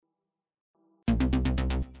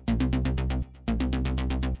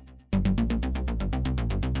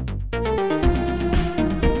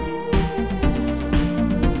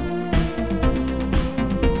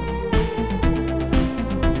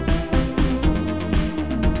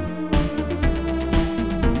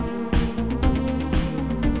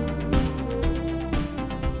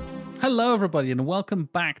Hello, everybody, and welcome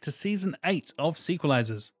back to Season 8 of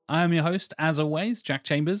Sequelizers. I am your host, as always, Jack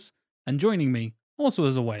Chambers, and joining me, also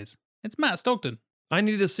as always, it's Matt Stockton. I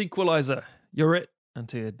need a sequelizer. You're it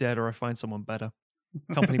until you're dead or I find someone better.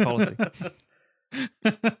 Company policy.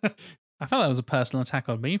 I felt that was a personal attack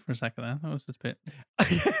on me for a second there. That was just a bit...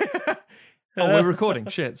 Oh, we're recording.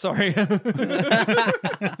 Shit, sorry.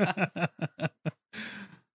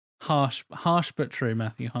 Harsh but true,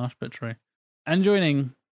 Matthew. Harsh but true. And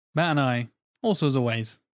joining Matt and I, also as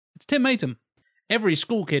always, it's Tim Matum. Every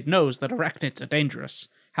school kid knows that arachnids are dangerous.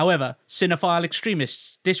 However, cinephile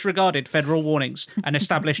extremists disregarded federal warnings and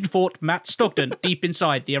established Fort Matt Stockton deep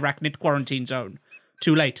inside the arachnid quarantine zone.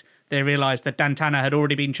 Too late, they realized that Dantana had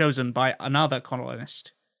already been chosen by another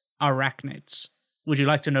colonist. Arachnids. Would you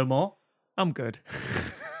like to know more? I'm good.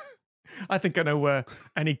 I think I know where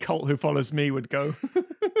any cult who follows me would go.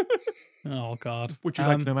 Oh, God. Would you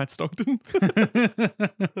like to know Matt Stockton?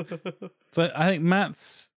 So I think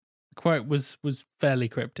Matt's quote was fairly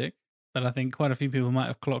cryptic, but I think quite a few people might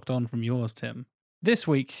have clocked on from yours, Tim. This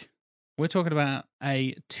week, we're talking about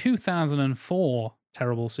a 2004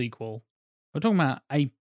 terrible sequel. We're talking about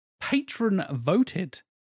a patron voted.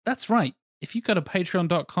 That's right. If you go to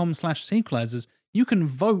patreon.com/sequelizers, you can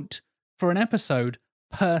vote for an episode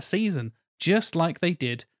per season, just like they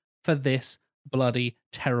did for this bloody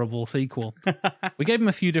terrible sequel. We gave them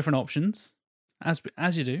a few different options, as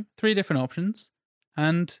you do, 3 different options,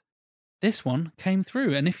 and this one came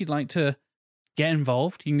through. And if you'd like to get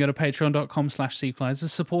involved, you can go to patreon.com/sequelizers,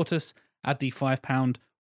 support us at the £5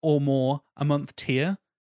 or more a month tier.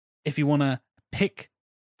 If you want to pick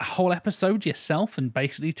a whole episode yourself and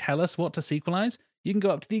basically tell us what to sequelize, you can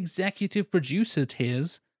go up to the executive producer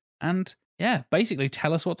tiers and, yeah, basically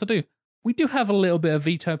tell us what to do. We do have a little bit of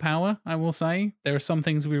veto power, I will say. There are some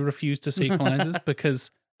things we refuse to sequelize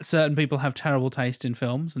because certain people have terrible taste in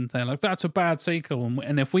films and they're like, that's a bad sequel.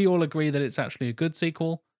 And if we all agree that it's actually a good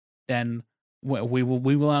sequel, then we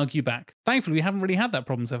will argue back. Thankfully, we haven't really had that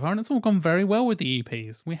problem so far, and it's all gone very well with the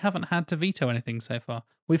EPs. We haven't had to veto anything so far.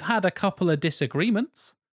 We've had a couple of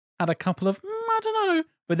disagreements, had a couple of, I don't know,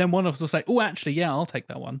 but then one of us will say, oh, actually, yeah, I'll take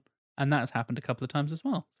that one. And that's happened a couple of times as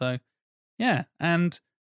well. So, yeah, and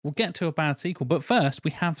we'll get to a bad sequel. But first, we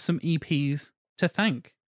have some EPs to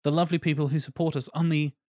thank. The lovely people who support us on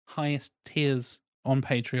the highest tiers on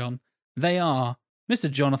Patreon. They are Mr.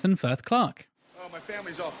 Jonathan Firth Clark. Oh, my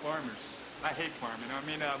family's all farmers. I hate farming. I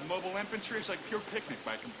mean, mobile infantry is like pure picnic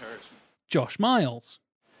by comparison. Josh Miles.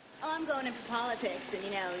 Oh, I'm going in for politics, and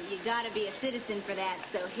you gotta be a citizen for that,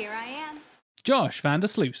 so here I am. Josh Van der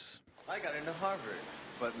Sluice. I got into Harvard,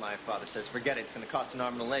 but my father says, forget it, it's gonna cost an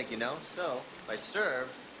arm and a leg, So, if I serve,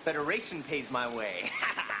 Federation pays my way.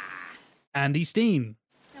 Andy Steen.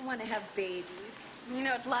 I want to have babies.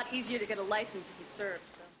 It's a lot easier to get a license if you serve,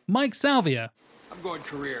 so. Mike Salvia. I'm going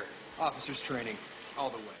career, officers training, all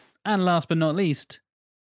the way. And last but not least,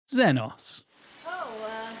 Xenos.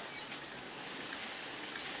 Oh,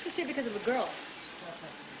 it's here because of a girl.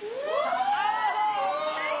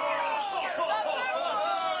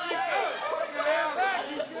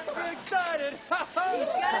 I'm excited. I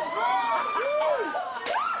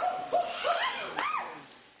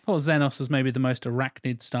thought Xenos was maybe the most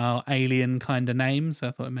arachnid-style alien kind of name, so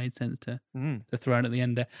I thought it made sense to throw it at the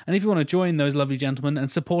end there. And if you want to join those lovely gentlemen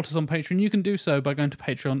and support us on Patreon, you can do so by going to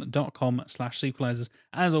patreon.com/sequelizers.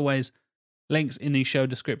 As always, links in the show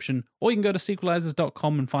description, or you can go to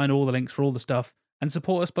sequelizers.com and find all the links for all the stuff, and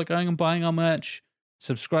support us by going and buying our merch,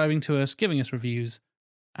 subscribing to us, giving us reviews,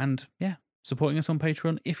 and, yeah, supporting us on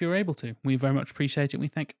Patreon if you're able to. We very much appreciate it. We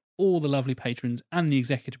thank all the lovely patrons and the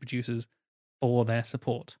executive producers for their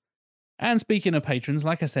support. And speaking of patrons,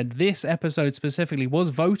 like I said, this episode specifically was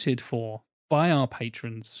voted for by our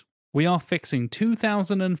patrons. We are fixing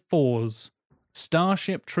 2004's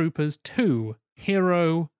Starship Troopers 2,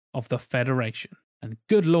 Hero of the Federation. And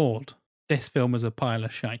good lord, this film was a pile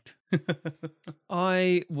of shite.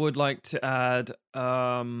 I would like to add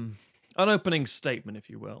an opening statement,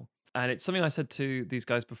 if you will. And it's something I said to these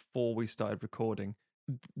guys before we started recording.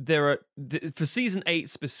 For season 8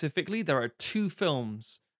 specifically, there are 2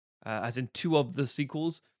 films, as in 2 of the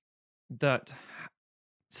sequels, that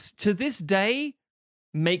to this day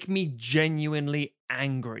make me genuinely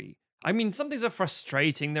angry. I mean, some things are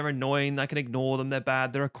frustrating, they're annoying, I can ignore them, they're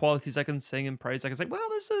bad. There are qualities I can sing and praise. I can say, well,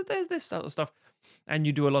 there's this sort of stuff. And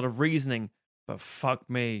you do a lot of reasoning. But fuck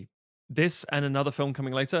me. This and another film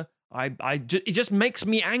coming later, it just makes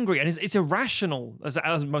me angry, and it's irrational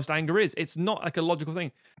as most anger is. It's not like a logical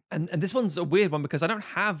thing, and this one's a weird one because I don't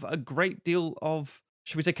have a great deal of,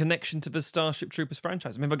 should we say, connection to the Starship Troopers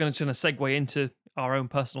franchise. I mean, we're going to segue into our own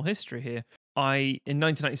personal history here, in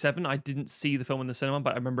 1997, I didn't see the film in the cinema,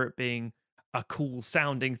 but I remember it being a cool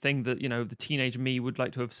sounding thing that, the teenage me would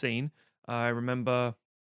like to have seen. I remember,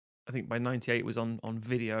 I think by 98 it was on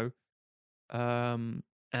video.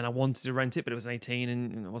 And I wanted to rent it, but it was 18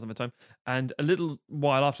 and it wasn't my time. And a little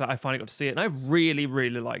while after that, I finally got to see it, and I really,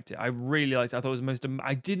 really liked it. I thought it was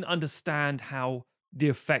I didn't understand how the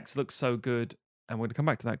effects look so good. And we're going to come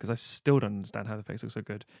back to that because I still don't understand how the effects look so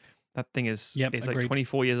good. That thing is, it's like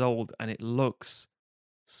 24 years old and it looks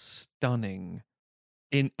stunning.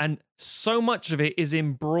 And so much of it is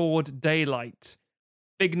in broad daylight.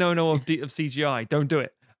 Big no-no of CGI. Don't do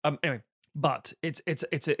it. Anyway, but it's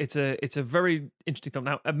a very interesting film.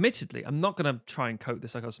 Now, admittedly, I'm not going to try and coat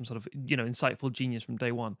this like I was some sort of insightful genius from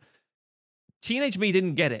day one. Teenage me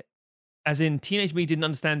didn't get it, as in teenage me didn't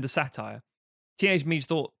understand the satire. Teenage me just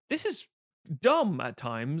thought this is dumb at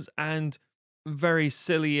times and very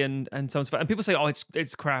silly and so on. And people say, oh,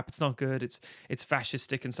 it's crap, it's not good, it's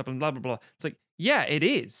fascistic and stuff and blah blah blah. It's like, yeah, it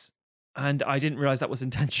is, and I didn't realize that was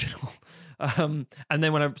intentional. And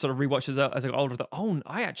then when I sort of rewatched it as I got older, I thought, oh,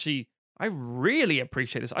 I really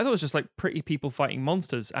appreciate this. I thought it was just like pretty people fighting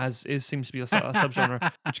monsters, as seems to be a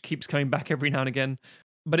subgenre which keeps coming back every now and again.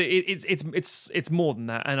 But it's more than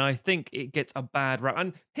that, and I think it gets a bad rap.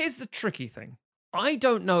 And here's the tricky thing: I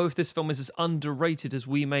don't know if this film is as underrated as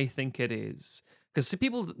we may think it is, because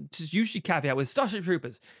people usually caveat with Starship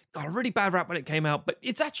Troopers got a really bad rap when it came out, but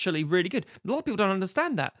it's actually really good. A lot of people don't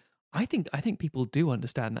understand that. I think people do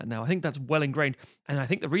understand that now. I think that's well ingrained, and I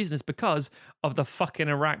think the reason is because of the fucking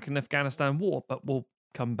Iraq and Afghanistan war. But we'll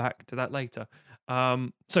come back to that later.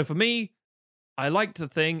 So for me, I liked the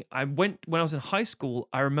thing. When I was in high school,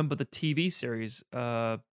 I remember the TV series,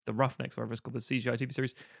 the Roughnecks, whatever it's called, the CGI TV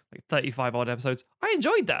series, like 35 odd episodes. I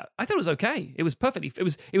enjoyed that. I thought it was okay. It was perfectly.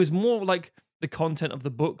 It was more like the content of the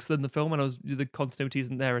books than the film, and the continuity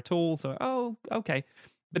isn't there at all. So okay,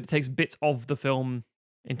 but it takes bits of the film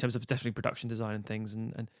in terms of definitely production design and things,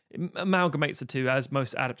 and it amalgamates the two, as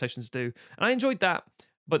most adaptations do. And I enjoyed that,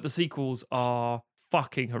 but the sequels are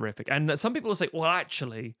fucking horrific. And some people will say, well,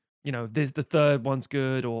 actually, the third one's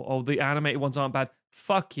good, or the animated ones aren't bad.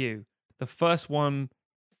 Fuck you. The first one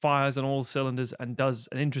fires on all cylinders and does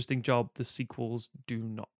an interesting job. The sequels do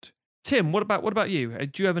not. Tim, what about you?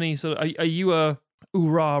 Do you have any sort of, are you a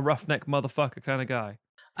hoorah roughneck motherfucker kind of guy?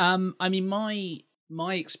 I mean,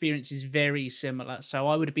 my experience is very similar. So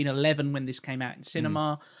I would have been 11 when this came out in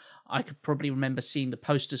cinema. I could probably remember seeing the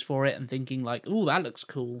posters for it and thinking like, oh, that looks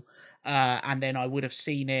cool. And then I would have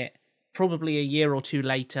seen it probably a year or two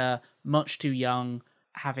later, much too young,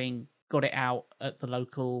 having got it out at the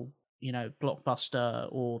local, Blockbuster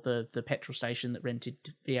or the petrol station that rented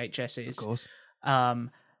VHSs. Of course.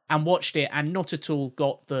 And watched it and not at all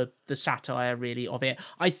got the satire really of it.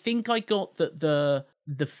 I think I got that the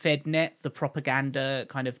FedNet, the propaganda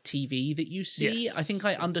kind of TV that you see. Yes. I think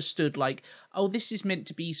I understood like, oh, this is meant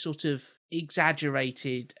to be sort of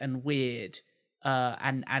exaggerated and weird,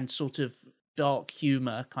 and sort of dark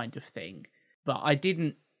humor kind of thing. But I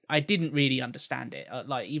didn't really understand it.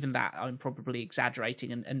 Like even that, I'm probably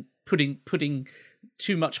exaggerating and putting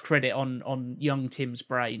too much credit on young Tim's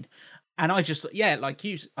brain. And I just, like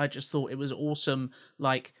you, I just thought it was awesome.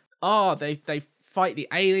 Like, they fight the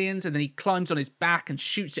aliens, and then he climbs on his back and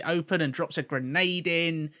shoots it open and drops a grenade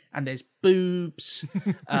in, and there's boobs,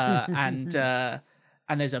 and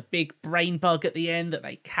there's a big brain bug at the end that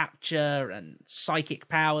they capture, and psychic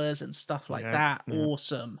powers and stuff like that. Yeah.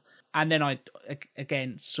 Awesome. And then I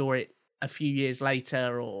again saw it a few years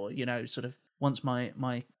later, or sort of once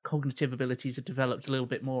my cognitive abilities had developed a little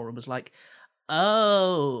bit more, and was like,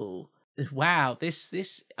 oh, wow,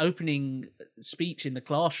 this opening speech in the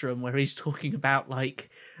classroom where he's talking about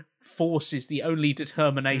like force is the only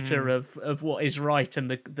determinator of what is right,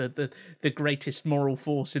 and the greatest moral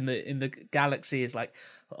force in the galaxy is like,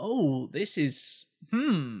 oh, this is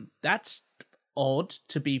that's odd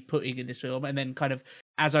to be putting in this film. And then kind of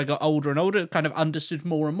as I got older and older, kind of understood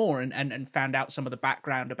more and more, and found out some of the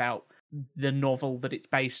background about the novel that it's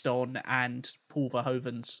based on and Paul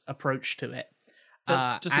Verhoeven's approach to it.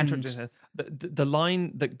 Just interrupting, the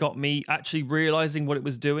line that got me actually realizing what it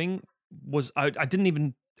was doing was I didn't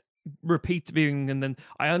even repeat viewing, and then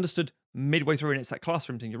I understood midway through, and it's that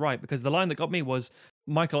classroom thing. You're right, because the line that got me was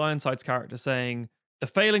Michael Ironside's character saying, "The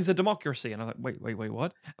failings of democracy," and I'm like, wait,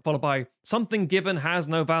 what? Followed by, "Something given has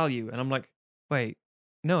no value," and I'm like, wait,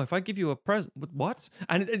 no, if I give you a present, what?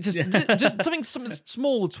 And it just some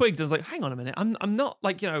small twigs. I was like, hang on a minute, I'm not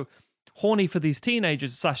like horny for these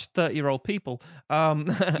teenagers / 30-year-old people,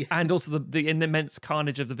 and also the immense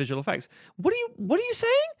carnage of the visual effects. What are you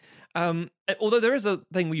saying? Although there is a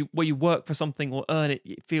thing where you work for something or earn it,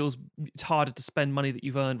 it feels it's harder to spend money that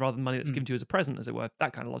you've earned rather than money that's given to you as a present, as it were.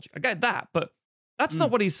 That kind of logic. I get that, but that's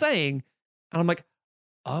not what he's saying. And I'm like,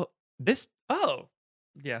 oh,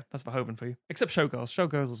 yeah, that's Verhoeven for you. Except Showgirls.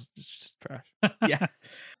 Showgirls is just trash. Yeah.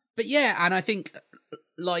 But yeah, and I think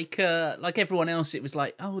like everyone else, it was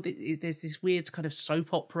like, oh, there's this weird kind of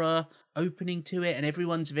soap opera opening to it, and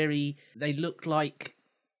everyone's they look like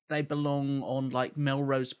they belong on like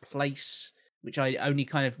Melrose Place, which I only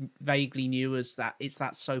kind of vaguely knew as that it's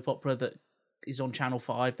that soap opera that is on Channel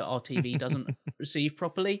 5 that RTV doesn't receive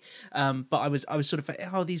properly. But I was sort of like,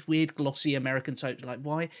 oh, these weird glossy American soaps, like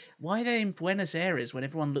why are they in Buenos Aires when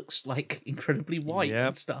everyone looks like incredibly white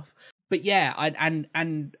and stuff? But yeah,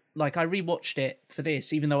 and like I rewatched it for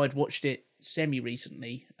this, even though I'd watched it semi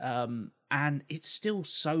recently, and it's still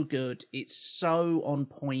so good. It's so on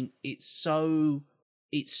point. It's so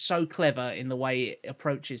clever in the way it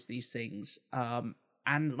approaches these things.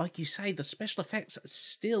 And like you say, the special effects are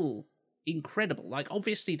still incredible. Like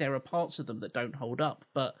obviously there are parts of them that don't hold up,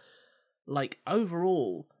 but like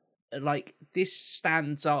overall, like this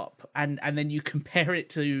stands up. And then you compare it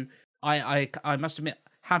to I must admit,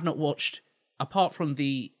 have not watched, apart from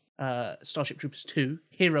the Starship Troopers 2,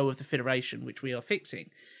 Hero of the Federation, which we are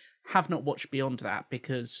fixing, have not watched beyond that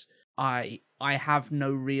because I have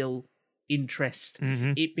no real interest.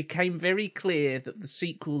 It became very clear that the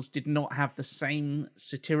sequels did not have the same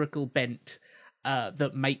satirical bent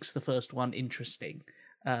that makes the first one interesting.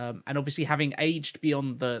 And obviously having aged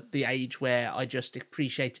beyond the age where I just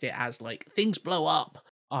appreciated it as like things blow up,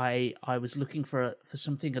 I was looking for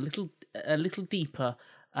something a little deeper,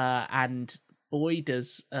 and boy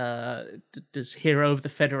does Hero of the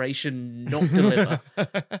Federation not deliver.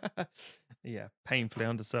 Yeah, painfully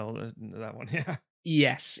undersell that one. Yeah.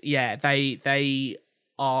 Yes, yeah, they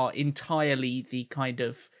are entirely the kind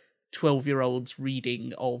of 12-year-olds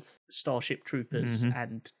reading of Starship Troopers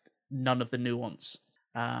and none of the nuance.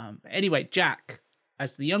 Anyway, Jack,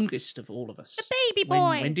 as the youngest of all of us, the baby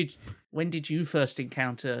boy, when did you first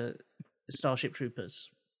encounter Starship Troopers?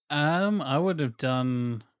 I would have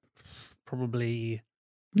done probably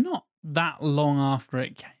not that long after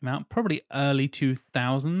it came out, probably early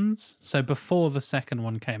 2000s. So before the second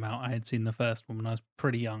one came out, I had seen the first one when I was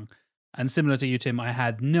pretty young. And similar to you, Tim, I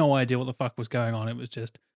had no idea what the fuck was going on. It was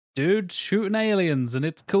just, dude, shooting aliens and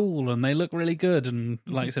it's cool and they look really good. And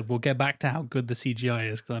like I said, we'll get back to how good the CGI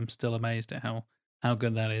is because I'm still amazed at how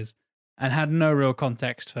good that is. And had no real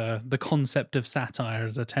context for the concept of satire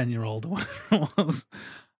as a 10-year-old or whatever it was.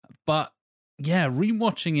 But yeah,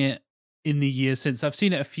 rewatching it in the years since, I've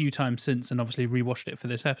seen it a few times since and obviously rewatched it for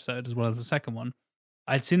this episode as well as the second one.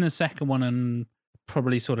 I'd seen the second one and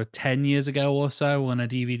probably sort of 10 years ago or so on a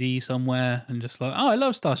DVD somewhere and just like, oh, I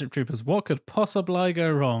love Starship Troopers. What could possibly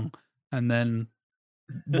go wrong? And then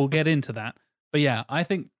we'll get into that. But yeah, I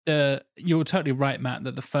think you're totally right, Matt,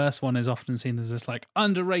 that the first one is often seen as this like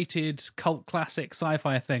underrated cult classic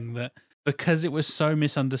sci-fi thing that because it was so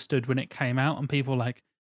misunderstood when it came out and people like,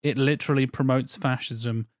 it literally promotes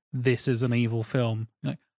fascism. This is an evil film.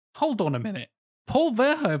 Like, hold on a minute. Paul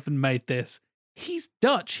Verhoeven made this. He's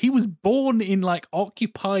Dutch. He was born in like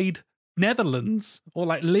occupied Netherlands or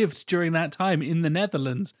like lived during that time in the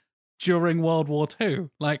Netherlands during World War II.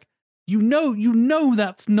 Like, you know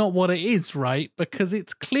that's not what it is, right? Because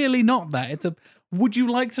it's clearly not that. It's a would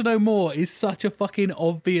you like to know more is such a fucking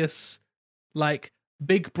obvious, like,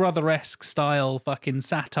 Big Brother-esque style fucking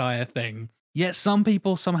satire thing. Yet some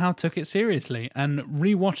people somehow took it seriously. And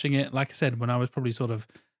rewatching it, like I said, when I was probably sort of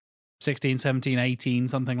 16, 17, 18,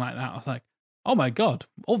 something like that, I was like, oh my God,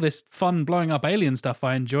 all this fun blowing up alien stuff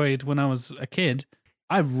I enjoyed when I was a kid,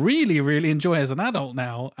 I really, really enjoy as an adult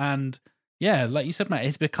now. And yeah, like you said, Matt,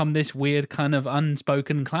 it's become this weird kind of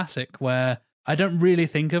unspoken classic where I don't really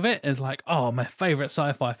think of it as like, oh, my favorite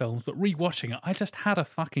sci-fi films, but rewatching it, I just had a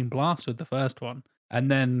fucking blast with the first one.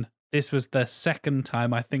 And then this was the second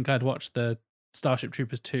time I think I'd watched the Starship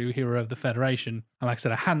Troopers 2 Hero of the Federation. And like I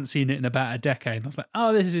said, I hadn't seen it in about a decade. And I was like,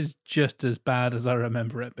 oh, this is just as bad as I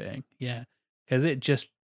remember it being. Yeah, because it just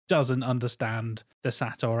doesn't understand the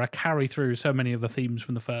satire. I carry through so many of the themes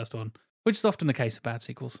from the first one, which is often the case of bad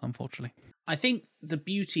sequels, unfortunately. I think the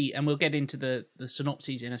beauty, and we'll get into the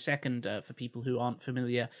synopses in a second for people who aren't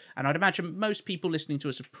familiar, and I'd imagine most people listening to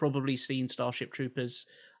us have probably seen Starship Troopers.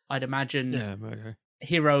 I'd imagine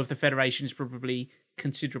Hero of the Federation is probably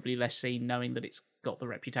considerably less seen, knowing that it's got the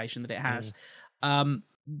reputation that it has.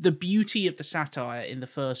 The beauty of the satire in the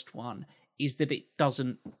first one is that it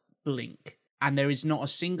doesn't blink, and there is not a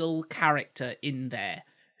single character in there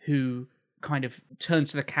who kind of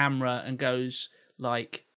turns to the camera and goes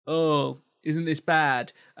like, oh, isn't this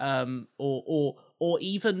bad? Or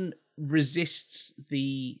even resists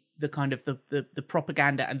the kind of the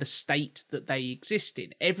propaganda and the state that they exist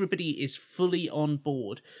in. Everybody is fully on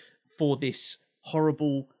board for this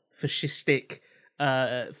horrible fascistic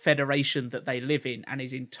federation that they live in, and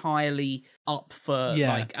is entirely up for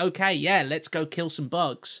like, okay, yeah, let's go kill some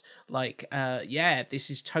bugs. Like, yeah,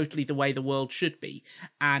 this is totally the way the world should be.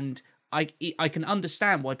 And I can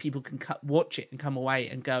understand why people can watch it and come away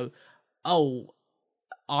and go, oh,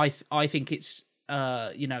 I think it's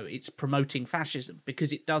it's promoting fascism,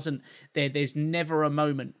 because it doesn't. There's never a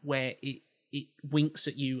moment where it winks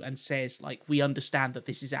at you and says, like, we understand that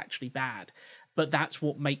this is actually bad. But that's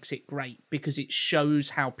what makes it great, because it shows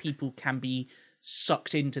how people can be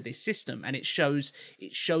sucked into this system, and it shows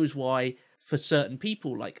why for certain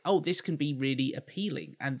people, like, oh, this can be really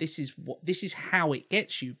appealing, and this is how it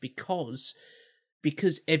gets you, because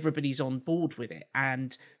everybody's on board with it,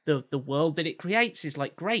 and the world that it creates is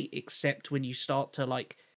like great, except when you start to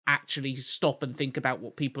like actually stop and think about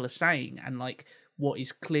what people are saying and like what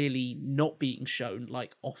is clearly not being shown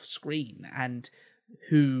like off screen, and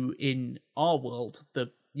who in our world the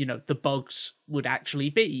bugs would actually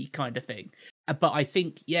be, kind of thing. But I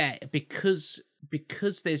think, yeah, because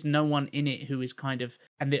there's no one in it who is kind of,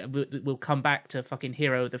 and we'll come back to fucking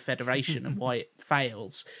Hero of the Federation and why it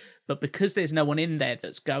fails, but because there's no one in there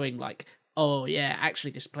that's going like, oh yeah,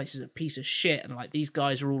 actually this place is a piece of shit, and like these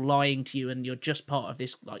guys are all lying to you, and you're just part of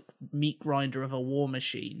this like meat grinder of a war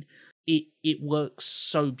machine. It works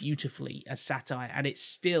so beautifully as satire, and it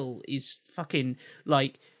still is fucking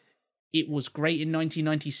like, it was great in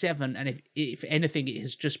 1997, and if anything, it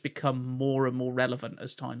has just become more and more relevant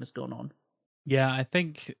as time has gone on. Yeah, I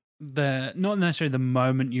think not necessarily the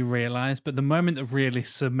moment you realize, but the moment that really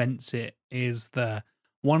cements it is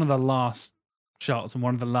one of the last shots and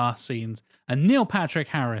one of the last scenes. And Neil Patrick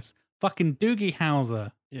Harris, fucking Doogie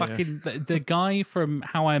Howser, fucking the guy from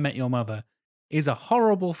How I Met Your Mother, is a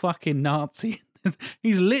horrible fucking Nazi.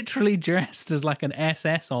 He's literally dressed as like an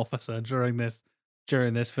SS officer during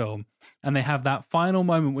this film, and they have that final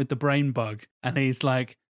moment with the brain bug, and he's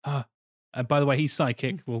like, "Oh, by the way, he's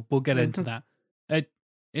psychic. We'll get into that.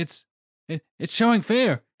 It's showing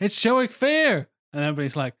fear. It's showing fear." And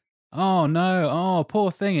everybody's like, "Oh no, oh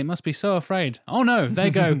poor thing. It must be so afraid." Oh no, they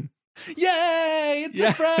go, "Yay! It's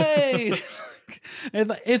afraid."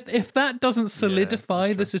 If that doesn't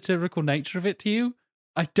solidify the satirical nature of it to you,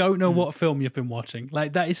 I don't know what film you've been watching.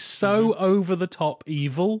 Like, that is so over the top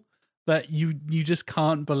evil that you just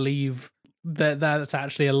can't believe that that's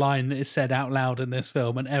actually a line that is said out loud in this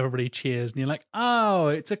film, and everybody cheers, and you're like, oh,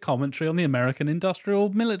 it's a commentary on the American industrial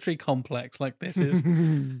military complex. Like, this is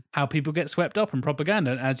how people get swept up in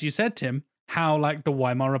propaganda. And as you said, Tim, how like the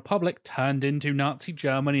Weimar Republic turned into Nazi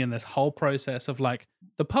Germany, and this whole process of like,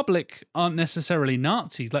 the public aren't necessarily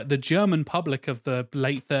Nazis. Like, the German public of the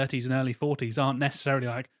late 30s and early 40s aren't necessarily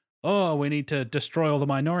like, oh, we need to destroy all the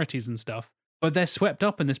minorities and stuff. But they're swept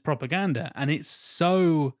up in this propaganda, and it's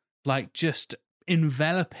so like just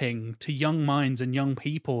enveloping to young minds and young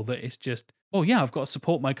people that it's just, oh yeah, I've got to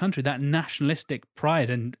support my country. That nationalistic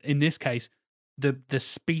pride, and in this case, the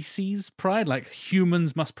species pride, like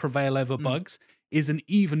humans must prevail over bugs, is an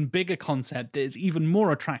even bigger concept that is even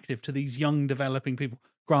more attractive to these young developing people.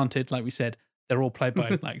 Granted, like we said, they're all played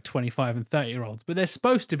by like 25 and 30-year-olds, but they're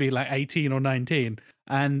supposed to be like 18 or 19.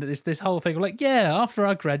 And it's this whole thing of like, yeah, after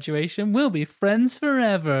our graduation, we'll be friends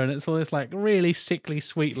forever. And it's all this like really sickly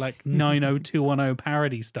sweet, like 90210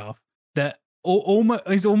 parody stuff that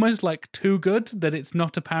is almost like too good that it's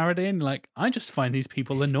not a parody. And like, I just find these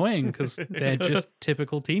people annoying because they're just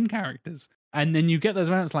typical teen characters. And then you get those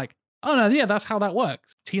moments like, oh no, yeah, that's how that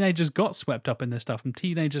works. Teenagers got swept up in this stuff, and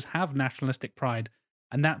teenagers have nationalistic pride.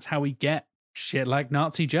 And that's how we get shit like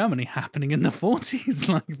Nazi Germany happening in the 40s.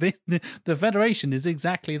 Like the Federation is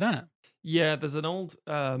exactly that. Yeah, there's an old,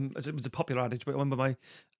 it was a popular adage, but I remember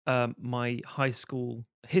my high school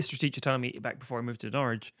history teacher telling me back before I moved to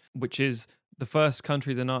Norwich, which is the first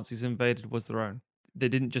country the Nazis invaded was their own. They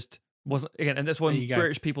didn't just, wasn't, again, and that's when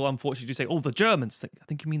British people unfortunately do say, oh, the Germans. I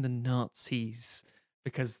think you mean the Nazis,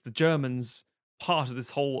 because the Germans, part of this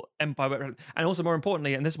whole empire, and also more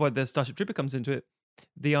importantly, and this is why the Starship Trooper comes into it,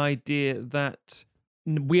 the idea that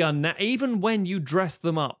we are even when you dress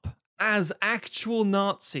them up as actual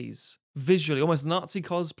Nazis, visually, almost Nazi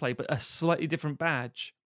cosplay, but a slightly different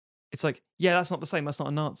badge, it's like, yeah, that's not the same. That's not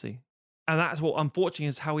a Nazi. And that's what, unfortunately,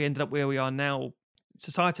 is how we ended up where we are now,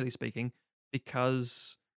 societally speaking,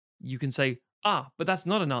 because you can say, but that's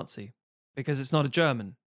not a Nazi because it's not a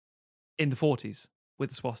German in the 40s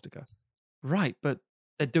with the swastika. Right, but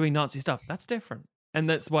they're doing Nazi stuff. That's different. And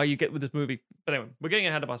that's why you get with this movie. But anyway, we're getting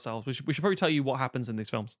ahead of ourselves. We should probably tell you what happens in these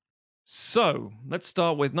films. So let's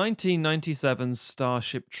start with 1997's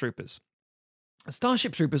Starship Troopers.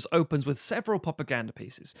 Starship Troopers opens with several propaganda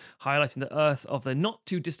pieces, highlighting the Earth of the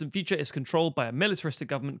not-too-distant future is controlled by a militaristic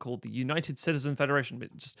government called the United Citizen Federation.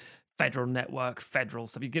 Just federal network, federal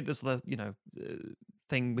stuff. You get this,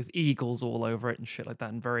 thing with eagles all over it and shit like that,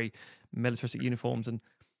 and very militaristic uniforms, and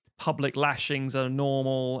public lashings are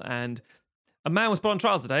normal, and a man was put on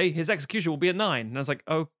trial today. His execution will be at 9. And I was like,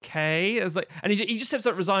 okay. It's like, and he just has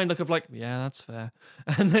that resigned look of like, yeah, that's fair.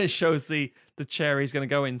 And then it shows the chair he's going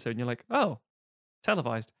to go into, and you're like, oh,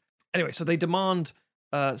 televised. Anyway, so they demand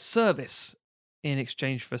service in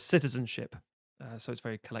exchange for citizenship. So it's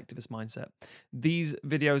very collectivist mindset. These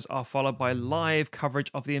videos are followed by live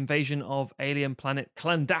coverage of the invasion of alien planet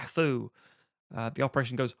Klandathu. The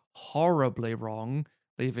operation goes horribly wrong,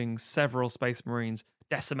 leaving several space marines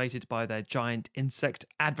decimated by their giant insect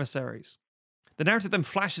adversaries. The narrative then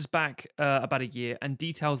flashes back about a year and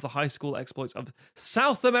details the high school exploits of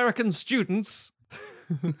South American students,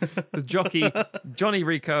 the jockey Johnny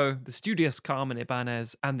Rico, the studious Carmen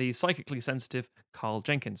Ibanez, and the psychically sensitive Carl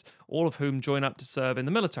Jenkins, all of whom join up to serve in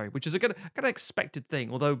the military, which is a kind of expected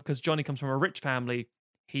thing. Although because Johnny comes from a rich family,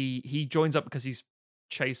 he joins up because he's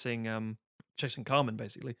chasing Carmen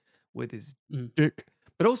basically with his dick.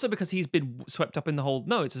 But also because he's been swept up in the whole,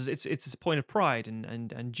 no, it's a point of pride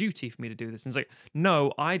and duty for me to do this. And it's like,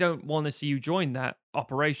 no, I don't want to see you join that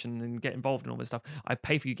operation and get involved in all this stuff. I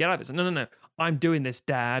pay for you to get out of this. No. I'm doing this,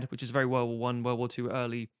 Dad, which is very World War I, World War II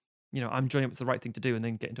early. I'm joining up, it's the right thing to do, and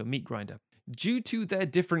then get into a meat grinder. Due to their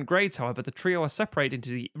different grades, however, the trio are separated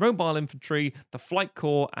into the mobile infantry, the flight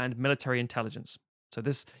corps, and military intelligence. So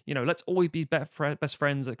this, let's always be best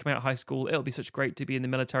friends that come out of high school. It'll be such great to be in the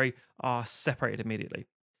military, are separated immediately.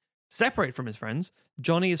 Separated from his friends,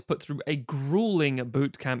 Johnny is put through a grueling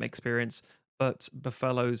boot camp experience, but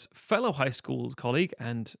befallows fellow high school colleague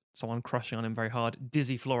and someone crushing on him very hard,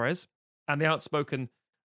 Dizzy Flores, and the outspoken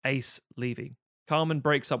Ace Levy. Carmen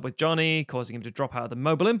breaks up with Johnny, causing him to drop out of the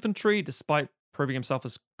mobile infantry, despite proving himself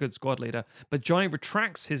as good squad leader. But Johnny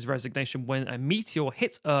retracts his resignation when a meteor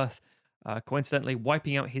hits Earth, coincidentally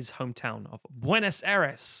wiping out his hometown of Buenos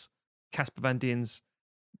Aires, Casper Van Dien's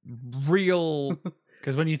real...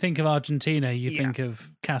 Because when you think of Argentina, you think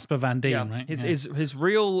of Casper Van Dien, right? His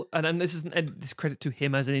real, and this isn't a discredit to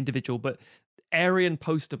him as an individual, but Aryan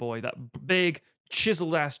poster boy, that big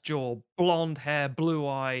chiseled ass jaw, blonde hair, blue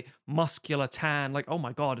eye, muscular tan, like, oh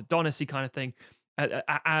my God, Adonis-y kind of thing,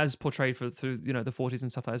 as portrayed through the 40s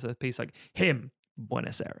and stuff as a piece, like him,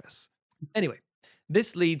 Buenos Aires. Anyway,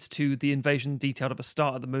 this leads to the invasion detailed at the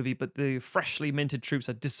start of the movie, but the freshly minted troops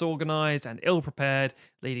are disorganized and ill-prepared,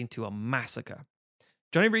 leading to a massacre.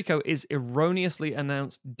 Johnny Rico is erroneously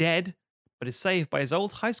announced dead, but is saved by his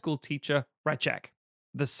old high school teacher, Ratchak.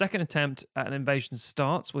 The second attempt at an invasion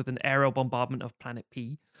starts with an aerial bombardment of Planet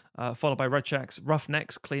P, followed by Ratchak's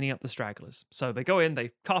roughnecks cleaning up the stragglers. So they go in,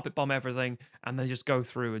 they carpet bomb everything, and they just go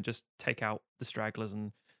through and just take out the stragglers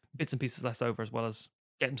and bits and pieces left over, as well as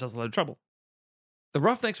get themselves in a load of trouble. The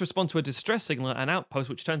roughnecks respond to a distress signal at an outpost,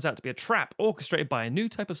 which turns out to be a trap orchestrated by a new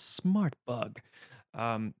type of smart bug.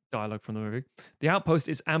 Dialogue from the movie. The outpost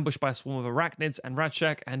is ambushed by a swarm of arachnids, and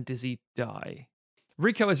Ratchak and Dizzy die.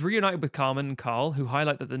 Rico is reunited with Carmen and Carl, who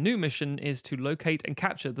highlight that the new mission is to locate and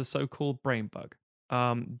capture the so-called brain bug.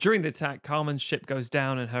 During the attack, Carmen's ship goes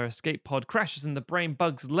down and her escape pod crashes in the brain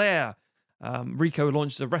bug's lair. Rico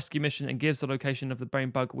launches a rescue mission and gives the location of the brain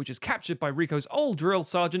bug, which is captured by Rico's old drill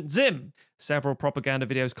sergeant, Zim. Several propaganda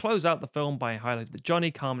videos close out the film by highlighting that Johnny,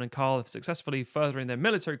 Carmen, and Carl have successfully furthering their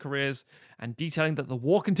military careers and detailing that the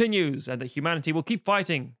war continues and that humanity will keep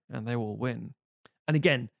fighting and they will win. And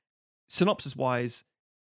again, synopsis-wise,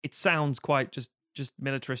 it sounds quite just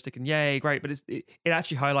militaristic and yay, great, but it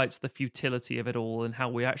actually highlights the futility of it all and how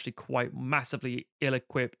we're actually quite massively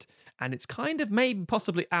ill-equipped, and it's kind of maybe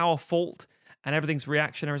possibly our fault, and everything's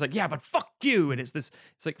reactionary. It's like, yeah, but fuck you, and it's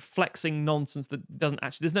like flexing nonsense that doesn't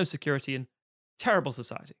actually, there's no security in terrible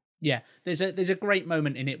society. Yeah, there's a great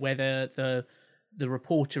moment in it where the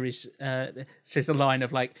reporter says a line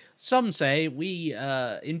of like, some say we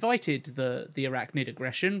invited the arachnid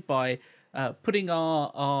aggression by putting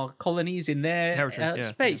our colonies in their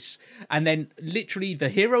space. Yeah. And then literally the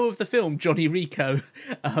hero of the film, Johnny Rico,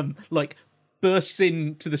 bursts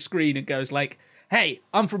into the screen and goes like, hey,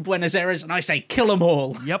 I'm from Buenos Aires and I say kill them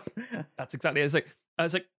all. Yep, that's exactly it. It's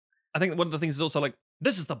like, I think one of the things is also like,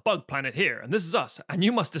 this is the bug planet here and this is us and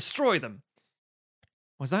you must destroy them.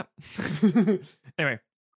 What's that? Anyway,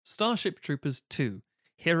 Starship Troopers 2,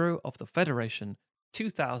 Hero of the Federation,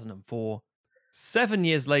 2004. 7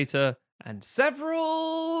 years later, and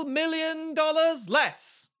several $1 million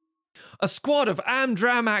less. A squad of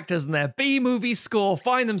Amdram actors and their B-movie score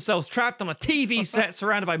find themselves trapped on a TV set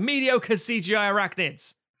surrounded by mediocre CGI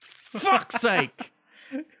arachnids. Fuck's sake!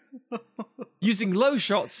 Using low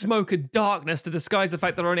shots, smoke, and darkness to disguise the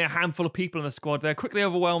fact there are only a handful of people in the squad, they're quickly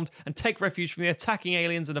overwhelmed and take refuge from the attacking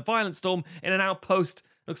aliens in a violent storm in an outpost.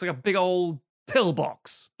 Looks like a big old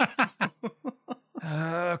pillbox.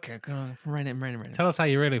 Okay, go on. Rain it. Tell us how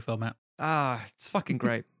you really feel, Matt. It's fucking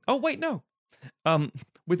great. Oh, wait, no.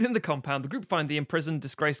 Within the compound, the group find the imprisoned,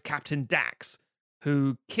 disgraced Captain Dax,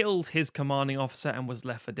 who killed his commanding officer and was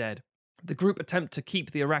left for dead. The group attempt to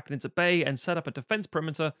keep the arachnids at bay and set up a defense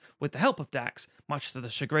perimeter with the help of Dax, much to the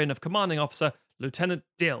chagrin of commanding officer Lieutenant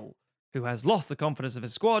Dill, who has lost the confidence of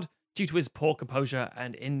his squad due to his poor composure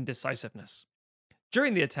and indecisiveness.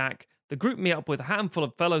 During the attack, the group meet up with a handful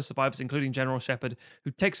of fellow survivors, including General Shepard,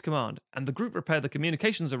 who takes command, and the group repair the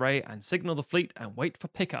communications array and signal the fleet and wait for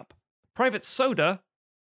pickup. Private Soda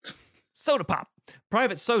Pop.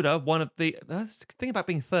 Private Soda, one of the... thing about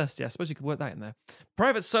being thirsty, I suppose you could work that in there.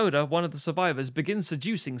 Private Soda, one of the survivors, begins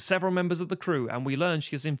seducing several members of the crew, and we learn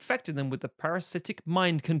she has infected them with the parasitic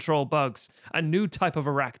mind control bugs, a new type of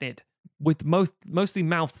arachnid, with mostly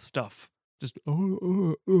mouth stuff. Just...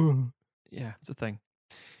 Yeah, it's a thing.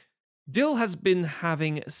 Dill has been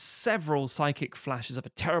having several psychic flashes of a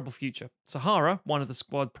terrible future. Sahara, one of the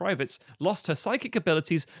squad privates, lost her psychic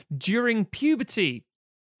abilities during puberty,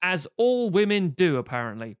 as all women do,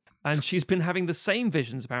 apparently. And she's been having the same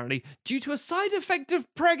visions, apparently, due to a side effect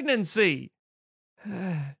of pregnancy.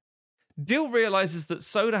 Dill realizes that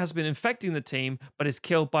Soda has been infecting the team, but is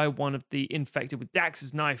killed by one of the infected with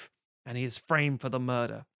Dax's knife, and he is framed for the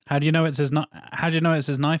murder. How do you know it's his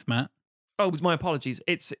knife, Matt? Oh, my apologies.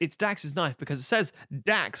 It's Dax's knife because it says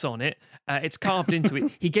Dax on it. It's carved into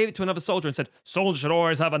it. He gave it to another soldier and said, "Soldiers should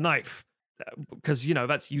always have a knife," because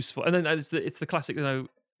that's useful. And then it's the classic.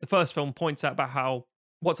 The first film points out about how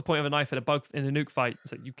what's the point of a knife in a nuke fight?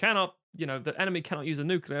 It's like you cannot, the enemy cannot use a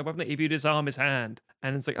nuclear weapon if you disarm his hand.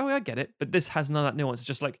 And it's like, oh, I get it, but this has none of that nuance. It's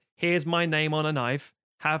just like, here's my name on a knife.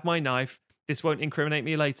 Have my knife. This won't incriminate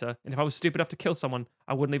me later. And if I was stupid enough to kill someone,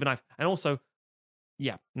 I wouldn't leave a knife. And also.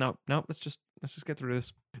 Yeah, no, let's just get through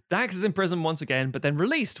this. Dax is in prison once again, but then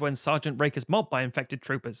released when Sergeant Rake is mobbed by infected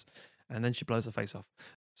troopers. And then she blows her face off.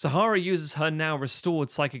 Sahara uses her now restored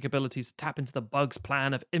psychic abilities to tap into the bug's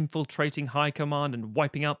plan of infiltrating High Command and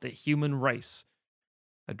wiping out the human race.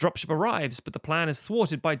 A dropship arrives, but the plan is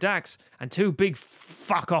thwarted by Dax and two big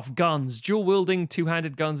fuck-off guns. Dual-wielding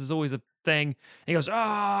two-handed guns is always a thing. And he goes,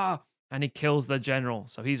 "Ah!" And he kills the general,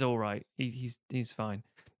 so he's all right. He's fine.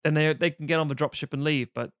 Then they can get on the dropship and leave,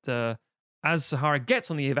 but as Sahara gets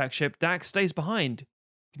on the evac ship, Dax stays behind,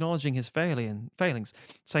 acknowledging his failings,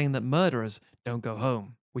 saying that murderers don't go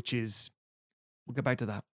home, which is... We'll get back to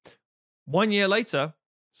that. 1 year later,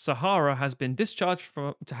 Sahara has been discharged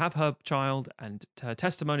to have her child, and her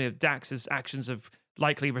testimony of Dax's actions have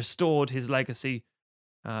likely restored his legacy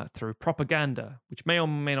through propaganda, which may or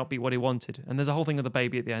may not be what he wanted. And there's a whole thing of the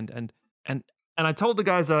baby at the end, and I told the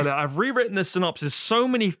guys earlier, I've rewritten this synopsis so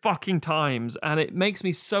many fucking times, and it makes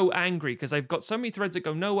me so angry because I've got so many threads that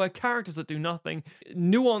go nowhere, characters that do nothing,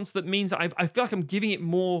 nuance that means that I feel like I'm giving it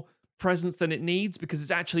more presence than it needs because it's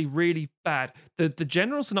actually really bad. The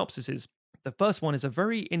general synopsis is, the first one is a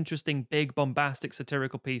very interesting, big, bombastic,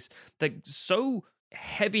 satirical piece that's so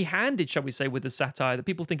heavy-handed, shall we say, with the satire that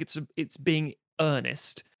people think it's being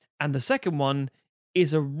earnest. And the second one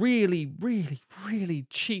is a really, really, really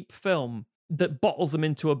cheap film that bottles them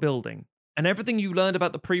into a building. And everything you learned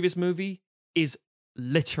about the previous movie is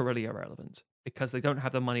literally irrelevant because they don't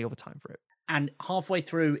have the money or the time for it. And halfway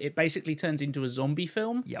through, it basically turns into a zombie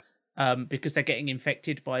film. Yep. Because they're getting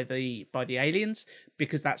infected by the aliens,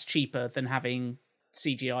 because that's cheaper than having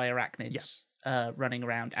CGI arachnids running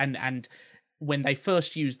around. And when they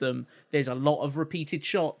first use them, there's a lot of repeated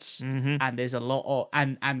shots, and there's a lot of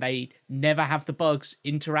and they never have the bugs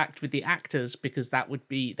interact with the actors because that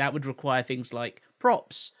would require things like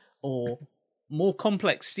props or more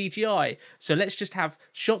complex CGI. So let's just have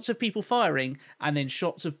shots of people firing and then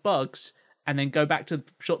shots of bugs and then go back to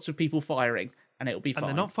shots of people firing. And it'll be fine. And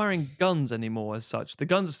they're not firing guns anymore as such. The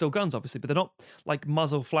guns are still guns, obviously, but they're not like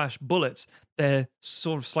muzzle flash bullets. They're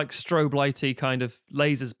sort of like strobe lighty kind of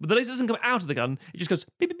lasers. But the laser doesn't come out of the gun. It just goes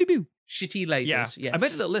beep, beep, beep, beep. Shitty lasers, Yeah. yes. I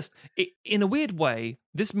made a little list. In a weird way,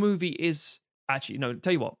 this movie is actually,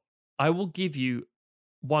 tell you what, I will give you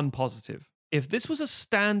one positive. If this was a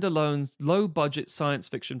standalone, low-budget science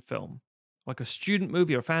fiction film, like a student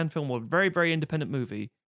movie or a fan film or a very, very independent movie,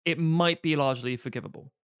 it might be largely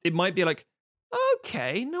forgivable. It might be like,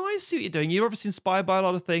 okay, no, I see what you're doing. You're obviously inspired by a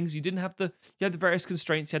lot of things. You had the various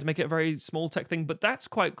constraints. You had to make it a very small tech thing, but that's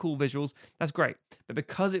quite cool visuals. That's great. But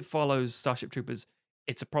because it follows Starship Troopers,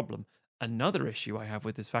 it's a problem. Another issue I have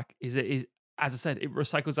with this fact is as I said, it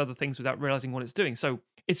recycles other things without realizing what it's doing. So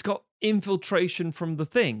it's got infiltration from the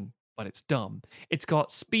thing, but it's dumb. It's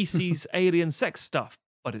got species alien sex stuff,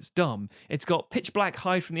 but it's dumb. It's got pitch black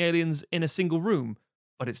hide from the aliens in a single room,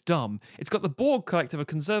 but it's dumb. It's got the Borg collective of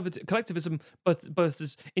collectivism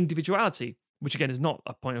versus individuality, which again is not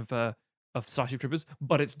a point of Starship Troopers,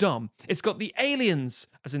 but it's dumb. It's got the aliens,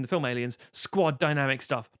 as in the film Aliens, squad dynamic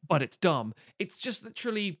stuff, but it's dumb. It's just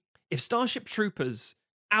literally, if Starship Troopers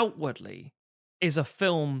outwardly is a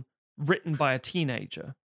film written by a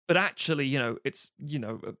teenager, but actually, it's,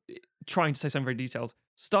 trying to say something very detailed,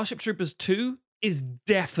 Starship Troopers 2 is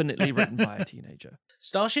definitely written by a teenager.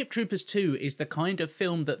 Starship Troopers 2 is the kind of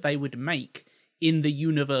film that they would make in the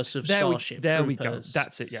universe of Starship Troopers. There we go.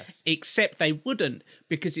 That's it, yes. Except they wouldn't,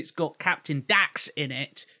 because it's got Captain Dax in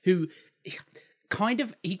it, who he kind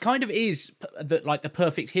of is the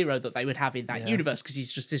perfect hero that they would have in that universe, because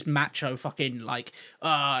he's just this macho fucking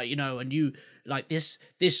and you like this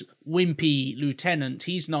wimpy lieutenant,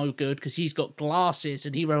 he's no good because he's got glasses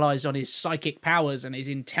and he relies on his psychic powers and his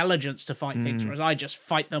intelligence to fight things, whereas I just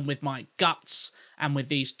fight them with my guts and with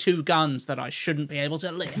these 2 guns that I shouldn't be able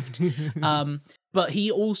to lift. But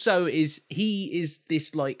he also is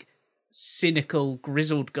this like cynical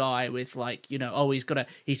grizzled guy with like,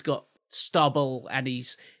 he's got stubble, and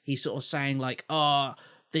he's sort of saying like,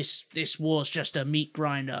 this war's just a meat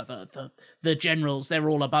grinder. The generals, they're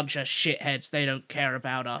all a bunch of shitheads. They don't care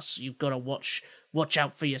about us. You've got to watch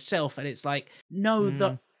out for yourself. And it's like,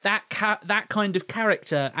 no, that kind of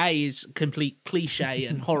character is complete cliche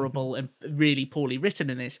and horrible and really poorly written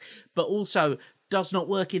in this, but also does not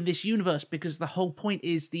work in this universe, because the whole point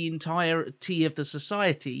is the entirety of the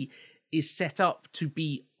society is set up to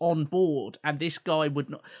be on board, and this guy would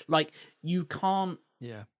not, like, you can't.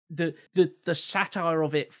 Yeah. The satire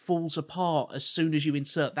of it falls apart as soon as you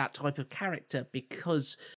insert that type of character,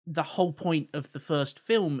 because the whole point of the first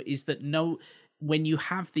film is that when you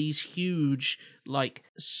have these huge like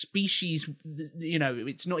species,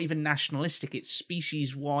 it's not even nationalistic, it's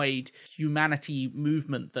species wide humanity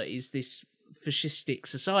movement that is this fascistic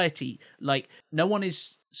society, like no one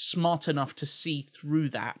is smart enough to see through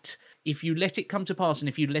that. If you let it come to pass and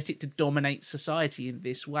if you let it to dominate society in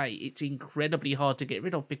this way, it's incredibly hard to get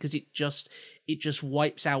rid of, because it just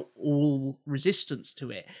wipes out all resistance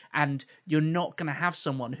to it. And you're not going to have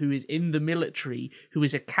someone who is in the military, who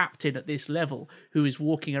is a captain at this level, who is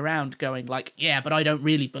walking around going like, yeah, but I don't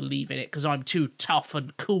really believe in it because I'm too tough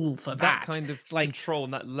and cool for that. That kind of control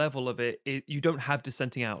and that level of it, you don't have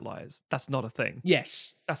dissenting outliers. That's not a thing.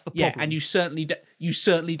 Yes. That's the problem. Yeah, and you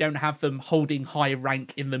certainly don't have them holding high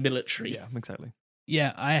rank in the military. Yeah, exactly.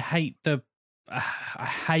 Yeah, I hate that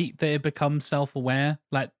it becomes self-aware.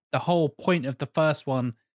 Like, the whole point of the first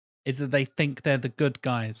one is that they think they're the good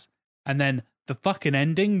guys. And then the fucking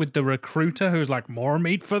ending with the recruiter who's like, more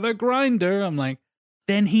meat for the grinder. I'm like,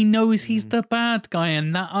 then he knows he's the bad guy,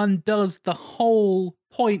 and that undoes the whole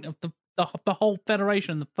point of the whole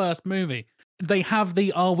Federation in the first movie. They have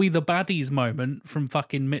the "Are we the baddies" moment from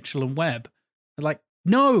fucking Mitchell and Webb. They're like,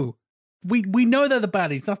 no, we know they're the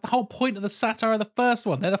baddies. That's the whole point of the satire of the first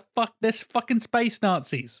one. They're fucking space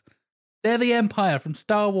Nazis. They're the Empire from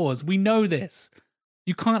Star Wars. We know this.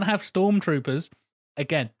 You can't have stormtroopers.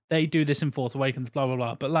 Again, they do this in Force Awakens, blah, blah,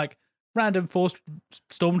 blah. But like random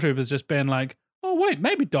stormtroopers just being like, oh, wait,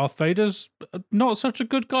 maybe Darth Vader's not such a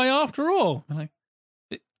good guy after all. I'm like,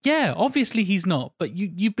 yeah, obviously he's not. But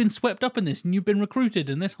you've been swept up in this and you've been recruited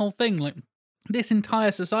and this whole thing. Like, this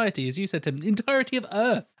entire society, as you said, Tim, the entirety of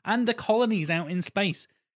Earth and the colonies out in space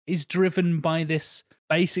is driven by this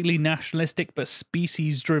basically nationalistic but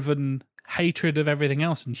species-driven hatred of everything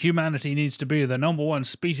else, and humanity needs to be the number one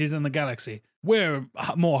species in the galaxy. We're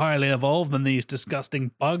more highly evolved than these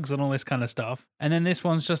disgusting bugs and all this kind of stuff. And then this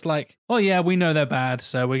one's just like, oh yeah, we know they're bad,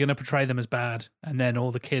 so we're going to portray them as bad. And then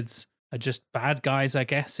all the kids are just bad guys, I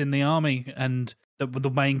guess, in the army. And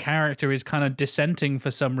the main character is kind of dissenting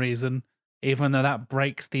for some reason, even though that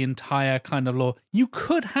breaks the entire kind of law. You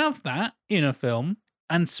could have that in a film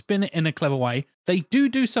and spin it in a clever way. They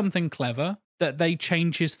do something clever, that they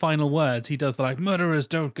change his final words. He does the like, murderers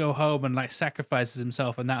don't go home, and like sacrifices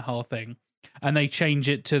himself and that whole thing. And they change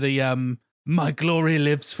it to the my glory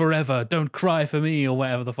lives forever, don't cry for me, or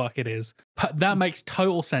whatever the fuck it is. But that makes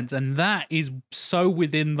total sense, and that is so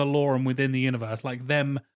within the lore and within the universe. Like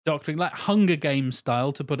them doctoring, like Hunger Games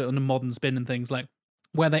style, to put it on a modern spin and things, like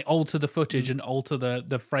where they alter the footage and alter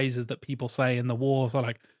the phrases that people say in the war. So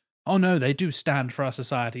like, oh no, they do stand for our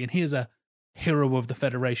society, and here's a hero of the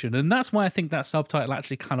Federation. And that's why I think that subtitle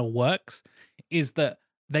actually kind of works, is that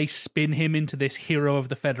they spin him into this hero of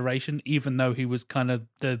the Federation, even though he was kind of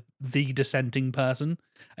the dissenting person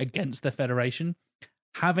against the Federation.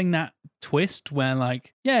 Having that twist where,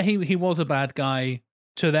 like, yeah, he was a bad guy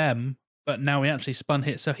to them, but now he actually spun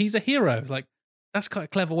hit, so he's a hero. Like, that's quite a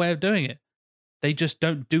clever way of doing it. They just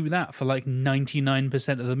don't do that for like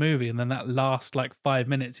 99% of the movie, and then that last like 5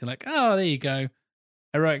 minutes, you're like, oh, there you go,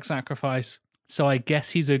 heroic sacrifice. So I guess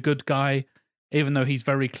he's a good guy, even though he's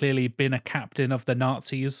very clearly been a captain of the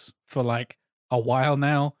Nazis for like a while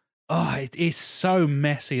now. Oh, it is so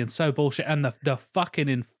messy and so bullshit. And the fucking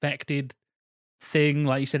infected thing,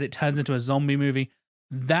 like you said, it turns into a zombie movie.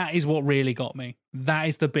 That is what really got me. That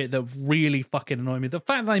is the bit that really fucking annoyed me. The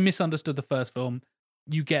fact that I misunderstood the first film,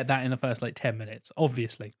 you get that in the first like 10 minutes,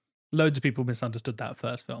 obviously. Loads of people misunderstood that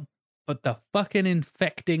first film. But the fucking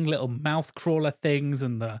infecting little mouth crawler things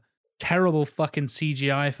and the terrible fucking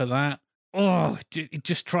CGI for that, oh, it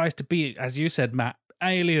just tries to be, as you said, Matt,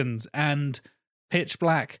 Aliens and Pitch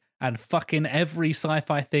Black and fucking every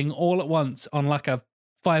sci-fi thing all at once on like a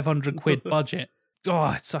 500 quid budget.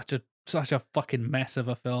 Oh, it's such a fucking mess of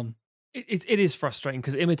a film. It is frustrating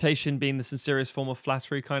because imitation being the sincerest form of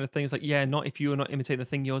flattery kind of thing. It's like, yeah, not if you're not imitating the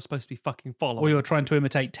thing you're supposed to be fucking following. Or you're trying to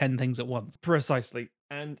imitate 10 things at once. Precisely.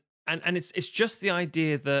 And it's just the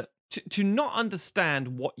idea that to not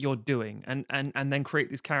understand what you're doing and then create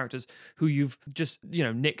these characters who you've just,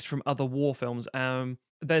 nicked from other war films. I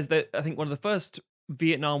think one of the first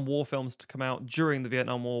Vietnam War films to come out during the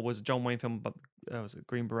Vietnam War was a John Wayne film, but was it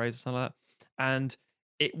Green Berets or something like that? And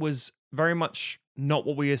it was very much not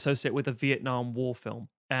what we associate with a Vietnam War film.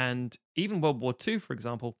 And even World War II, for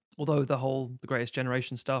example, although the Greatest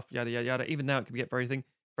Generation stuff, yada, yada, yada, even now it can get very,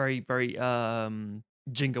 very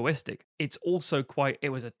jingoistic. It's also it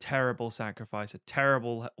was a terrible sacrifice, a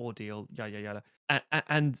terrible ordeal, yada, yada.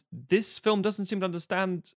 And this film doesn't seem to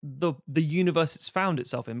understand the universe it's found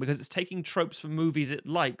itself in, because it's taking tropes from movies it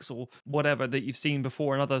likes or whatever that you've seen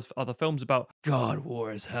before in other films about, God,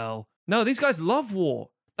 war is hell. No, these guys love war.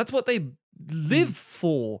 That's what they live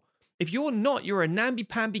for. If you're not, you're a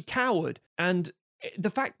namby-pamby coward. And the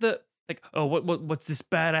fact that, like, oh, what's this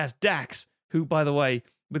badass Dax, who, by the way,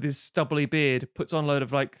 with his stubbly beard, puts on a load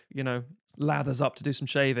of, like, lathers up to do some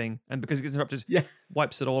shaving, and because he gets interrupted,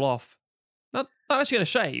 wipes it all off. Not actually going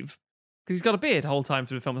to shave, because he's got a beard the whole time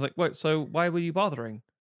through the film. I was like, wait, so why were you bothering?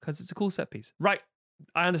 Because it's a cool set piece. Right,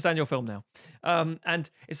 I understand your film now. And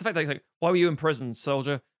it's the fact that he's like, why were you in prison,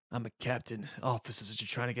 soldier? I'm a captain. Officers are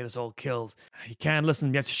trying to get us all killed. You can't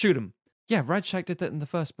listen, you have to shoot him. Yeah, Rorschach did that in the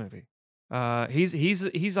first movie.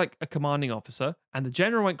 He's like a commanding officer, and the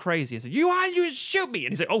general went crazy and said, you shoot me.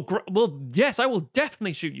 And he's like, oh, well, yes, I will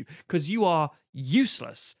definitely shoot you, because you are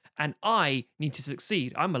useless. And I need to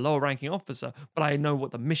succeed. I'm a lower ranking officer, but I know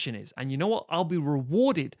what the mission is. And you know what? I'll be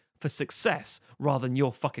rewarded for success rather than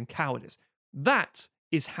your fucking cowardice. That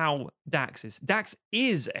is how Dax is. Dax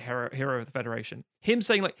is a hero of the Federation. Him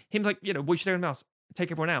saying, we should take a mouse,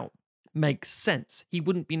 take everyone out, makes sense. He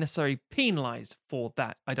wouldn't be necessarily penalized for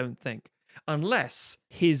that, I don't think, unless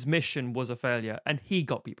his mission was a failure and he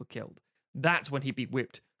got people killed. That's when he'd be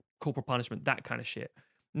whipped, corporal punishment, that kind of shit.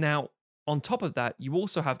 Now, on top of that, you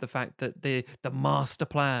also have the fact that the master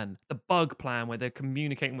plan, the bug plan, where they're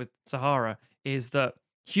communicating with Sahara, is that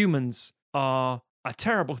humans are a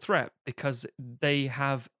terrible threat because they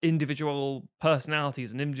have individual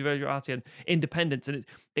personalities and individuality and independence, and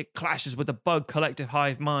it clashes with the bug collective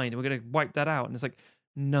hive mind, and we're going to wipe that out. And it's like,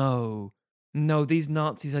 no, these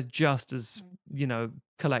Nazis are just as,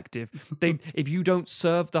 collective. If you don't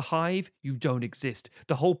serve the hive, you don't exist.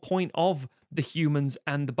 The whole point of the humans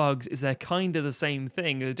and the bugs is they're kind of the same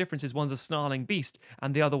thing. The difference is one's a snarling beast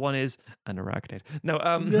and the other one is an arachnid. No,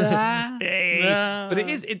 but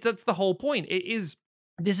that's the whole point.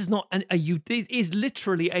 This is not it is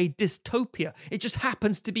literally a dystopia. It just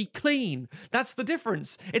happens to be clean. That's the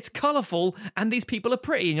difference. It's colorful and these people are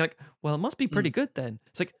pretty. And you're like, well, it must be pretty good then.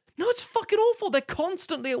 It's like, no, it's fucking awful. They're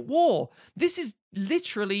constantly at war. This is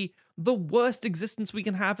literally the worst existence we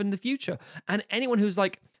can have in the future. And anyone who's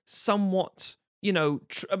like somewhat,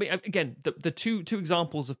 again, the two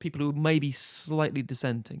examples of people who may be slightly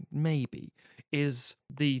dissenting, maybe, is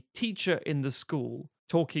the teacher in the school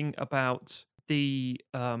talking about the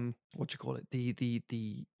the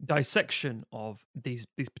dissection of these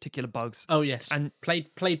particular bugs. Oh yes, and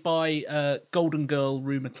played by Golden Girl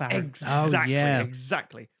Rue McClaren. Exactly,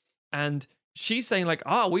 exactly. And she's saying like,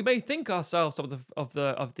 we may think ourselves of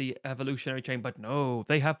the evolutionary chain, but no,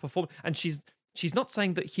 they have performed. And she's not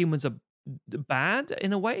saying that humans are bad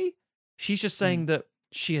in a way. She's just saying that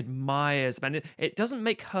she admires, man. It doesn't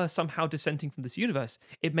make her somehow dissenting from this universe.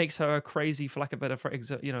 It makes her a crazy, for lack of a better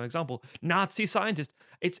example, Nazi scientist.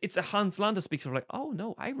 It's a Hans Lander speaker of like, oh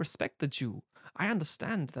no, I respect the Jew. I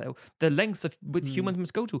understand the lengths of which humans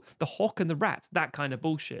must go to, the hawk and the rat, that kind of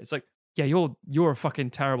bullshit. It's like, yeah, you're a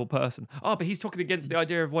fucking terrible person. Oh, but he's talking against the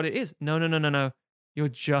idea of what it is. No. You're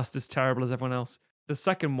just as terrible as everyone else. The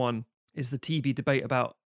second one is the TV debate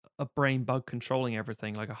about a brain bug controlling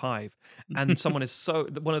everything like a hive. And someone is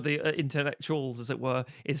one of the intellectuals, as it were,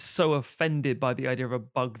 is so offended by the idea of a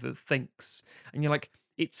bug that thinks. And you're like,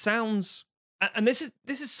 it sounds, and this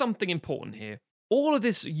is something important here. All of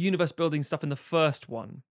this universe building stuff in the first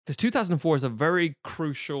one, because 2004 is a very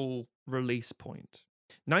crucial release point.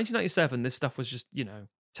 1997, this stuff was just,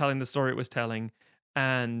 telling the story it was telling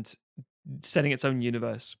and setting its own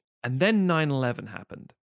universe. And then 9/11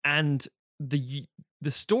 happened. And the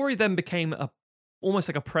story then became almost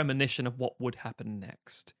like a premonition of what would happen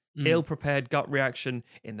next. Ill-prepared gut reaction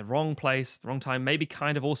in the wrong place, the wrong time, maybe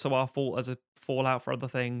kind of also our fault as a fallout for other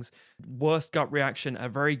things. Worst gut reaction, a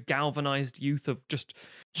very galvanized youth of just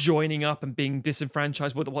joining up and being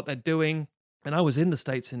disenfranchised with what they're doing. And I was in the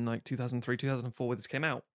States in like 2003, 2004 when this came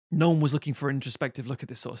out. No one was looking for an introspective look at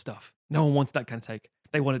this sort of stuff. No one wanted that kind of take.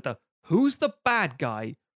 They wanted who's the bad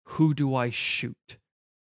guy? Who do I shoot?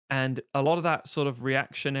 And a lot of that sort of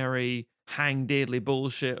reactionary, hang-deadly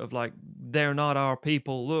bullshit of like, they're not our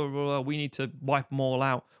people, we need to wipe them all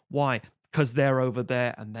out. Why? Because they're over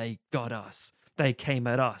there and they got us. They came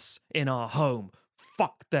at us in our home.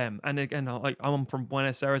 Fuck them. And again, like, I'm from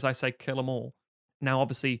Buenos Aires, I say kill them all. Now,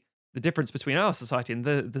 obviously, the difference between our society and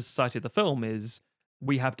the society of the film is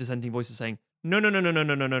we have dissenting voices saying,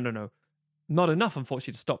 no. Not enough,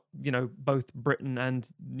 unfortunately, to stop, both Britain and,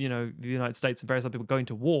 the United States and various other people going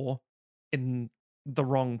to war in the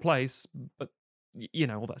wrong place, but,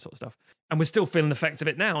 all that sort of stuff. And we're still feeling the effects of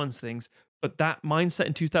it now and things. But that mindset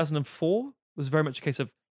in 2004 was very much a case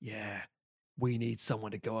of, yeah, we need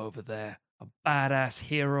someone to go over there, a badass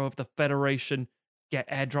hero of the Federation, get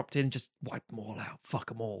airdropped in, just wipe them all out, fuck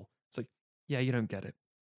them all. It's like, yeah, you don't get it.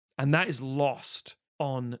 And that is lost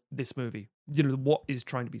on this movie. What is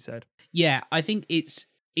trying to be said. Yeah, I think it's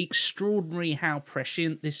extraordinary how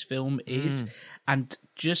prescient this film is. And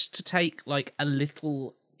just to take like a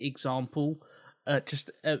little example,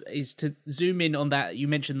 is to zoom in on that. You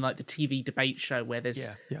mentioned like the TV debate show where there's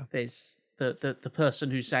the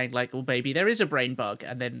person who's saying like, well, maybe there is a brain bug,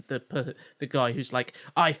 and then the guy who's like,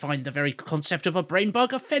 I find the very concept of a brain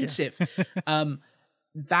bug offensive.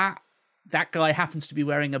 That guy happens to be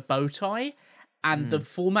wearing a bow tie. And the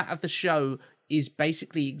format of the show is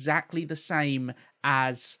basically exactly the same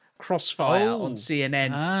as Crossfire on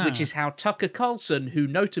CNN, which is how Tucker Carlson, who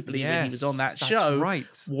notably when he was on that show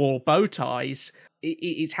wore bow ties,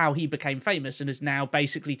 it's how he became famous and has now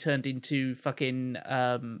basically turned into fucking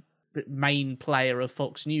main player of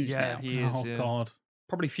Fox News now. He is, God.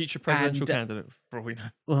 Probably future presidential candidate, probably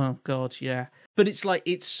not. Oh, God, yeah. But it's like,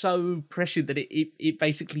 it's so prescient that it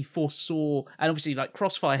basically foresaw, and obviously like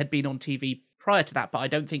Crossfire had been on TV prior to that, but I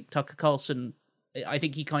don't think Tucker Carlson, I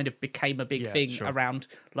think he kind of became a big thing around,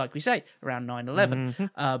 like we say, around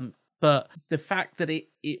 9/11. But the fact that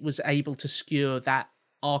it was able to skewer that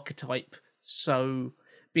archetype so,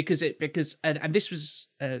 because this was,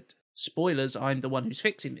 spoilers, I'm the one who's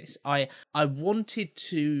fixing this. I wanted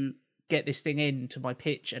to get this thing into my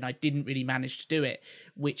pitch and I didn't really manage to do it,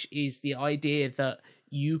 which is the idea that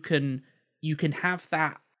you can have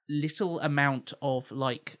that little amount of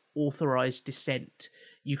like authorized dissent.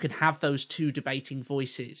 You can have those two debating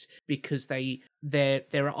voices because they're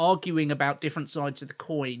arguing about different sides of the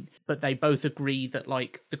coin, but they both agree that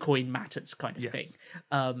like the coin matters kind of thing.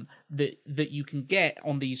 That you can get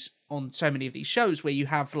on so many of these shows where you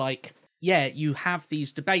have like, yeah, you have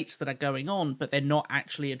these debates that are going on, but they're not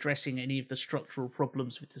actually addressing any of the structural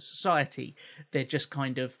problems with the society. They're just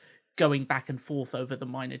kind of going back and forth over the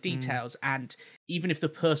minor details. And even if the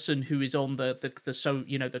person who is on the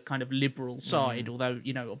the kind of liberal side, although,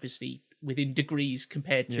 obviously within degrees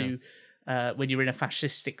compared to when you're in a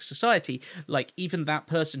fascistic society, like even that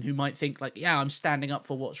person who might think like, yeah, I'm standing up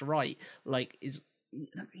for what's right, like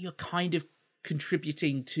you're kind of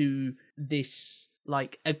contributing to this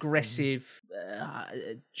like aggressive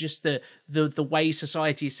just the way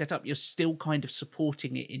society is set up. You're still kind of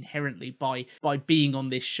supporting it inherently by being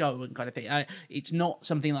on this show and kind of thing. It's not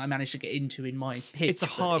something that I managed to get into in my pitch. It's a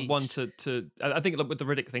hard one to I think with the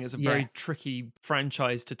Riddick thing, it's a very tricky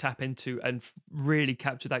franchise to tap into and really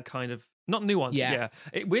capture that kind of not nuance.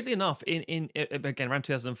 Weirdly enough, in again around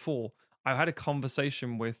 2004, I had a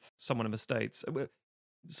conversation with someone in the States,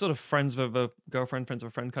 sort of friends of a girlfriend, friends of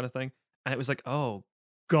a friend kind of thing. And it was like, oh,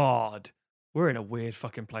 God, we're in a weird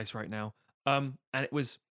fucking place right now. And it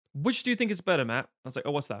was, which do you think is better, Matt? I was like,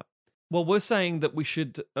 oh, what's that? Well, we're saying that we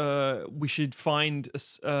should find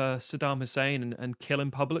Saddam Hussein and kill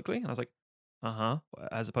him publicly. And I was like,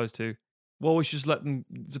 as opposed to, well, we should just let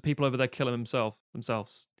the people over there kill him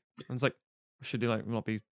themselves. And it's like, should he not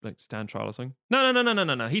be stand trial or something?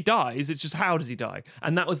 No. He dies. It's just, how does he die?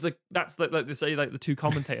 And that's like they say, like the two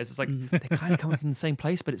commentators. It's like they're kind of coming from the same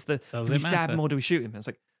place, but it's do we stab him or do we shoot him? And it's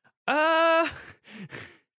like,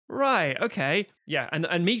 right, okay, yeah.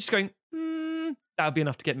 And me just going, that would be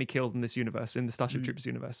enough to get me killed in this universe, in the Starship Troopers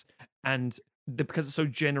universe. And because it's so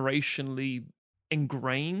generationally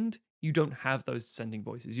ingrained, you don't have those descending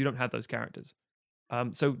voices. You don't have those characters.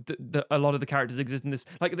 So a lot of the characters exist in this.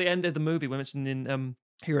 Like at the end of the movie, we mentioned in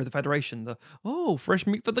Hero of the Federation, fresh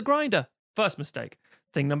meat for the grinder. First mistake.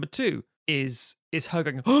 Thing number 2 is her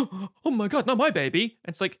going, oh my God, not my baby.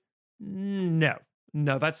 And it's like, no,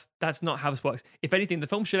 that's not how this works. If anything, the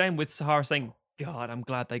film should end with Sahara saying, God, I'm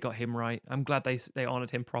glad they got him right. I'm glad they honored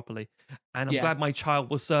him properly. And I'm glad my child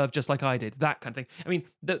will serve just like I did. That kind of thing. I mean,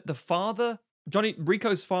 the father,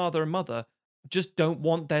 Rico's father and mother, just don't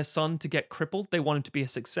want their son to get crippled. They want him to be a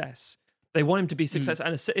success. They want him to be successful.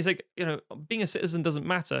 And it's like, being a citizen doesn't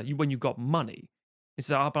matter when you've got money.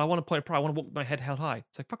 It's like, but I want to point a pride. I want to walk with my head held high.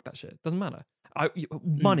 It's like, fuck that shit. It doesn't matter.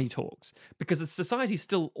 Money talks, because the society's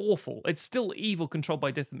still awful. It's still evil, controlled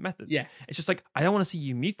by different methods. Yeah. It's just like, I don't want to see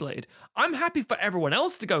you mutilated. I'm happy for everyone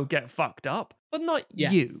else to go get fucked up, but not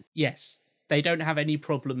you. Yes. They don't have any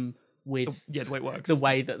problem with the way it works. The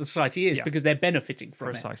way that the society is, because they're benefiting from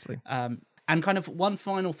Precisely. it. And kind of one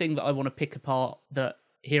final thing that I want to pick apart that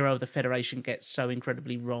Hero of the Federation gets so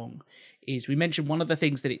incredibly wrong is, we mentioned one of the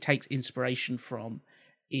things that it takes inspiration from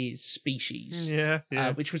is Species.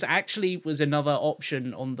 Which was another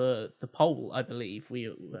option on the poll, I believe.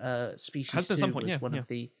 Species 2 was one of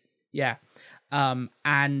the...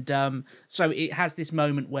 So it has this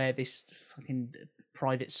moment where this fucking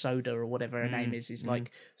Private Soda or whatever her name is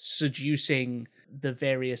like seducing the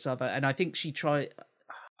various other... And I think she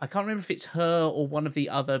I can't remember if it's her or one of the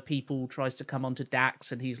other people tries to come onto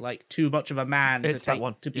Dax, and he's like too much of a man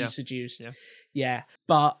to be seduced. Yeah.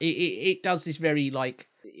 But it does this very like,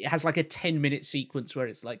 it has like a 10-minute sequence where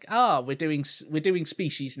it's like, we're doing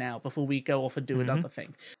Species now before we go off and do another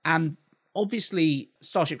thing. And obviously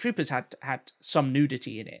Starship Troopers had some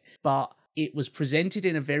nudity in it, but it was presented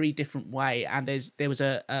in a very different way. And there was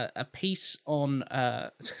a piece on a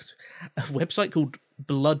website called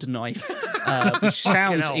Blood Knife, which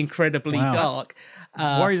sounds incredibly dark.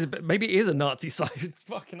 Worries, maybe it is a Nazi site.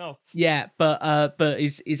 Fucking hell. Yeah, but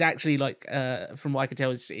is actually like, from what I can tell,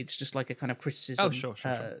 it's just like a kind of criticism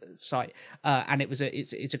site. And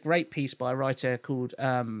it's a great piece by a writer called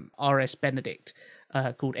R.S. Benedict,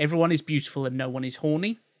 called "Everyone is Beautiful and No One is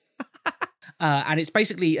Horny." And it's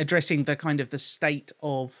basically addressing the kind of the state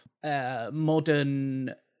of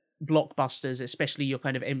modern blockbusters, especially your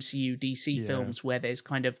kind of MCU DC films, where there's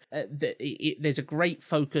kind of there's a great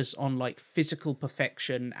focus on like physical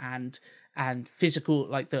perfection and physical,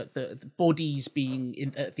 like the bodies being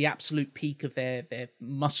in the absolute peak of their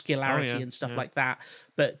muscularity and stuff like that,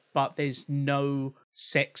 but there's no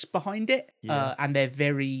sex behind it, and they're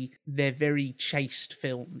very chaste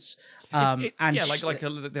films. Like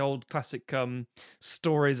the old classic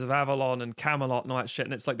stories of Avalon and Camelot and all that shit,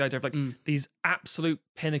 and it's like the idea of like these absolute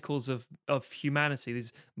pinnacles of humanity,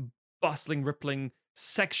 these bustling, rippling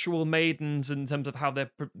sexual maidens in terms of how they're,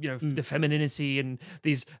 the femininity, and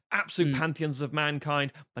these absolute pantheons of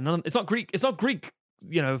mankind. But it's not Greek,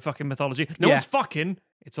 fucking mythology. No one's fucking.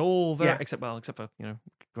 It's all very except for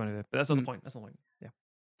going over. But that's not the point. That's not the point. Yeah.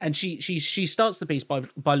 And she starts the piece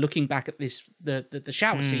by looking back at the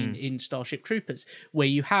shower scene in Starship Troopers, where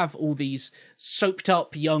you have all these soaped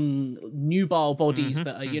up young nubile bodies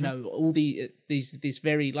that are all these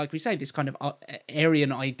very, like we say, this kind of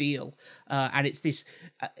Aryan ideal, and it's this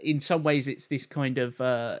in some ways it's this kind of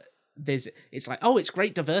it's like, it's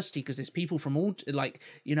great diversity because there's people from all, like,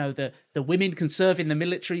 the women can serve in the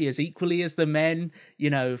military as equally as the men,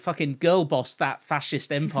 fucking girl boss that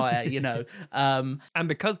fascist empire, and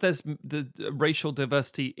because there's the racial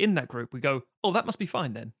diversity in that group, we go, that must be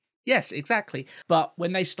fine then. Yes, exactly. But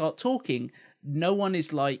when they start talking, no one is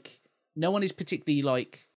particularly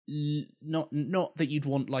like, not that you'd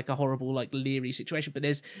want like a horrible like leery situation,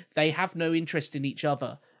 but they have no interest in each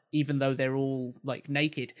other, even though they're all like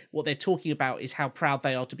naked. What they're talking about is how proud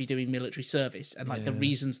they are to be doing military service and like the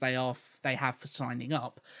reasons they have for signing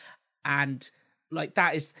up. And like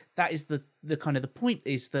that is the kind of the point,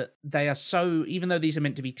 is that they are so, even though these are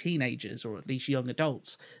meant to be teenagers or at least young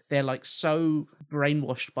adults, they're like so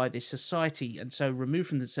brainwashed by this society and so removed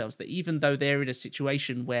from themselves that even though they're in a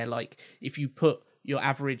situation where, like, if you put your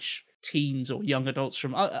average teens or young adults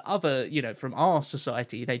from other, you know, from our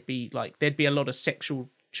society, there'd be a lot of sexual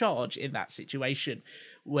charge in that situation,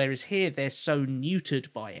 whereas here they're so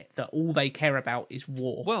neutered by it that all they care about is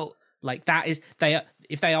war. Well, like, that is,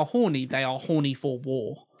 if they are horny for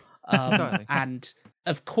war. Totally. And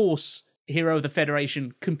of course, Hero of the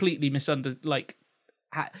Federation completely is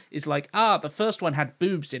like, the first one had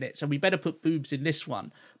boobs in it, so we better put boobs in this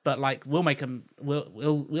one. But like, we'll make them.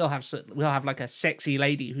 We'll have like a sexy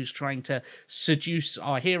lady who's trying to seduce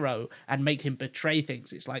our hero and make him betray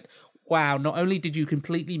things. It's like, wow! Not only did you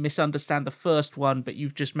completely misunderstand the first one, but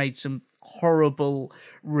you've just made some horrible,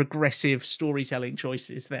 regressive storytelling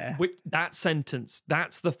choices there. That sentence,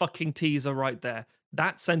 that's the fucking teaser right there.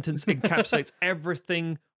 That sentence encapsulates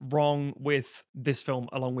everything wrong with this film,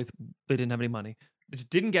 along with they didn't have any money. They just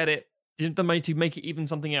didn't get it, didn't have the money to make it even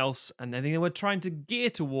something else, and anything they were trying to gear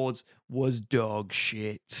towards was dog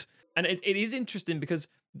shit. And it is interesting because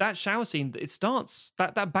that shower scene, it starts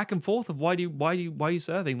that back and forth of why are you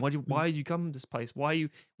serving? Why you come to this place? Why are you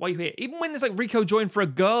here? Even when it's like Rico joined for a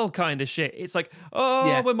girl kind of shit, it's like,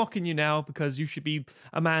 we're mocking you now because you should be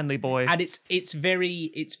a manly boy. And it's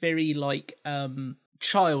very like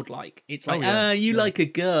childlike. It's like, you like a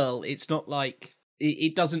girl. It's not like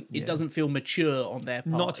it doesn't feel mature on their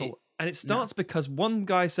part. Not at all. And it starts because one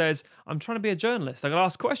guy says, I'm trying to be a journalist. I got to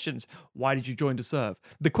ask questions. Why did you join to serve?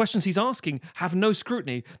 The questions he's asking have no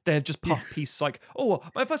scrutiny. They're just puff piece like,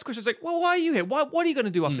 my first question is like, well, why are you here? What are you going to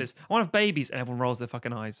do after this? I want to have babies. And everyone rolls their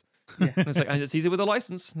fucking eyes. Yeah. And it's like, it's easy with a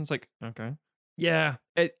license. And it's like, okay. Yeah.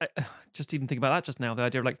 Just even think about that just now. The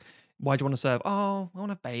idea of like, why do you want to serve? Oh, I want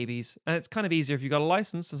to have babies. And it's kind of easier if you got a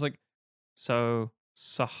license. It's like, so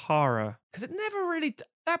Sahara. Because it never really,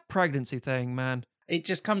 that pregnancy thing, man. It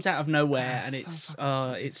just comes out of nowhere, and it's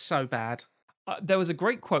so bad. There was a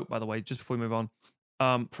great quote, by the way, just before we move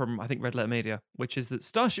on, from I think Red Letter Media, which is that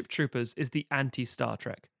Starship Troopers is the anti-Star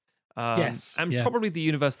Trek. Probably the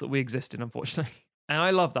universe that we exist in, unfortunately. And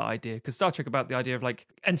I love that idea because Star Trek about the idea of like,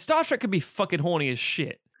 and Star Trek can be fucking horny as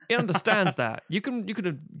shit. It understands that you can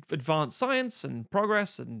advance science and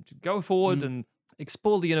progress and go forward and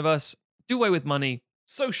explore the universe, do away with money,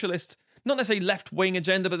 socialist. Not necessarily left-wing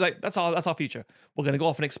agenda, but like that's our future. We're going to go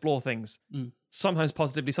off and explore things, sometimes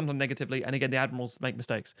positively, sometimes negatively. And again, the admirals make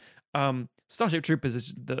mistakes. Starship Troopers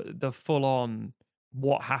is the full-on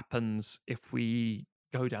what happens if we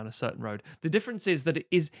go down a certain road. The difference is that it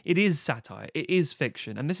is satire, it is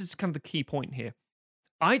fiction, and this is kind of the key point here.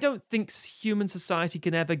 I don't think human society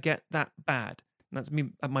can ever get that bad. And that's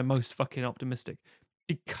me at my most fucking optimistic,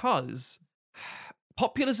 because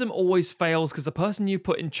populism always fails because the person you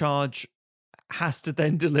put in charge has to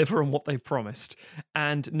then deliver on what they promised,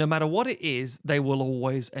 and no matter what it is, they will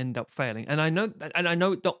always end up failing. And I know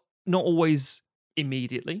not always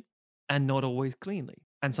immediately, and not always cleanly.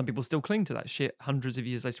 And some people still cling to that shit hundreds of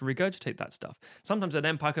years later, regurgitate that stuff. Sometimes an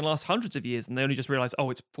empire can last hundreds of years, and they only just realize,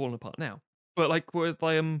 it's falling apart now. But like with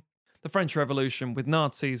the French Revolution, with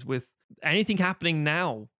Nazis, with anything happening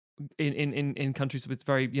now. In countries with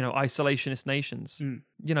very, isolationist nations,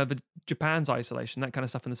 the Japan's isolation, that kind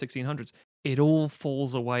of stuff in the 1600s, it all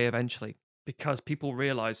falls away eventually because people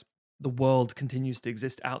realize the world continues to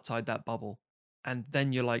exist outside that bubble. And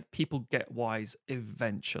then you're like, people get wise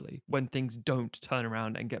eventually when things don't turn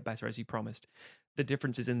around and get better as you promised. The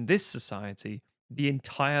difference is in this society, the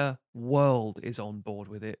entire world is on board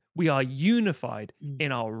with it. We are unified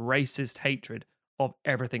in our racist hatred of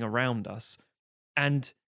everything around us.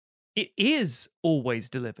 And it is always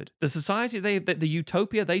delivered. The society the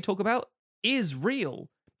utopia they talk about is real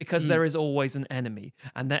because there is always an enemy,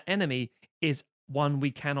 and that enemy is one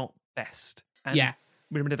we cannot best. And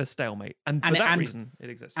we're in a bit of a stalemate, and for that reason, it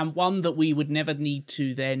exists. And one that we would never need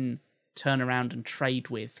to then turn around and trade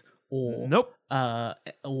with, or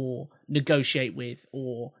or negotiate with,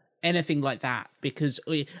 or anything like that, because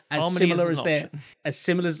as similar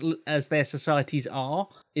as their societies are,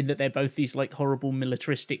 in that they're both these like horrible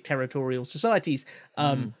militaristic territorial societies,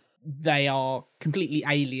 they are completely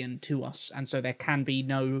alien to us, and so there can be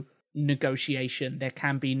no negotiation, there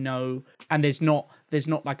can be no, and there's not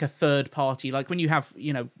like a third party. Like when you have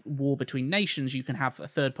war between nations, you can have a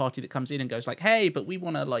third party that comes in and goes like, hey, but we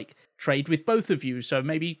want to like trade with both of you, so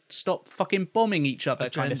maybe stop fucking bombing each other.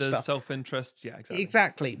 Agendas, kind of stuff. Self-interest,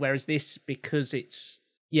 exactly. Whereas this, because it's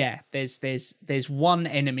there's one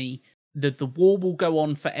enemy, that the war will go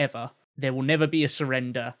on forever, there will never be a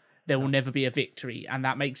surrender, there will never be a victory, and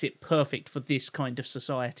that makes it perfect for this kind of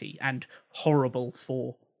society and horrible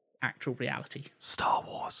for actual reality. Star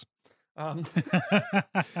Wars. Well,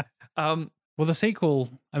 the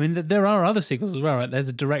sequel, I mean, there are other sequels as well, right? There's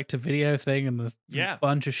a direct-to-video thing and there's Yeah. a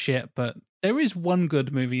bunch of shit, but there is one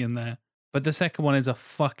good movie in there. But the second one is a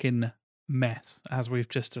fucking mess, as we've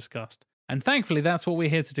just discussed. And thankfully, that's what we're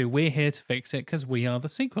here to do. We're here to fix it because we are the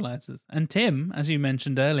sequelizers. And Tim, as you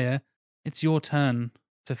mentioned earlier, it's your turn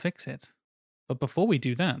to fix it. But before we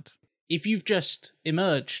do that... If you've just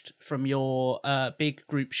emerged from your big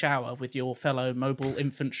group shower with your fellow mobile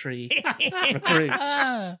infantry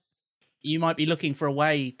recruits, you might be looking for a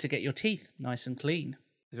way to get your teeth nice and clean.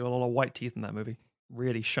 They do a lot of white teeth in that movie.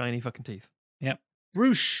 Really shiny fucking teeth. Yep.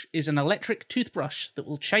 Brush is an electric toothbrush that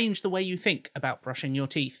will change the way you think about brushing your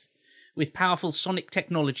teeth. With powerful sonic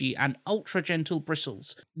technology and ultra-gentle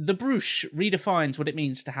bristles, the Brush redefines what it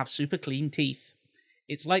means to have super clean teeth.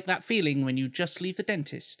 It's like that feeling when you just leave the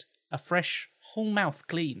dentist, a fresh, whole mouth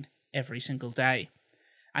clean, every single day.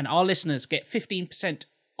 And our listeners get 15%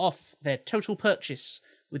 off their total purchase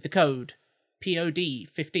with the code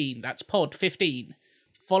POD15, that's POD15.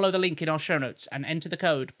 Follow the link in our show notes and enter the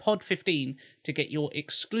code POD15 to get your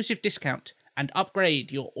exclusive discount and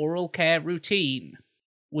upgrade your oral care routine.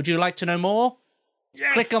 Would you like to know more?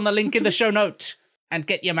 Yes! Click on the link in the show note and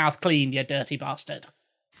get your mouth clean, you dirty bastard.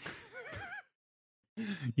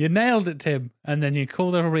 You nailed it, Tim. And then you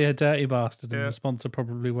called everybody a dirty bastard, and Yeah. the sponsor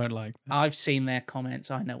probably won't like that. I've seen their comments.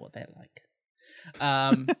 I know what they're like.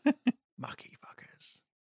 Mucky fuckers.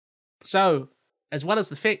 So, as well as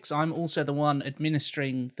the fix, I'm also the one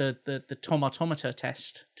administering the tomatometer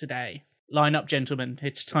test today. Line up, gentlemen.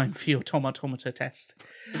 It's time for your tomatometer test.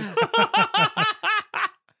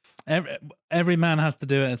 Every man has to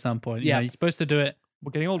do it at some point. Yeah. You know, you're supposed to do it.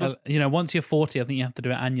 We're getting older. Once you're 40, I think you have to do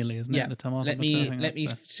it annually, isn't Yeah. it? The tomato. Let me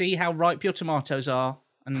see how ripe your tomatoes are,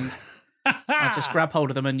 and I'll just grab hold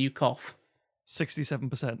of them and you cough.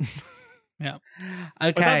 67%. Yeah. Okay.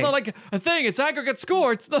 But that's not like a thing. It's aggregate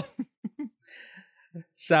score. It's the...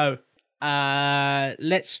 So,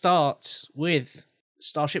 let's start with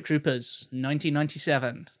Starship Troopers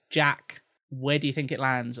 1997. Jack, where do you think it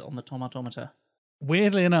lands on the tomatometer?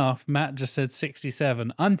 Weirdly enough, Matt just said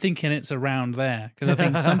 67. I'm thinking it's around there because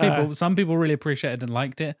I think some people really appreciated and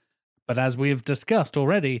liked it, but as we've discussed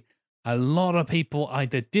already, a lot of people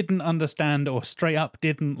either didn't understand or straight up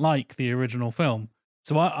didn't like the original film.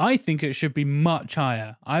 So I think it should be much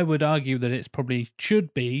higher. I would argue that it's probably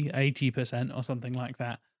should be 80% or something like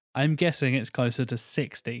that. I'm guessing it's closer to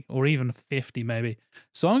 60 or even 50 maybe.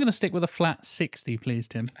 So I'm going to stick with a flat 60, please,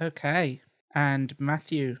 Tim. Okay. And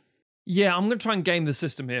Matthew. Yeah, I'm going to try and game the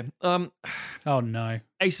system here. Oh no.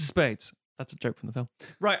 Ace of Spades. That's a joke from the film.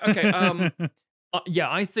 Right, okay.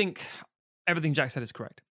 Yeah, I think everything Jack said is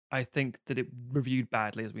correct. I think that it reviewed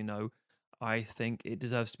badly, as we know. I think it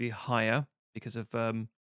deserves to be higher because of the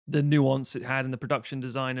nuance it had in the production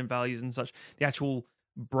design and values and such. The actual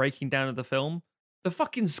breaking down of the film. The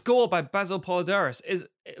fucking score by Basil Polidoris is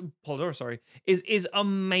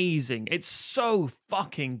amazing. It's so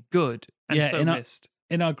fucking good and so missed.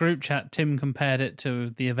 In our group chat, Tim compared it to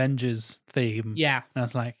the Avengers theme. Yeah. And I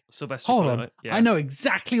was like, Sylvester hold Stallone, on. yeah. I know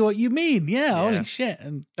exactly what you mean. Yeah, Yeah. holy shit.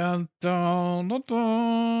 And dun, dun, dun,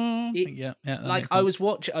 dun. Yeah. That Like makes I sense.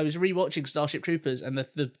 was rewatching Starship Troopers, and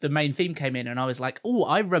the main theme came in, and I was like, "Oh,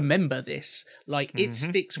 I remember this." Like it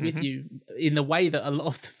sticks with you in the way that a lot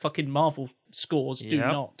of the fucking Marvel scores do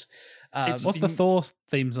Yep. not. What's the Thor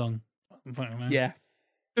theme song? I don't know. Yeah.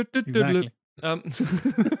 Exactly.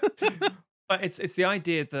 But it's the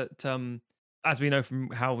idea that, as we know from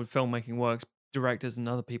how filmmaking works, directors and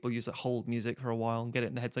other people use hold music for a while and get it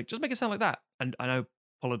in their heads, like, just make it sound like that. And I know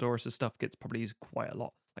Polydorus' stuff gets probably used quite a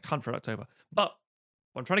lot, like Hunt for October. But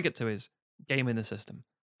what I'm trying to get to is game in the system.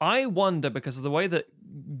 I wonder, because of the way that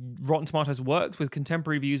Rotten Tomatoes works with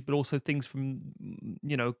contemporary views, but also things from,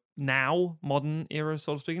 now, modern era,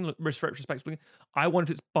 sort of speaking, retrospectively, I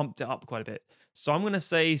wonder if it's bumped it up quite a bit. So I'm going to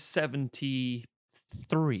say 73.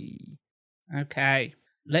 Okay.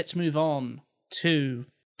 Let's move on to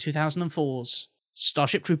 2004's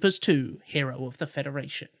Starship Troopers 2: Hero of the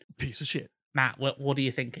Federation. Piece of shit. Matt, what are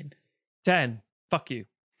you thinking? 10. Fuck you.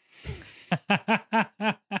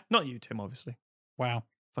 Not you, Tim, obviously. Wow.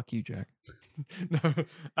 Fuck you, Jack. No,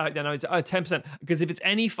 it's 10%. Because if it's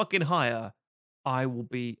any fucking higher, I will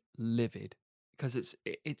be livid. Because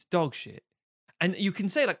it's dog shit. And you can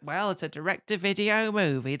say, like, well, it's a direct-to-video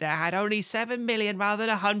movie that had only $7 million rather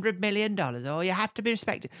than $100 million. Oh, you have to be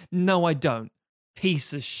respected. No, I don't.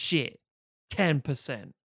 Piece of shit.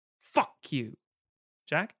 10%. Fuck you.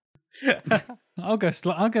 Jack? I'll go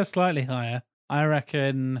slightly higher. I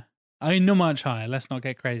reckon I mean, not much higher. Let's not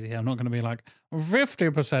get crazy here. I'm not going to be like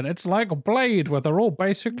 50%. It's like Blade, where they're all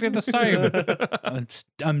basically the same.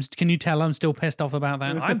 Can you tell I'm still pissed off about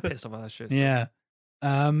that? I'm pissed off about that shit. still. Yeah.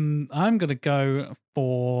 I'm going to go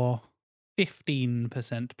for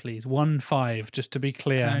 15%, please. 15, just to be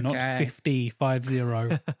clear, not Okay. 50, 50.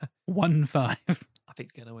 15. I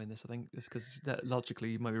think you're gonna win this. I think just because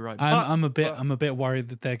logically you might be right. I'm a but- bit worried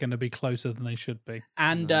that they're going to be closer than they should be.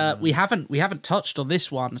 And we haven't touched on this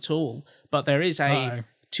one at all, but there is a Uh-oh.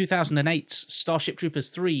 2008 Starship Troopers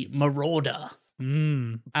 3 Marauder.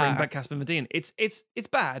 Mm. Bring back Casper Medine. It's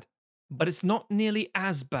bad, but it's not nearly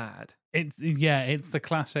as bad. It's the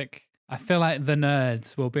classic. I feel like the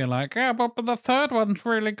nerds will be like, yeah, but the third one's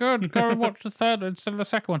really good. Go and watch the third instead of the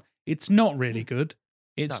second one. It's not really good.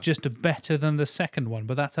 It's No. just better than the second one,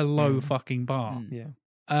 but that's a low fucking bar.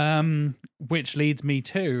 Yeah. Which leads me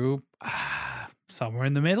to somewhere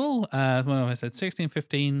in the middle. Well, I said 16,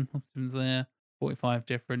 15. What's there? 45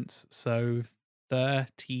 difference. So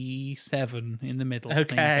 37 in the middle. There you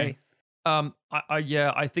go. Okay.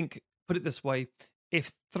 I think put it this way: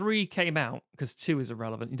 if 3 came out, because 2 is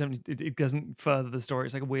irrelevant, you don't. It doesn't further the story.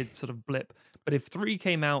 It's like a weird sort of blip. But if 3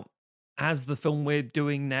 came out as the film we're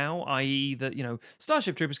doing now, i.e., that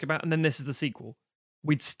Starship Troopers came out and then this is the sequel,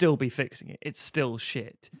 we'd still be fixing it. It's still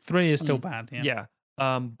shit. 3 is still bad. Yeah.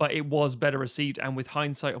 Yeah. But it was better received, and with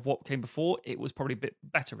hindsight of what came before, it was probably a bit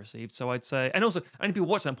better received. So I'd say, and also, only people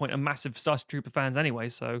watching that point are massive Starship Trooper fans anyway.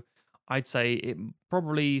 So I'd say it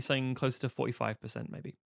probably saying close to 45%,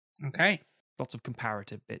 maybe. Okay. Lots of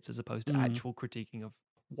comparative bits as opposed to actual critiquing of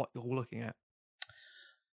what you're looking at.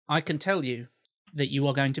 I can tell you that you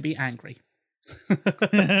are going to be angry.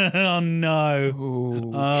 Oh no.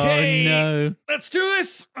 Okay. Oh no. Let's do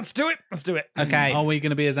this. Let's do it. Let's do it. Okay. Are we going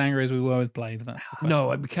to be as angry as we were with Blade? That's the question. No,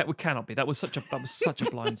 we cannot be. That was such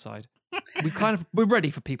a blind side. We're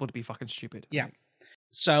ready for people to be fucking stupid. Yeah.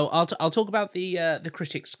 So I'll talk about the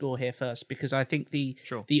critics score here first, because I think the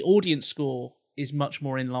Sure. the audience score is much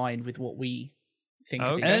more in line with what we think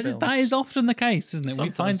of Okay. these films. That is often the case, isn't it? We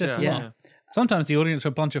find Sometimes, this a yeah. lot. Sometimes the audience are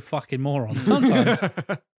a bunch of fucking morons. Sometimes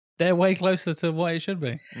they're way closer to what it should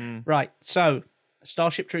be. Right. So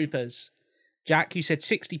Starship Troopers. Jack, you said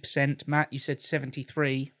 60%. Matt, you said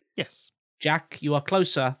 73. Yes. Jack, you are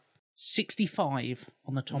closer. 65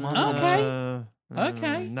 on the tomato meter. Okay.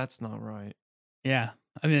 Okay. That's not right. Yeah.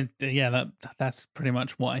 I mean, yeah, that's pretty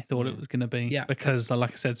much what I thought it was going to be. Yeah. Because,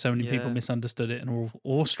 like I said, so many people Yeah. misunderstood it and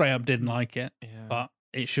or straight up didn't like it. Yeah. But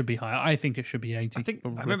it should be higher. I think it should be 80. I think I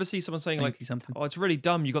probably. remember seeing someone saying like, 80 something. "Oh, it's really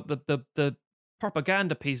dumb. You got the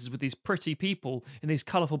propaganda pieces with these pretty people in these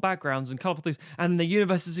colorful backgrounds and colorful things, and the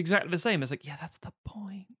universe is exactly the same." It's like, yeah, that's the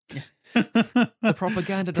point. The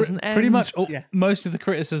propaganda doesn't end. Pretty much Yeah. most of the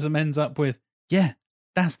criticism ends up with, yeah,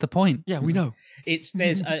 that's the point. Yeah, we know. There's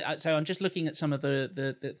so I'm just looking at some of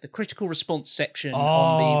the critical response section Oh,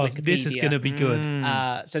 on the Wikipedia. this is going to be good.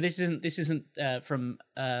 So this isn't from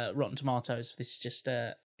Rotten Tomatoes. This is just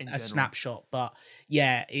a general. snapshot. But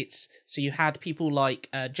yeah, it's so you had people like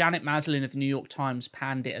Janet Maslin of the New York Times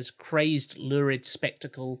panned it as crazed, lurid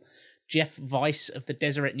spectacle. Jeff Weiss of the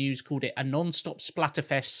Deseret News called it a non-stop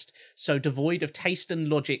splatterfest, so devoid of taste and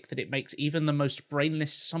logic that it makes even the most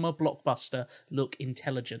brainless summer blockbuster look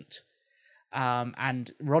intelligent.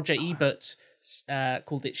 And Roger Ebert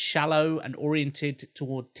called it shallow and oriented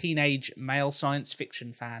toward teenage male science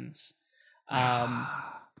fiction fans. And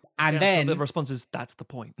Yeah, then the response is, "That's the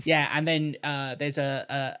point." yeah, and then there's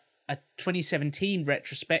a 2017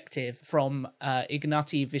 retrospective from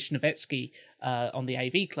Ignatiy Vishnevetsky on the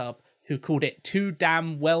AV Club, who called it too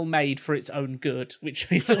damn well made for its own good,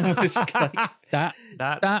 which is almost like That's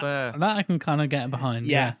fair. That I can kind of get behind.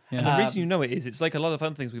 Yeah. And the reason you know it is, it's like a lot of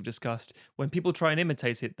other things we've discussed. When people try and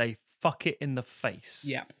imitate it, they fuck it in the face.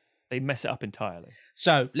 yeah. They mess it up entirely.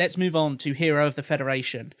 So let's move on to Hero of the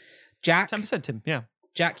Federation. Jack, 10%, Tim. Yeah.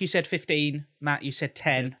 you said 15. Matt, you said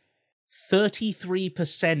 10.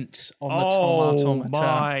 33% on the Oh tomatometer.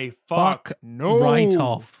 my Fuck no! right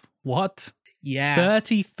off. What? Yeah.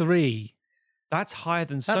 33. That's higher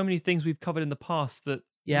than so That's- many things we've covered in the past. That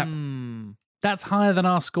Yep. That's higher than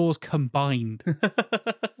our scores combined.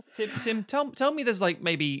 Tim, tell me, there's like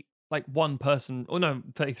maybe like one person, or no,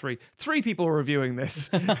 33, 3 people are reviewing this,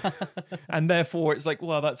 and therefore it's like,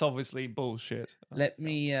 well, that's obviously bullshit. Let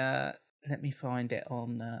me find it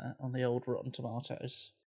on the old Rotten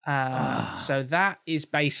Tomatoes. So that is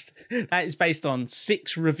based on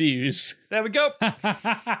 6 reviews. There we go.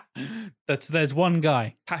 There's one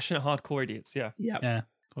guy. Passionate hardcore idiots. Yeah. Yep. Yeah.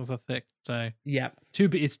 Was a thick. So Yep.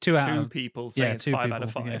 it's 2 out 2 of people saying it's 2 5 out of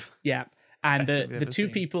people, 5. yeah. Yep. And Best the we've the ever 2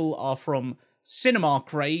 seen. people are from Cinema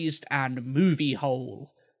Crazed and Movie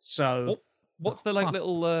Hole. So What's their like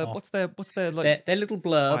little? What's their like their little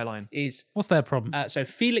blurb byline? is What's their problem? so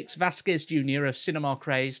Felix Vasquez Jr. of Cinema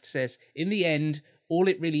Crazed says, in the end, all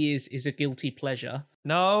it really is a guilty pleasure.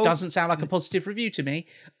 No, Doesn't sound like a positive review to me.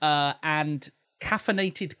 And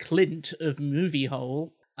Caffeinated Clint of Movie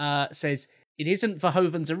Hole says, it isn't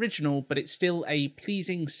Verhoeven's original, but it's still a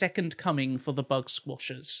pleasing second coming for the Bug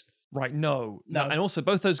Squashers. Right, no. No. And also,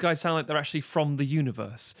 both those guys sound like they're actually from the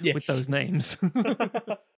universe with Yes. those names.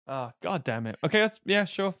 Oh, God damn it. Okay,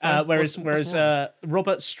 sure. fine. Whereas What's more?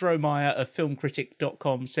 Robert Strohmeyer of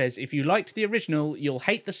filmcritic.com says, if you liked the original, you'll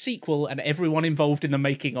hate the sequel and everyone involved in the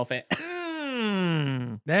making of it.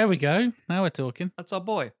 There we go. Now we're talking. That's our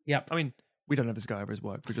boy. Yep. I mean, we don't know this guy over his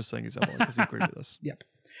work. We're just saying he's our boy because he agreed with us. Yep.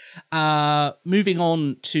 Moving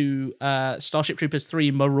on to Starship Troopers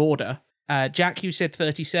 3 Marauder. Jack, you said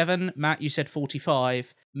 37. Matt, you said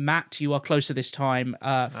 45. Matt, you are closer this time.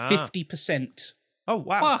 50% Oh,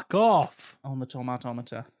 wow. Fuck off. on the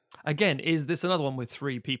Tomatometer. Again, is this another one with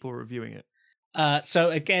 3 people reviewing it?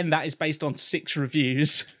 So again, that is based on 6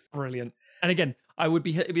 reviews. Brilliant. And again, it'd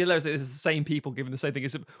be hilarious if it's the same people giving the same thing.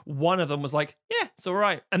 Except one of them was like, yeah, it's all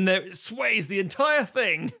right. And there it sways the entire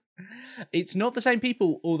thing. It's not the same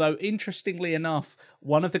people, although interestingly enough,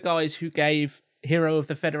 one of the guys who gave Hero of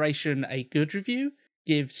the Federation a good review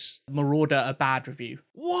gives Marauder a bad review.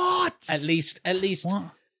 What? At least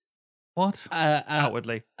What?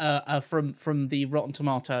 Outwardly. From the Rotten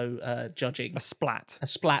Tomato judging. A splat. A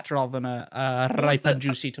splat rather than a ripe and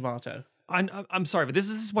juicy tomato. I'm sorry, but this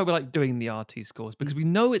is why we like doing the RT scores, because we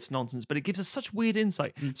know it's nonsense, but it gives us such weird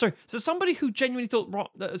insight. So somebody who genuinely thought,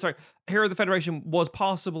 Hero of the Federation was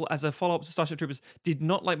passable as a follow-up to Starship Troopers did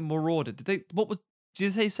not like Marauder. Did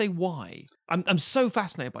they say why? I'm so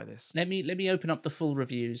fascinated by this. Let me open up the full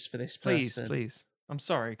reviews for this person. Please. I'm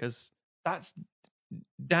sorry, because that's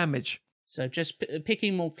damage. So just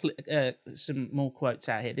picking some more quotes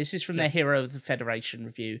out here. This is from their Hero of the Federation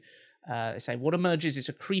review. They say, what emerges is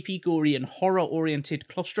a creepy, gory, and horror-oriented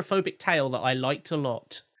claustrophobic tale that I liked a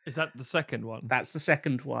lot. Is that the second one? That's the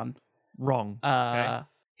second one. Wrong.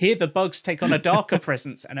 Here the bugs take on a darker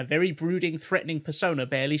presence and a very brooding, threatening persona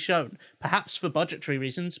barely shown. Perhaps for budgetary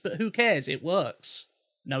reasons, but who cares? It works.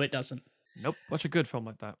 No, it doesn't. Nope. Watch a good film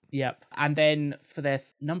like that. Yep. And then for their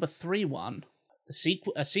number 3 one, a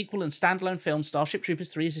sequel and standalone film, Starship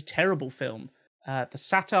Troopers 3 is a terrible film. The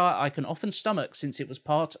satire I can often stomach since it was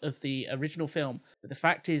part of the original film, but the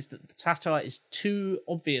fact is that the satire is too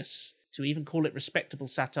obvious to even call it respectable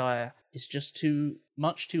satire. Is just too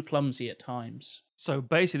clumsy at times. So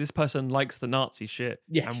basically, this person likes the Nazi shit,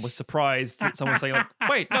 Yes. and was surprised that someone saying, like,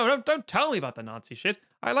 "Wait, no, don't tell me about the Nazi shit.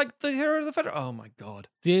 I like the Hero of the Federation." Oh my god!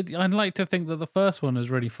 I'd like to think that the first one is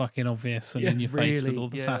really fucking obvious and in your face with really, all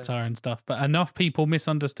the yeah. satire and stuff, but enough people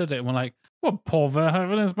misunderstood it and were like, well, poor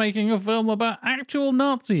Verhoeven is making a film about actual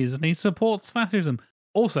Nazis and he supports fascism.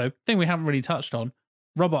 Also, thing we haven't really touched on,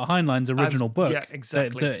 Robert Heinlein's original book yeah,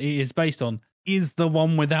 exactly. that it is based on is the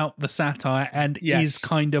one without the satire and Yes. is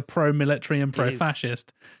kind of pro-military and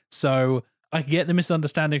pro-fascist. So I get the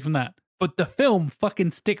misunderstanding from that. But the film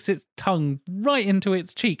fucking sticks its tongue right into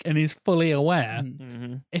its cheek and is fully aware.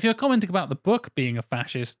 Mm-hmm. If you're commenting about the book being a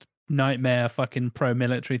fascist nightmare fucking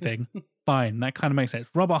pro-military thing, fine, that kind of makes sense.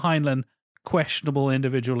 Robert Heinlein, questionable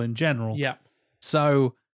individual in general. Yeah.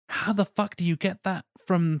 So how the fuck do you get that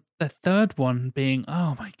from the third one being,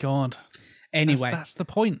 oh my god. Anyway, That's the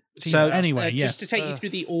point. so anyway, yes. just to take you through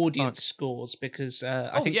the audience scores, because I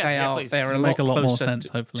Oh, think yeah, please. they are It'll make a lot more closer sense,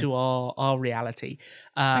 hopefully. to our reality.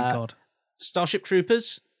 Thank God. Starship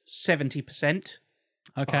Troopers 70%.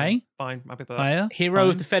 Okay. Fine. Happy with that. Higher. Hero Fine.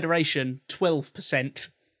 of the Federation 12%.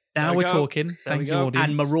 Now There we we're go. talking. There Thank we you, go. audience.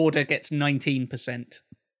 And Marauder gets 19%.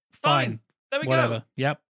 Fine. There we Whatever. go.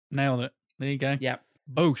 Yep. Nailed it. There you go. Yep.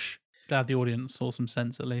 Boosh. Glad the audience saw some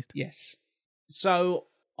sense at least. Yes. So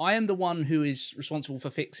I am the one who is responsible for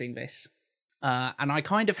fixing this. And I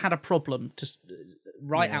kind of had a problem to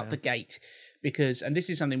right out the gate because, and this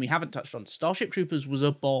is something we haven't touched on, Starship Troopers was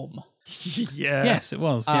a bomb. Yeah. Yes, it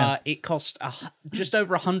was. Yeah. It cost just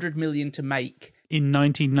over 100 million to make. In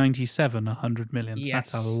 1997, 100 million.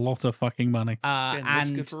 Yes. That's a lot of fucking money. Again, looks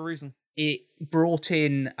And good for a reason. it brought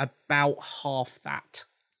in about half that.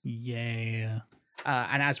 Yeah.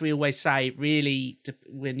 And as we always say, really,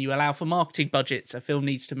 when you allow for marketing budgets, a film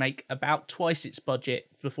needs to make about twice its budget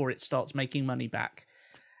before it starts making money back.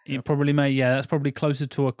 It probably may, that's probably closer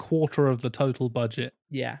to a quarter of the total budget,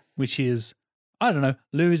 Yeah. which is, I don't know,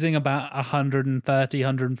 losing about 130,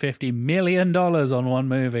 150 million dollars on one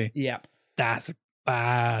movie. Yep. That's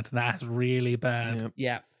bad. That's really bad.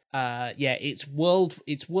 Yeah. Yeah. It's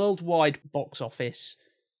worldwide box office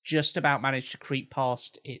just about managed to creep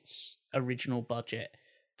past its original budget.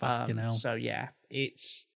 Fucking hell. So yeah,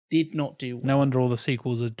 it's did not do well. No wonder all the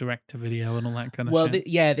sequels are direct to video and all that kind of Well, shit.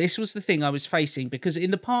 yeah, this was the thing I was facing, because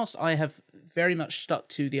in the past I have very much stuck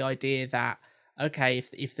to the idea that, okay,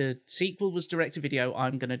 if the sequel was direct to video,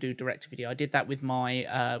 I'm going to do direct to video. I did that with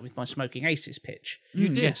my Smoking Aces pitch, You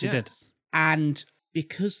did, Yes, you did. and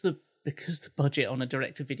because the budget on a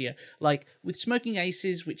direct to video, like with Smoking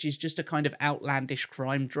Aces, which is just a kind of outlandish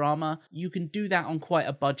crime drama, you can do that on quite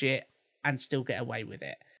a budget and still get away with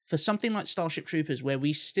it. For something like Starship Troopers, where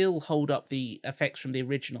we still hold up the effects from the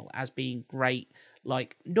original as being great,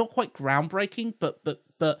 like not quite groundbreaking, but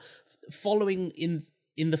following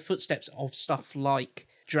in the footsteps of stuff like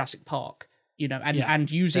Jurassic Park, you know,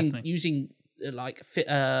 and using like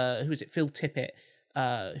who is it, Phil Tippett,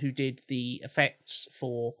 who did the effects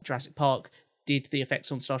for Jurassic Park, did the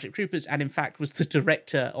effects on Starship Troopers, and in fact was the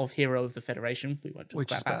director of Hero of the Federation. We won't talk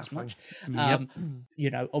about that as much.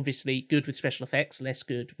 You know, obviously good with special effects, less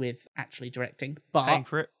good with actually directing. But Paying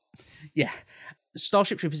for it. yeah,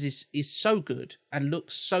 Starship Troopers is so good and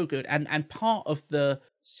looks so good, and part of the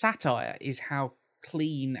satire is how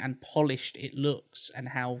clean and polished it looks and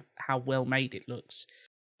how well made it looks.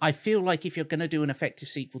 I feel like if you're going to do an effective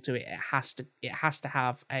sequel to it, it has to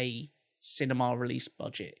have a cinema release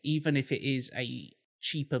budget, even if it is a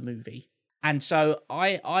cheaper movie. And so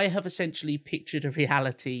I have essentially pictured a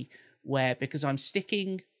reality where, because I'm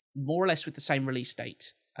sticking more or less with the same release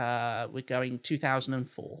date, we're going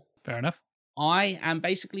 2004. Fair enough. I am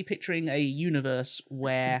basically picturing a universe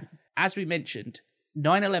where, as we mentioned,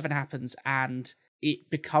 9/11 happens and it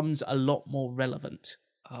becomes a lot more relevant.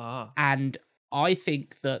 And I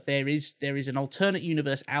think that there is an alternate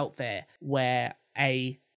universe out there where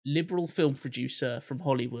a liberal film producer from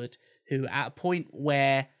Hollywood, who at a point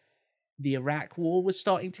where the Iraq War was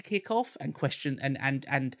starting to kick off and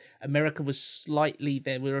and America was slightly,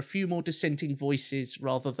 there were a few more dissenting voices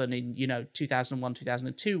rather than in 2001,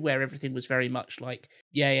 2002, where everything was very much like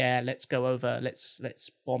let's go over, let's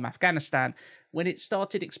bomb Afghanistan. When it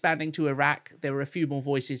started expanding to Iraq, there were a few more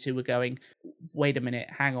voices who were going, wait a minute,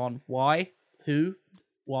 hang on, why, who,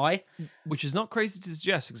 why? Which is not crazy to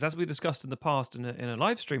suggest, because as we discussed in the past in a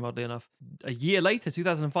live stream, oddly enough, a year later,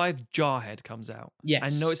 2005, Jarhead comes out. Yes.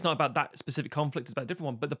 I know it's not about that specific conflict, it's about a different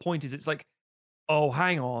one, but the point is, it's like, oh,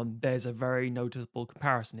 hang on, there's a very noticeable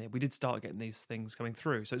comparison here. We did start getting these things coming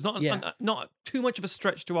through. So it's not too much of a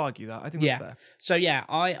stretch to argue that. I think that's fair. So yeah,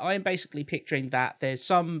 I am basically picturing that there's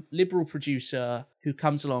some liberal producer who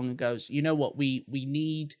comes along and goes, you know what,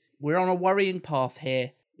 we're on a worrying path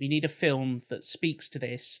here. We need a film that speaks to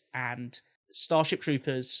this, and Starship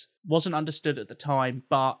Troopers wasn't understood at the time,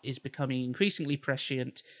 but is becoming increasingly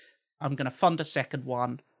prescient. I'm going to fund a second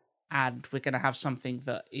one, and we're going to have something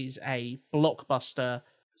that is a blockbuster,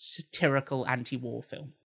 satirical anti-war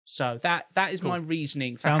film. So that is my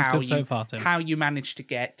reasoning for Sounds good so far, Tim. how you managed to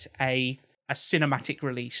get a cinematic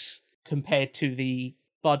release compared to the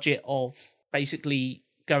budget of basically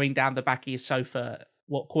going down the back of your sofa.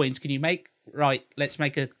 What coins can you make? Right, let's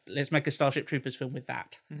make a Starship Troopers film with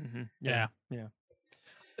that. Mm-hmm. Yeah.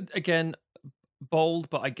 Again, bold,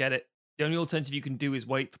 but I get it. The only alternative you can do is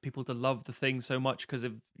wait for people to love the thing so much because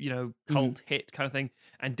of, cult hit kind of thing,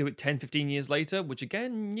 and do it 10, 15 years later, which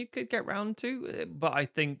again, you could get round to. But I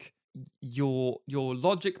think your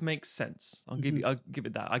logic makes sense. I'll give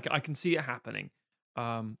it that. I can see it happening.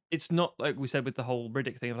 It's not like we said with the whole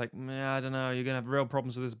Riddick thing of like, I don't know, you're gonna have real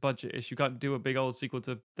problems with this budget issue. You can't do a big old sequel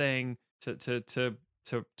to Thing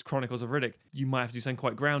to Chronicles of Riddick. You might have to do something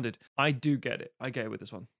quite grounded. I do get it. I get it with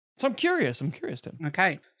this one. So I'm curious, Tim.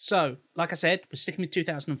 Okay, so like I said, we're sticking with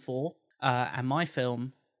 2004, and my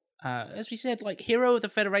film, as we said, like Hero of the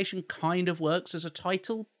Federation kind of works as a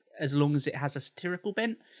title as long as it has a satirical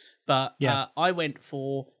bent. But I went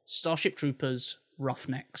for Starship Troopers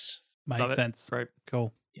Roughnecks. Makes sense. Right.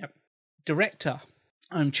 Cool. Yep. Director,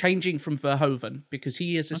 I'm changing from Verhoeven because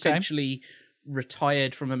he is essentially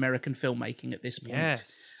retired from American filmmaking at this point.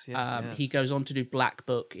 Yes. He goes on to do Black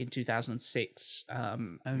Book in 2006.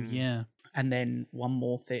 Yeah. And then one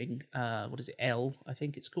more thing. What is it? Elle, I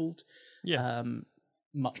think it's called. Yes.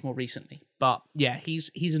 Much more recently. But yeah,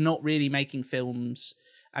 he's not really making films,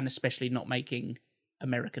 and especially not making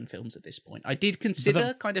American films at this point. I did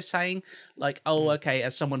consider kind of saying like, okay,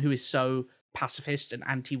 as someone who is so pacifist and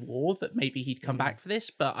anti-war, that maybe he'd come back for this,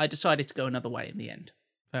 but I decided to go another way in the end.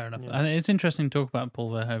 Fair enough. I think it's interesting to talk about Paul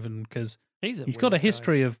Verhoeven because he's got a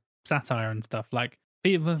history of satire and stuff. Like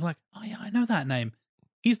people are like, oh yeah, I know that name.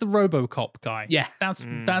 He's the RoboCop guy. Yeah.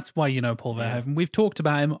 That's why you know Paul Verhoeven. We've talked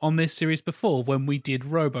about him on this series before when we did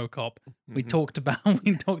RoboCop. We talked about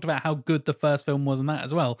how good the first film was in that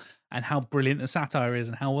as well, and how brilliant the satire is,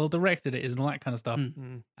 and how well directed it is, and all that kind of stuff.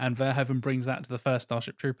 And Verhoeven brings that to the first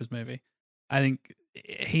Starship Troopers movie. I think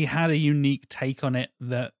he had a unique take on it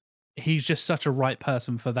that he's just such a right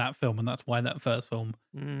person for that film, and that's why that first film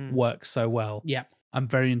works so well. Yeah. I'm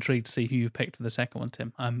very intrigued to see who you've picked for the second one,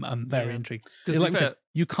 Tim. I'm very intrigued. 'Cause Like to be I said, fair-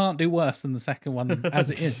 you can't do worse than the second one as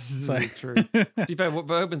it is. So True. To be fair, what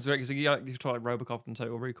Verhoeven's very, because you try like RoboCop and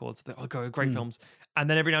Total Recall, so I'll go great films, and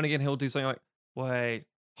then every now and again he'll do something like, "Wait,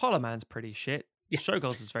 Hollow Man's pretty shit.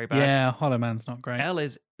 Showgirls is very bad. yeah, Hollow Man's not great. Elle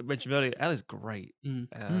is mentioned earlier. Elle is great.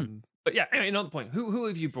 But yeah, anyway, another point. Who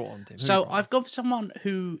have you brought on, Tim? So I've gone for someone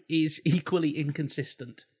who is equally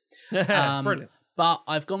inconsistent. Brilliant. But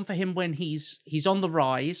I've gone for him when he's on the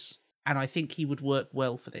rise, and I think he would work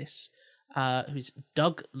well for this. Who's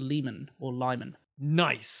Doug Liman or Lyman?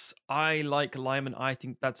 Nice. I like Lyman. I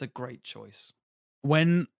think that's a great choice.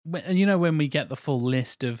 When we get the full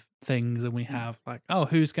list of things and we have like, oh,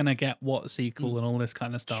 who's going to get what sequel and all this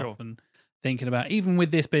kind of stuff, Sure. and thinking about, even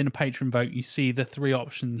with this being a patron vote, you see the three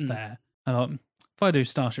options there. I thought, if I do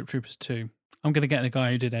Starship Troopers 2, I'm going to get the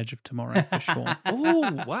guy who did Edge of Tomorrow for sure.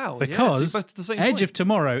 Oh wow! Because both at the same Edge point. of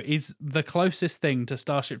Tomorrow is the closest thing to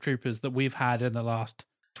Starship Troopers that we've had in the last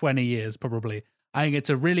 20 years, probably. I think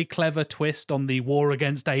it's a really clever twist on the war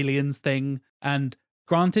against aliens thing. And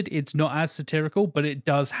granted, it's not as satirical, but it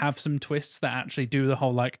does have some twists that actually do the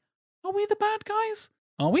whole like, are we the bad guys?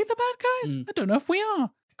 Are we the bad guys? I don't know if we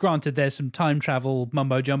are. Granted, there's some time travel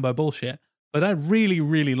mumbo jumbo bullshit, but I really,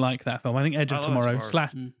 really like that film. I think Edge of love Tomorrow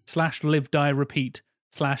Tomorrow. slash Live, Die, Repeat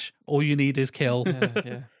 / All You Need Is Kill.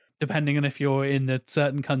 Yeah. Depending on if you're in the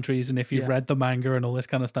certain countries and if you've read the manga and all this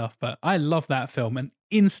kind of stuff. But I love that film, and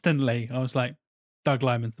instantly I was like, Doug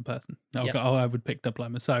Liman's the person. I would pick Doug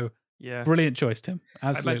Liman. So Yeah. brilliant choice, Tim. But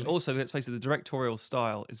Absolutely. also, let's face it, the directorial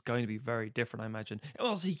style is going to be very different, I imagine.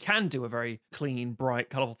 Also, he can do a very clean, bright,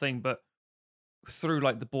 colourful thing, but through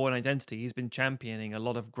like the Bourne Identity, he's been championing a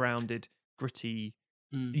lot of grounded, gritty,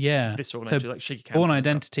 Yeah. visceral So nature, like shaky cam. Born and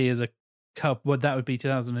stuff. Identity is a couple. Well, that would be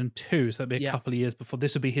 2002, so that'd be a couple of years before.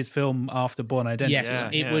 This would be his film after Born Identity. Yes,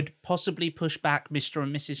 Yeah, it would possibly push back Mr.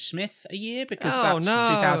 and Mrs. Smith a year because Oh, that's no.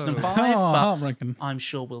 2005. Oh, but heartbreaking. I'm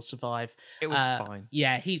sure we'll survive. It was fine.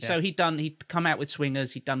 Yeah, so he'd come out with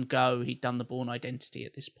Swingers, he'd done Go, he'd done the Bourne Identity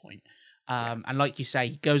at this point. And like you say,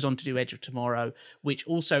 he goes on to do Edge of Tomorrow, which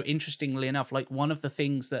also, interestingly enough, like one of the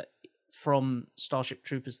things that from Starship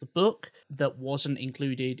Troopers, the book, that wasn't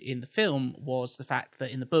included in the film was the fact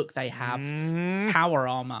that in the book they have power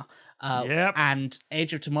armor. Yep. And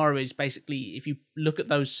Edge of Tomorrow is basically, if you look at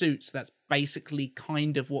those suits, that's basically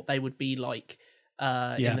kind of what they would be like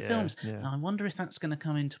in the films. yeah. Now, I wonder if that's going to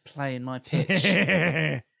come into play in my pitch.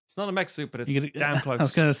 It's not a mech suit, but it's damn close. I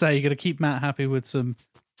was going to say, you got to keep Matt happy with some.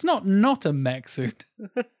 It's not a mech suit.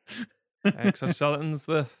 Exoskeleton's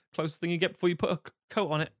the closest thing you get before you put a coat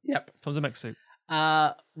on it. Yep. Comes a mech suit.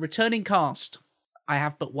 Returning cast. I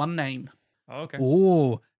have but one name. Oh, okay.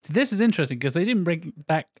 Oh, so this is interesting because they didn't bring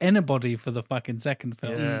back anybody for the fucking second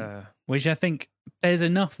film. Yeah. Which I think there's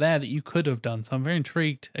enough there that you could have done. So I'm very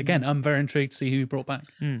intrigued. Again, I'm very intrigued to see who you brought back.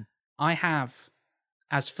 I have,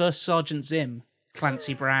 as First Sergeant Zim,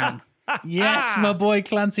 Clancy Brown. Yes, my boy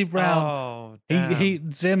Clancy Brown. Oh, damn. He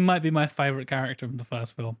Zim might be my favorite character from the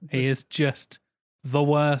first film. He is just the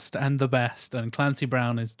worst and the best, and Clancy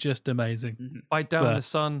Brown is just amazing. Bite down the- the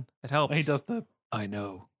sun. It helps. He does the I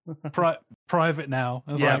know. private now.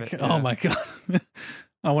 I was Yeah, like, yeah. oh my god.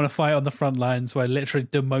 I want to fight on the front lines, so I literally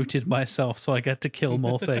demoted myself so I get to kill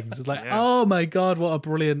more things. It's like, oh my god, what a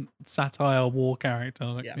brilliant satire war character.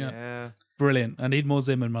 Like, Yeah. brilliant. I need more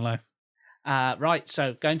Zim in my life. Right,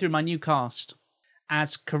 so going through my new cast.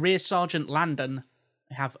 As Career Sergeant Landon,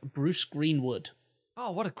 I have Bruce Greenwood.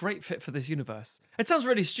 Oh, what a great fit for this universe. It sounds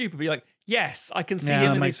really stupid, but you're like, yes, I can see Yeah, him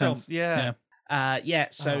that in makes these films. sense. Yeah.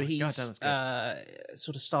 So Oh, he's goddamn, that's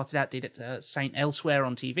sort of started out, did it Saint Elsewhere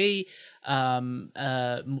on TV.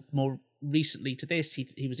 More recently to this,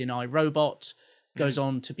 he was in iRobot. Goes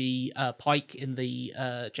on to be Pike in the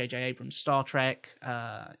J.J. Abrams Star Trek.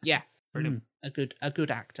 Brilliant. A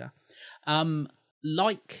good actor.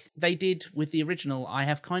 Like they did with the original, I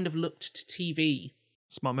have kind of looked to TV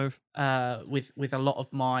Smart move. with a lot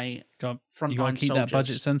of my You got to frontline keep soldiers. that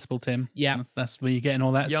budget sensible, Tim. Yeah. That's where you're getting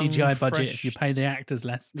all that Young, CGI budget fresh- if you pay the actors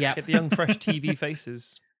less. Yeah, Get the young, fresh TV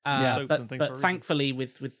faces. Soaps and things for a but reason. thankfully,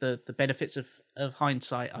 with the benefits of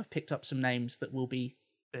hindsight, I've picked up some names that will be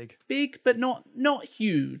big. Big, but not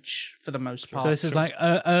huge for the most part. So this is like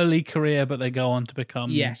early career, but they go on to become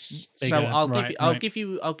Yes. bigger. So I'll Right. give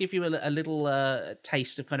you a little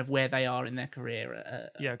taste of kind of where they are in their career.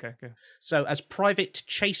 Yeah, okay. So as Private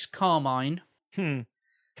Chase Carmine, Good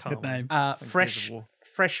name.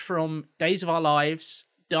 fresh from Days of Our Lives,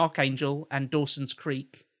 Dark Angel, and Dawson's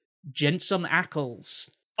Creek, Jensen Ackles.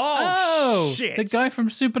 Oh, shit! The guy from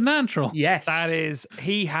Supernatural. Yes, That is,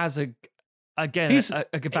 he has a Van He's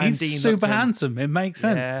Dien super look to him. handsome. It makes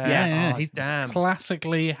sense. Yeah. Oh, He's damn.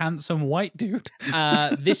 classically handsome white dude.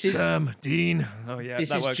 This is Sam Dean. Oh yeah, this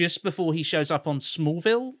that is works. just before he shows up on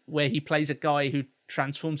Smallville, where he plays a guy who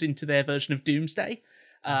transforms into their version of Doomsday.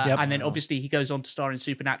 Yep. And then obviously he goes on to star in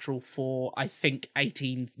Supernatural for I think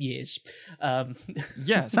 18 years.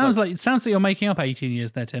 Yeah, Sounds like you're making up 18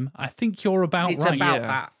 years there, Tim. I think you're about It's right. about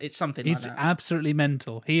that. It's something He's like that. absolutely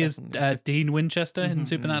mental. He is Dean Winchester in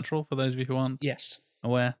Supernatural, for those of you who aren't Yes.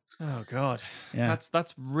 aware. Oh god, Yeah.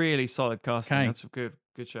 that's really solid casting. Okay. That's a good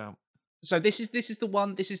shout. So this is the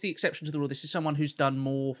one. This is the exception to the rule. This is someone who's done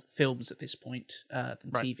more films at this point than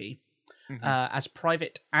TV. As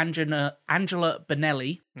Private Angela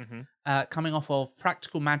Benelli, coming off of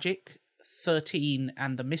Practical Magic, 13,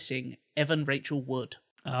 and The Missing, Evan Rachel Wood.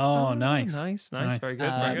 Oh, nice. nice, very good,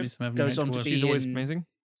 very good. Some Evan Goes Rachel on to Wood. be She's always in- amazing.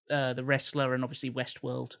 The Wrestler, and obviously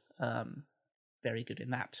Westworld. Very good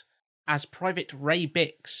in that. As Private Ray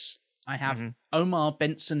Bix, I have Omar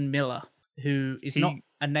Benson Miller, who is not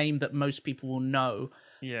a name that most people will know.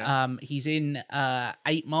 Yeah. He's in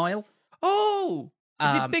 8 Mile. Oh,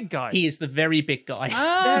 is he a big guy? He is the very big guy.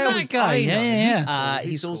 Oh, that guy. Yeah.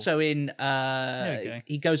 He's also in. Okay.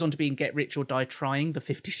 He goes on to be in Get Rich or Die Trying, the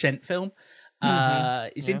 50 Cent film.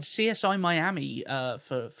 He's in CSI Miami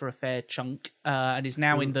for a fair chunk, and is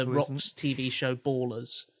now in the who Rocks isn't? TV show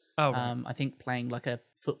Ballers. Oh, right. I think playing like a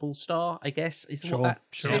football star, I guess, is Sure, what that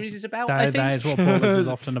sure. series is about. I That think. is what Ballers is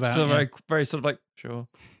often about. So yeah. very sort of like sure.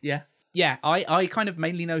 Yeah. I kind of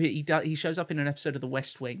mainly know he shows up in an episode of The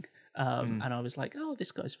West Wing, and I was like, oh,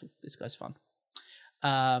 this guy's fun.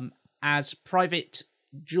 As Private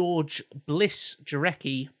George Bliss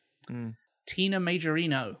Jarecki, Tina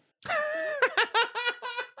Majorino,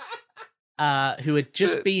 who had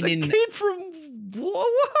just been in, kid from what?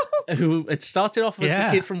 who had started off as Yeah.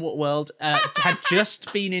 the kid from What World, had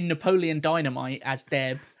just been in Napoleon Dynamite as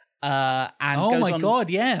Deb. And Oh goes my on, god,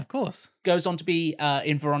 yeah, of course. goes on to be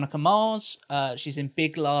in Veronica Mars. She's in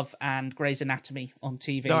Big Love and Grey's Anatomy on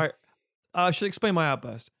TV. No, I should explain my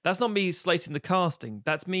outburst. That's not me slating the casting.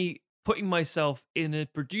 That's me putting myself in a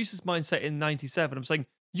producer's mindset in '97. I'm saying,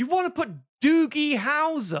 you want to put Doogie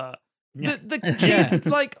Howser, the kid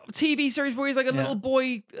like TV series where he's like a little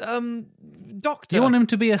boy doctor. You want him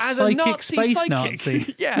to be a as psychic Nazi space psychic.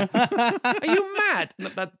 Nazi. Yeah. Are you mad?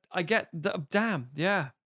 That I get. Damn. Yeah.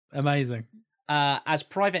 Amazing. As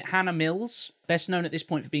Private Hannah Mills, best known at this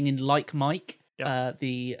point for being in Like Mike,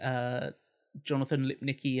 the Jonathan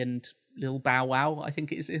Lipnicki and Lil Bow Wow, I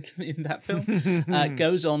think it is in that film,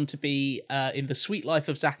 goes on to be in The Sweet Life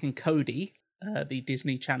of Zack and Cody, the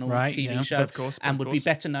Disney Channel Right, TV yeah, show, of course, and of would course. be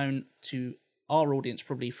better known to our audience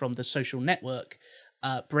probably from The Social Network.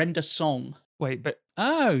 Brenda Song. Wait, but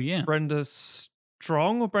Oh, yeah. Brenda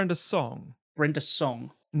Strong or Brenda Song? Brenda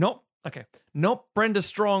Song. Not Brenda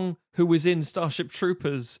Strong, who was in Starship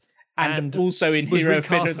Troopers And also in was Hero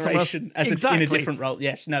recast as someone else. Federation as in a Exactly. different role.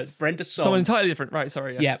 Yes, no, Brenda Song. someone entirely different. Right,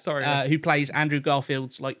 sorry. Yes, Yeah, sorry. who plays Andrew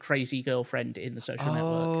Garfield's like crazy girlfriend in The Social Network.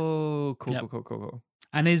 Oh, cool, Yep. cool.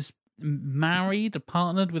 And is married,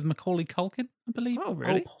 partnered with Macaulay Culkin, I believe. Oh,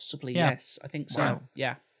 really? Oh, possibly, Yeah. yes. I think so. Wow.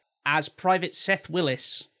 Yeah. As Private Seth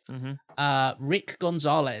Willis, Rick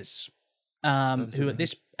Gonzalez, who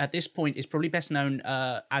at this point is probably best known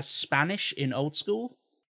as Spanish in Old School.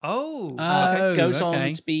 Oh, Oh, Goes okay.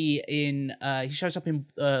 on to be in. He shows up in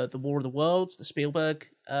The War of the Worlds, the Spielberg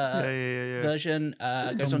yeah. version. Goes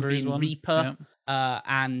Tom on to be Cruise in one. Reaper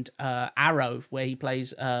and Arrow, where he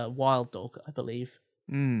plays Wild Dog, I believe.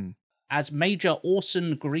 Mm. As Major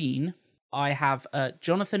Orson Green, I have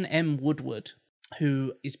Jonathan M. Woodward,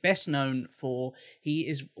 who is best known for he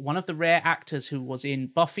is one of the rare actors who was in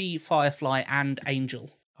Buffy, Firefly, and Angel.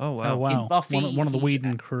 Oh, wow. Oh, wow. In Buffy, one of the he's-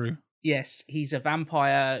 Whedon crew. Yes, he's a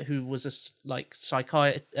vampire who was a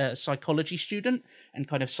psychology student and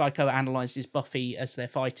kind of psychoanalyzes Buffy as they're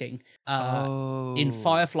fighting. In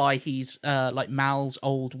Firefly, he's like Mal's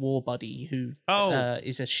old war buddy who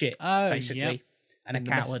is a shit, basically, yep. and a In the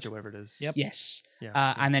coward. Message or whatever it is. Yep. Yes.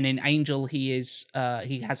 Yeah. And then in Angel, he has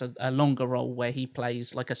a longer role where he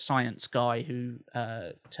plays like a science guy who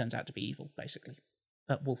turns out to be evil, basically.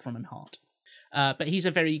 Wolfram and Hart. But he's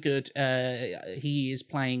a very good. He is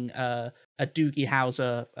playing a Doogie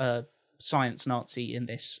Howser science Nazi in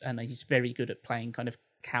this, and he's very good at playing kind of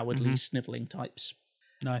cowardly, sniveling types.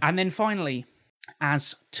 Nice. And then finally,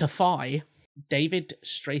 as Tafai, David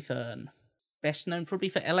Strathern, best known probably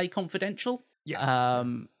for LA Confidential. Yes.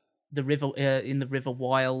 The River in the River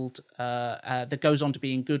Wild. That goes on to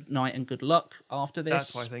be in Good Night and Good Luck after this.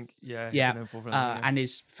 That's what I think. Yeah. Yeah, known for that, and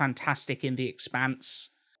is fantastic in The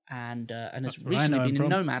Expanse, and has That's where I recently know him been in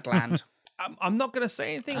from. Nomadland. I'm not going to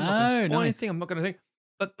say anything. I'm not going to spoil nice. anything. I'm not going to think.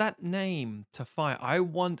 But that name, Tafai, I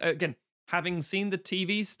wonder, again, having seen the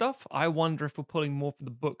TV stuff, I wonder if we're pulling more from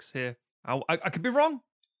the books here. I could be wrong.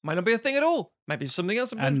 Might not be a thing at all. Maybe something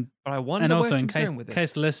else. And- but I wonder And where also, in Tim's case, going with this.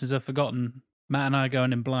 case the listeners have forgotten, Matt and I are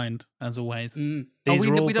going in blind, as always. Mm. These we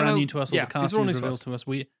are don't all brand know- new to us, all yeah, the these are all new cartoons to revealed us. to us.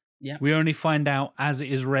 We Yeah. we only find out as it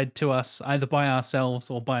is read to us, either by ourselves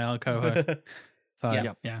or by our co-host. So,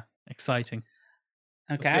 Yeah. yeah, exciting.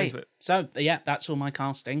 Let's get Okay, into it. so yeah, that's all my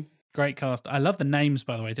casting. Great cast. I love the names,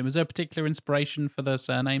 by the way. Was there a particular inspiration for the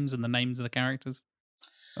surnames and the names of the characters?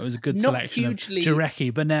 It was a good Not selection hugely- of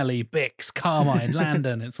Jarecki, Benelli, Bix, Carmine,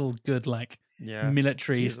 Landon. It's all good, like Yeah.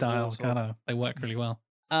 military Gears of War style sort kind of. of. They work really well.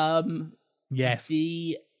 Yes.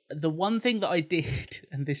 Yes. The one thing that I did,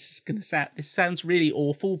 and this sounds really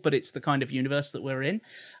awful, but it's the kind of universe that we're in.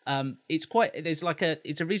 It's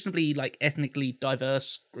a reasonably like ethnically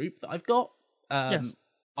diverse group that I've got. Yes.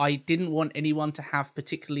 I didn't want anyone to have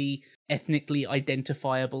particularly ethnically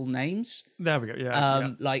identifiable names. There we go.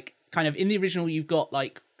 Yeah. Like kind of in the original, you've got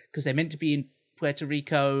like, because they're meant to be in Puerto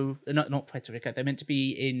Rico, not Puerto Rico. They're meant to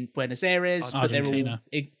be in Buenos Aires, but they're all Argentina.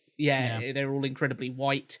 they're all incredibly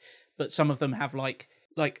white. But some of them have like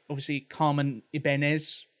obviously Carmen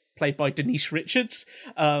Ibanez, played by Denise Richards.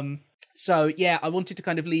 So yeah, I wanted to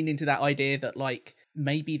kind of lean into that idea that like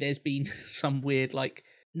maybe there's been some weird like,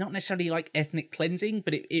 not necessarily like ethnic cleansing,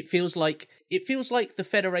 but it feels like the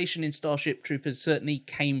Federation in Starship Troopers certainly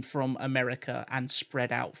came from America and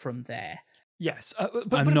spread out from there. Yes.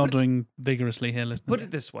 I'm nodding vigorously here, listeners. Put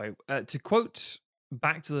it this way: to quote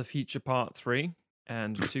Back to the Future Part 3,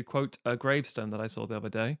 and to quote a gravestone that I saw the other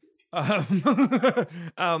day.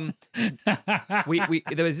 We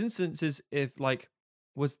there was instances if like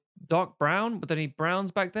was Doc Brown, but there any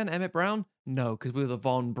Browns back then? Emmett Brown? No, because we were the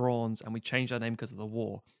Von Brauns and we changed our name because of the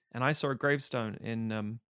war. And I saw a gravestone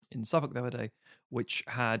in Suffolk the other day, which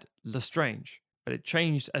had Lestrange, but it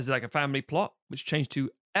changed as like a family plot, which changed to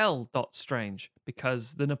L. Strange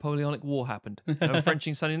because the Napoleonic War happened. No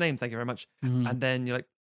Frenching sounding name, thank you very much. And then you're like,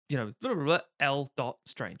 blah, blah, blah, L.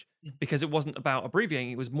 Strange, because it wasn't about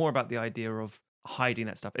abbreviating; it was more about the idea of hiding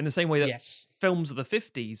that stuff. In the same way that Yes. films of the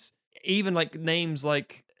 50s, even like names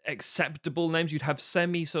like acceptable names, you'd have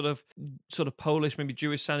semi sort of Polish, maybe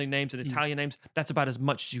Jewish sounding names and Italian names. That's about as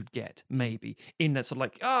much as you'd get, maybe, in that sort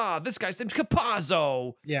of like, this guy's name's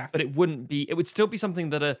Capazzo. Yeah. But it would still be something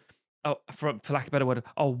that for lack of a better word,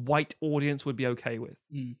 a white audience would be okay with.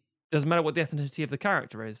 Doesn't matter what the ethnicity of the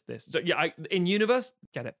character is. So yeah, in universe,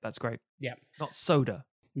 get it. That's great. Yeah. Not soda.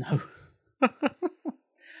 No.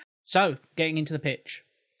 So, getting into the pitch.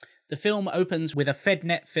 The film opens with a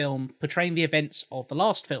FedNet film portraying the events of the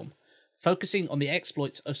last film, focusing on the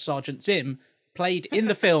exploits of Sergeant Zim, played in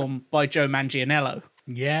the film by Joe Manganiello.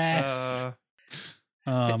 Yes.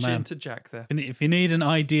 Oh, Get you man. into Jack there. And if you need an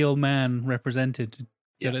ideal man represented,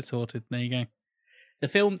 get it sorted. There you go. The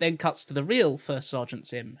film then cuts to the real First Sergeant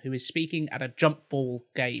Zim, who is speaking at a jump ball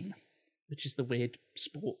game, which is the weird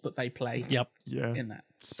sport that they play Yep. Yeah. in that.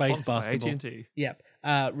 Space Sponsored by basketball. AT&T. Yep.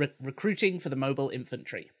 Recruiting for the mobile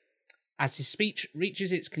infantry. As his speech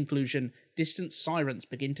reaches its conclusion, distant sirens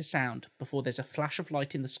begin to sound before there's a flash of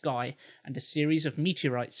light in the sky and a series of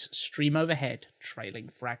meteorites stream overhead, trailing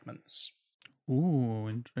fragments. Ooh,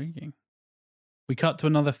 intriguing. We cut to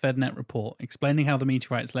another FedNet report explaining how the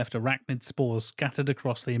meteorites left arachnid spores scattered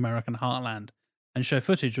across the American heartland and show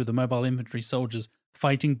footage of the mobile infantry soldiers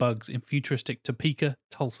fighting bugs in futuristic Topeka,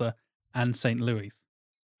 Tulsa, and St. Louis.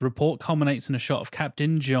 The report culminates in a shot of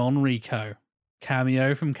Captain John Rico,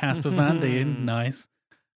 cameo from Casper Van Dien, nice,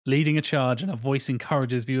 leading a charge, and a voice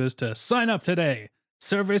encourages viewers to sign up today.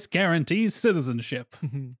 Service guarantees citizenship.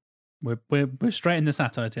 We're straight in the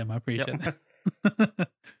satire, Tim. I appreciate that.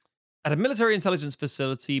 At a military intelligence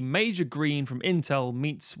facility, Major Green from Intel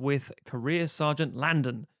meets with Career Sergeant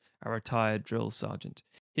Landon, a retired drill sergeant.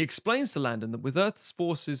 He explains to Landon that with Earth's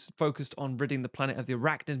forces focused on ridding the planet of the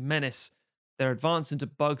arachnid menace, their advance into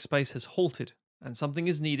bug space has halted, and something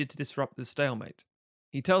is needed to disrupt the stalemate.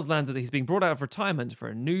 He tells Landon that he's being brought out of retirement for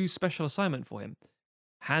a new special assignment for him,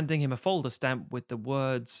 handing him a folder stamped with the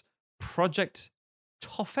words Project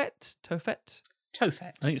Tophet?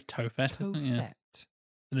 Tophet. I think it's Tophet, isn't it? Yeah. Tophet.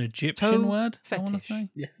 An Egyptian Toe word, I want to fetish. say.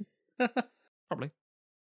 Yeah. Probably.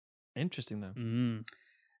 Interesting, though. Mm.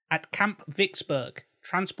 At Camp Vicksburg,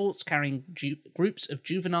 transports carrying groups of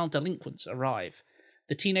juvenile delinquents arrive.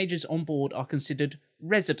 The teenagers on board are considered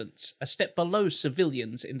residents, a step below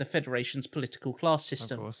civilians in the Federation's political class Of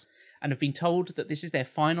system, course. and have been told that this is their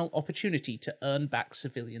final opportunity to earn back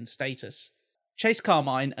civilian status. Chase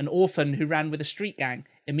Carmine, an orphan who ran with a street gang,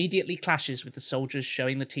 immediately clashes with the soldiers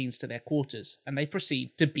showing the teens to their quarters, and they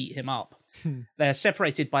proceed to beat him up. They are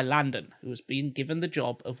separated by Landon, who has been given the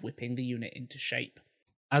job of whipping the unit into shape.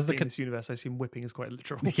 As the In this universe, I assume whipping is quite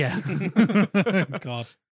literal. Yeah. God.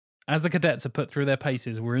 As the cadets are put through their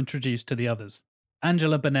paces, we're introduced to the others.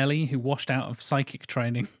 Angela Bonelli, who washed out of psychic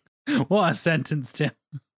training. What a sentence, Tim.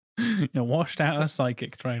 Washed out of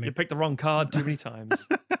psychic You training. picked the wrong card too many times.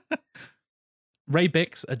 Ray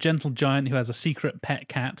Bix, a gentle giant who has a secret pet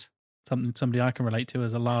cat. Somebody I can relate to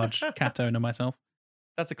as a large cat owner myself.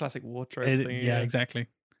 That's a classic war trope thing. Yeah, exactly.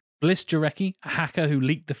 Bliss Jarecki, a hacker who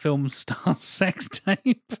leaked the film's star sex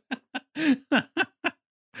tape.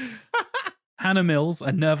 Hannah Mills,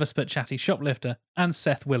 a nervous but chatty shoplifter, and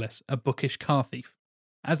Seth Willis, a bookish car thief.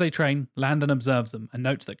 As they train, Landon observes them and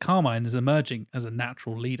notes that Carmine is emerging as a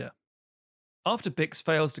natural leader. After Bix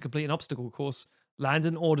fails to complete an obstacle course,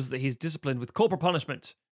 Landon orders that he is disciplined with corporal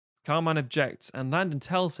punishment. Carmine objects, and Landon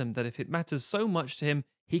tells him that if it matters so much to him,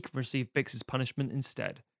 he can receive Bix's punishment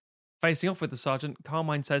instead. Facing off with the sergeant,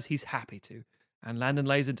 Carmine says he's happy to, and Landon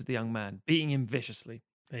lays into the young man, beating him viciously.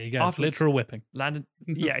 There you go. Afterwards- Literal whipping. Landon,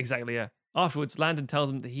 yeah, exactly, yeah. Afterwards, Landon tells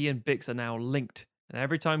him that he and Bix are now linked, and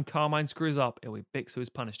every time Carmine screws up, it'll be Bix who is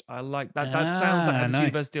punished. I like that. That sounds like how this nice.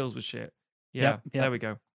 universe deals with shit. Yeah, Yep, yep. there we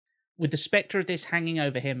go. With the spectre of this hanging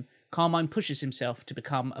over him, Carmine pushes himself to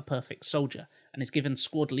become a perfect soldier and is given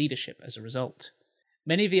squad leadership as a result.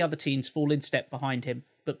 Many of the other teens fall in step behind him,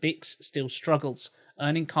 but Bix still struggles,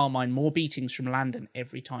 earning Carmine more beatings from Landon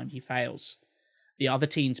every time he fails. The other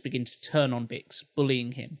teens begin to turn on Bix,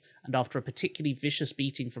 bullying him, and after a particularly vicious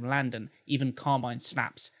beating from Landon, even Carmine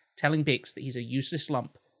snaps, telling Bix that he's a useless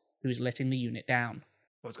lump who is letting the unit down.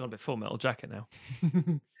 Well, it's gone a bit Full Metal Jacket now.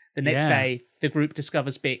 The next Yeah. day, the group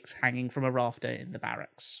discovers Bix hanging from a rafter in the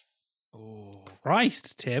barracks. Oh.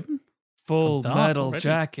 Christ, Tim. Full dark Metal already.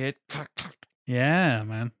 Jacket. Yeah,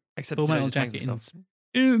 man. Except Full today Metal he's playing Jacket himself.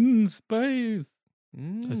 in space.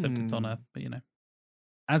 Except it's on Mm. Earth, but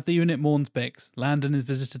As the unit mourns Bix, Landon is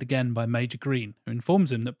visited again by Major Green, who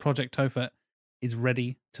informs him that Project Tophet is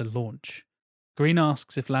ready to launch. Green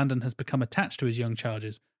asks if Landon has become attached to his young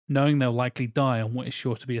charges, knowing they'll likely die on what is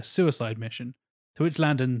sure to be a suicide mission, to which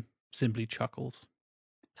Landon simply chuckles.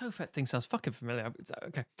 Tophet thing sounds fucking familiar.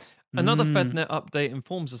 Okay. Another Mm. FedNet update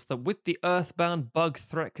informs us that with the Earthbound bug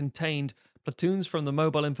threat contained, platoons from the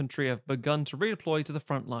mobile infantry have begun to redeploy to the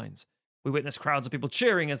front lines. We witness crowds of people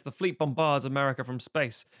cheering as the fleet bombards America from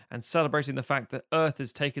space and celebrating the fact that Earth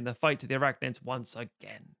is taking the fight to the Arachnids once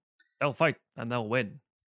again. They'll fight and they'll win.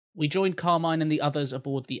 We join Carmine and the others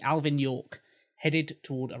aboard the Alvin York, headed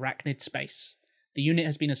toward Arachnid space. The unit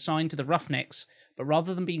has been assigned to the Roughnecks, but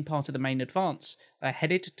rather than being part of the main advance, they're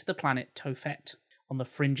headed to the planet Tophet, on the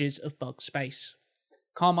fringes of bug space.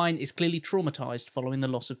 Carmine is clearly traumatized following the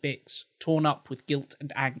loss of Bix, torn up with guilt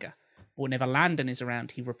and anger. But whenever Landon is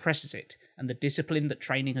around, he represses it, and the discipline that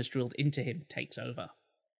training has drilled into him takes over.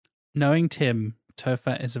 Knowing Tim,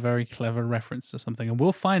 Tophet is a very clever reference to something, and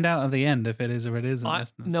we'll find out at the end if it is or it isn't. I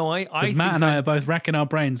listeners. think Because Matt and I are both racking our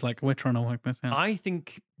brains like we're trying to work this out. I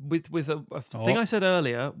think with a thing I said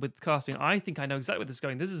earlier with casting, I think I know exactly where this is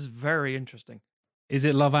going. This is very interesting. Is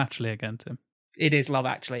it Love Actually again, Tim? It is Love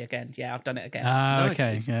Actually again. Yeah, I've done it again. Ah, No, okay,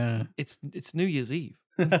 it's- yeah. It's New Year's Eve.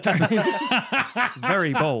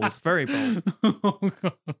 Very bold. Very bold. Oh,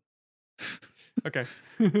 God. Okay.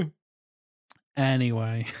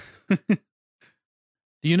 Anyway.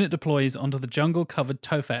 The unit deploys onto the jungle-covered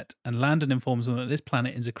Tophet, and Landon informs them that this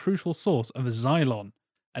planet is a crucial source of Xylon,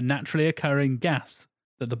 a naturally occurring gas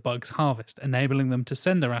that the bugs harvest, enabling them to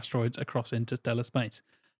send their asteroids across interstellar space.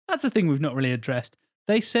 That's a thing we've not really addressed.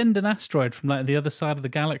 They send an asteroid from like the other side of the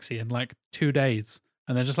galaxy in like 2 days,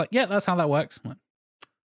 and they're just like, yeah, that's how that works. I'm like,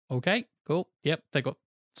 okay, cool. Yep, they got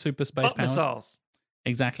super space Butt powers. missiles.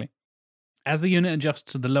 Exactly. As the unit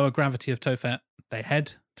adjusts to the lower gravity of Tophet, they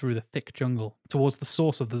head through the thick jungle towards the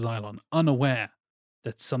source of the Xylon, unaware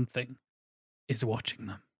that something is watching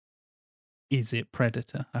them. Is it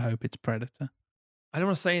Predator? I hope it's Predator. I don't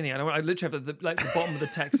want to say anything. I literally have the bottom of the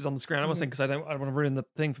text is on the screen. I don't want to say because I don't want to ruin the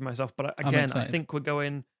thing for myself. But I'm again, I excited. think we're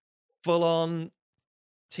going full on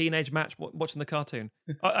teenage match watching the cartoon.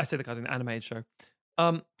 I say the cartoon, animated show.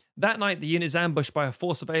 That night, the unit is ambushed by a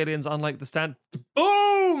force of aliens unlike the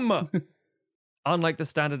Boom! Unlike the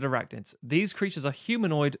standard arachnids. These creatures are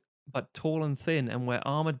humanoid, but tall and thin, and wear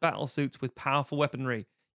armored battle suits with powerful weaponry.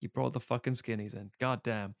 You brought the fucking skinnies in.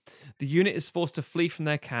 Goddamn. The unit is forced to flee from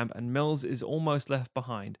their camp, and Mills is almost left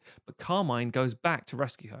behind, but Carmine goes back to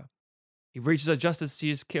rescue her. He reaches her just as she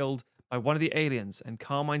is killed by one of the aliens, and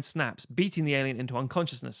Carmine snaps, beating the alien into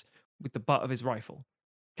unconsciousness with the butt of his rifle.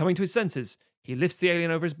 Coming to his senses, he lifts the alien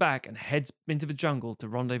over his back and heads into the jungle to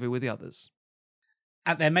rendezvous with the others.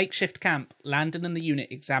 At their makeshift camp, Landon and the unit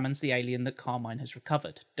examines the alien that Carmine has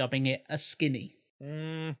recovered, dubbing it a skinny.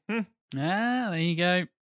 Mm-hmm. Ah, there you go.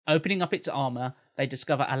 Opening up its armor, they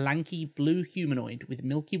discover a lanky blue humanoid with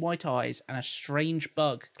milky white eyes and a strange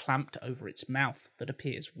bug clamped over its mouth that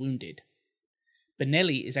appears wounded.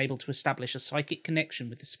 Benelli is able to establish a psychic connection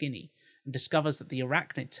with the skinny and discovers that the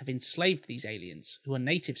arachnids have enslaved these aliens, who are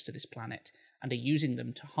natives to this planet, and are using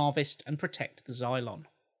them to harvest and protect the Xylon.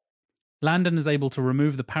 Landon is able to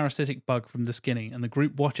remove the parasitic bug from the skinny, and the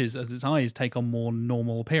group watches as its eyes take on more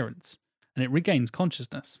normal appearance, and it regains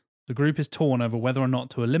consciousness. The group is torn over whether or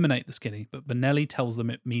not to eliminate the skinny, but Benelli tells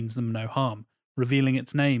them it means them no harm, revealing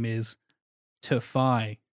its name is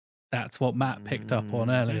Tefai. That's what Matt picked up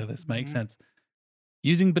on earlier. This makes sense.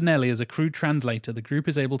 Using Benelli as a crude translator, the group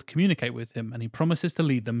is able to communicate with him, and he promises to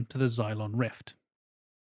lead them to the Xylon Rift.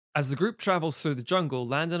 As the group travels through the jungle,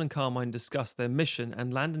 Landon and Carmine discuss their mission,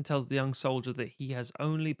 and Landon tells the young soldier that he has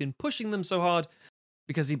only been pushing them so hard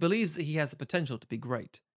because he believes that he has the potential to be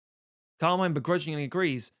great. Carmine begrudgingly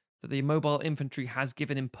agrees that the mobile infantry has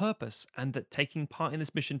given him purpose, and that taking part in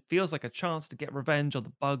this mission feels like a chance to get revenge on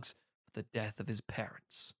the bugs for the death of his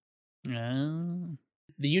parents.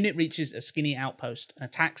 The unit reaches a skinny outpost and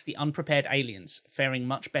attacks the unprepared aliens, faring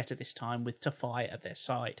much better this time with Tefai at their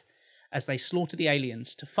side. As they slaughter the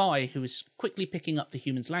aliens, Tefai, who is quickly picking up the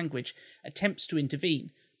humans' language, attempts to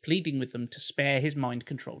intervene, pleading with them to spare his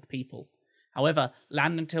mind-controlled people. However,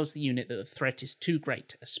 Landon tells the unit that the threat is too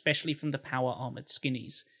great, especially from the power-armoured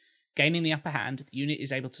skinnies. Gaining the upper hand, the unit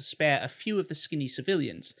is able to spare a few of the skinny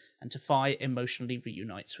civilians, and Tefai emotionally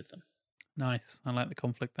reunites with them. Nice. I like the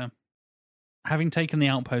conflict there. Having taken the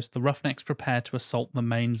outpost, the Roughnecks prepare to assault the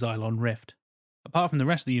main Xylon Rift. Apart from the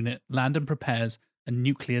rest of the unit, Landon prepares a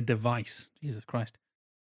nuclear device. Jesus Christ.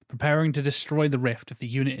 Preparing to destroy the rift if the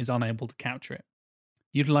unit is unable to capture it.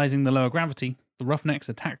 Utilizing the lower gravity, the Roughnecks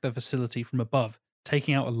attack the facility from above,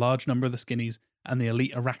 taking out a large number of the skinnies and the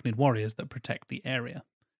elite arachnid warriors that protect the area.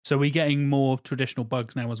 So we're getting more traditional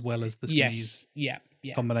bugs now as well as the skinnies Yeah.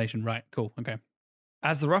 combination. Right, cool, okay.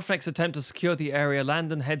 As the Roughnecks attempt to secure the area,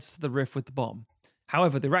 Landon heads to the rift with the bomb.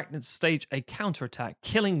 However, the arachnids stage a counterattack,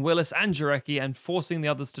 killing Willis and Jarecki and forcing the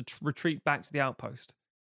others to retreat back to the outpost.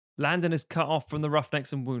 Landon is cut off from the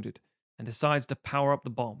Roughnecks and wounded, and decides to power up the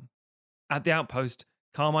bomb. At the outpost,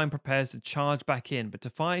 Carmine prepares to charge back in, but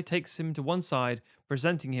Tefai takes him to one side,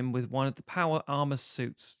 presenting him with one of the power armor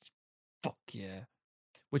suits. Fuck yeah.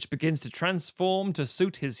 Which begins to transform to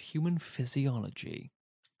suit his human physiology.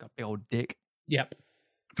 Got a big old dick. Yep.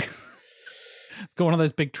 Got one of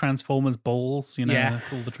those big Transformers balls, you know, Yeah.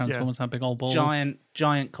 all the Transformers have big old balls. Giant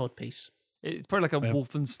codpiece. It's probably like a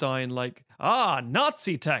Wolfenstein, like,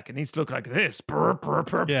 Nazi tech. It needs to look like this. Brr, brr,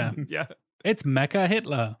 brr. Yeah. Yeah. It's Mecha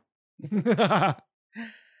Hitler.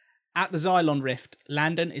 At the Xylon Rift,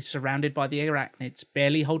 Landon is surrounded by the arachnids,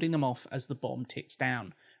 barely holding them off as the bomb ticks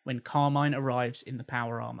down, when Carmine arrives in the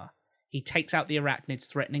power armor. He takes out the arachnids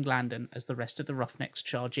threatening Landon as the rest of the Roughnecks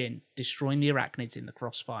charge in, destroying the arachnids in the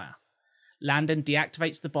crossfire. Landon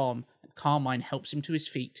deactivates the bomb, and Carmine helps him to his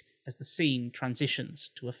feet as the scene transitions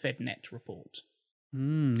to a FedNet report.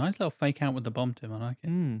 Nice little fake out with the bomb, Tim. I like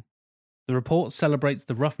it. The report celebrates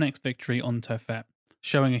the Roughnecks' victory on Tophet,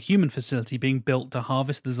 showing a human facility being built to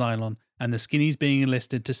harvest the Xylon and the skinnies being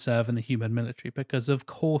enlisted to serve in the human military, because of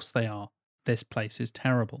course they are. This place is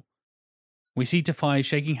terrible. We see Tefai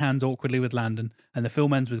shaking hands awkwardly with Landon, and the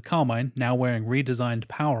film ends with Carmine, now wearing redesigned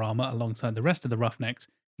power armor alongside the rest of the Roughnecks,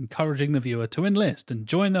 encouraging the viewer to enlist and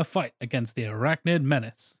join the fight against the arachnid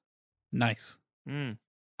menace. Nice.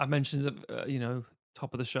 I mentioned,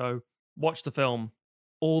 top of the show, watch the film.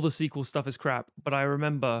 All the sequel stuff is crap, but I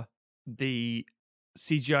remember the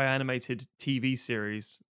CGI animated TV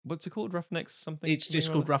series. What's it called? Roughnecks something? It's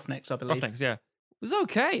just called Roughnecks, I believe. Roughnecks, yeah. It was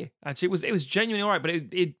okay, actually. It was genuinely all right, but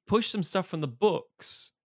it pushed some stuff from the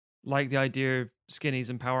books, like the idea of skinnies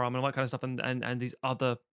and power armor and all that kind of stuff, and these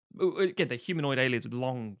other, again, the humanoid aliens with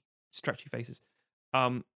long, stretchy faces.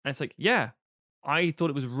 And it's like, yeah, I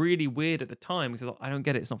thought it was really weird at the time because I thought, I don't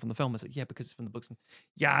get it. It's not from the film. It's like, yeah, because it's from the books and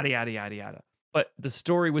yada, yada, yada, yada. But the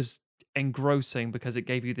story was engrossing because it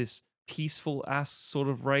gave you this peaceful ass sort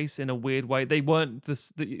of race in a weird way. They weren't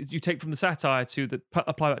this. You take from the satire to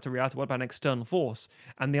apply that to reality. What about an external force?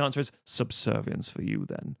 And the answer is subservience for you.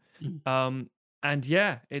 Then, and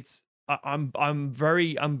yeah, it's. I'm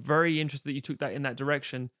very interested that you took that in that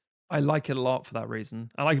direction. I like it a lot for that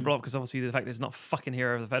reason. I like it a lot because obviously the fact that it's not fucking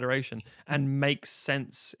hero of the Federation and makes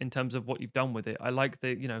sense in terms of what you've done with it. I like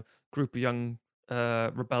the group of young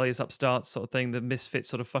rebellious upstarts sort of thing, the misfit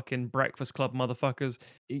sort of fucking Breakfast Club motherfuckers.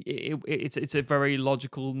 It's a very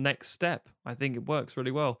logical next step. I think it works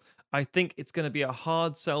really well. I think it's going to be a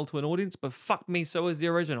hard sell to an audience, but fuck me, so is the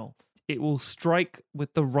original. It will strike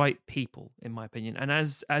with the right people, in my opinion. And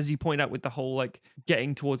as you point out with the whole like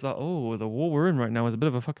getting towards that, the war we're in right now is a bit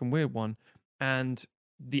of a fucking weird one. And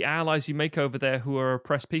the allies you make over there who are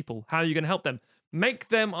oppressed people, how are you going to help them? Make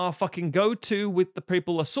them our fucking go-to with the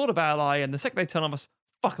people, a sort of ally, and the second they turn on us,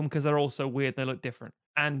 fuck them because they're all so weird and they look different.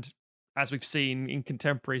 And as we've seen in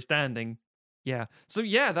contemporary standing, yeah. So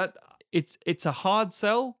yeah, that it's a hard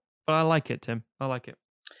sell, but I like it, Tim. I like it.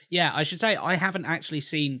 Yeah, I should say I haven't actually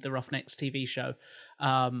seen the Roughnecks TV show.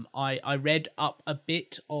 I read up a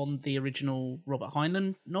bit on the original Robert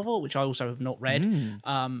Heinlein novel, which I also have not read.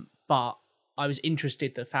 But I was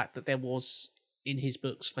interested in the fact that there was in his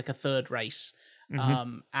books like a third race,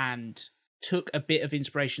 and took a bit of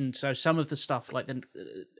inspiration. So some of the stuff like the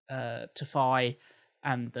Tafai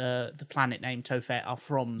and the planet named Tophet are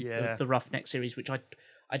from the Roughneck series, which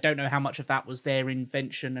I don't know how much of that was their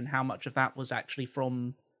invention and how much of that was actually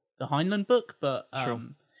from the Heinlein book, but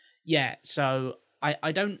yeah. So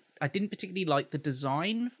I didn't particularly like the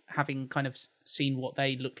design, having kind of seen what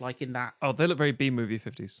they looked like in that. Oh, they look very B-movie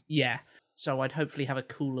 50s. Yeah, so I'd hopefully have a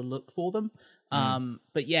cooler look for them.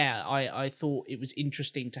 But yeah, I thought it was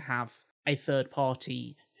interesting to have a third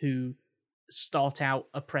party who start out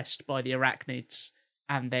oppressed by the arachnids,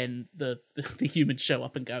 and then the humans show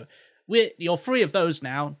up and go, you're free of those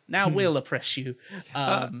now. Now we'll oppress you.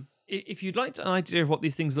 If you'd like an idea of what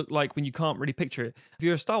these things look like when you can't really picture it, if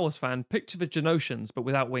you're a Star Wars fan, picture the Genosians, but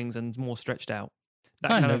without wings and more stretched out. That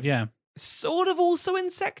kind of, yeah. Sort of also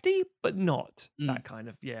insecty, but not. That kind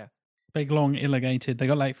of, yeah. Big, long, elongated. They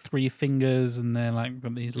got like 3 fingers, and they're like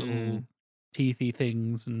got these little teethy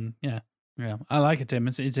things, and yeah. I like it, Tim.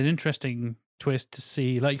 It's an interesting twist to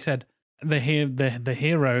see. Like you said, the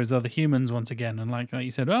heroes are the humans once again, and like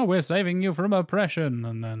you said, we're saving you from oppression,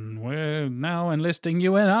 and then we're now enlisting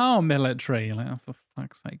you in our military. Like, for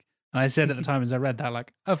fuck's sake! And I said at the time as I read that,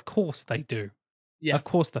 like, of course they do. Yeah. Of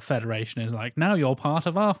course the Federation is like, now you're part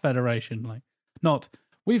of our Federation. Like, not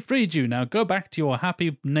we've freed you, now go back to your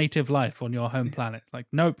happy native life on your home planet. Like,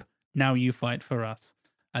 nope, now you fight for us,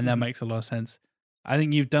 and that makes a lot of sense. I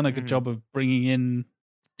think you've done a good job of bringing in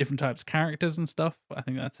different types of characters and stuff. I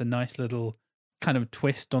think that's a nice little kind of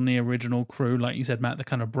twist on the original crew. Like you said, Matt, the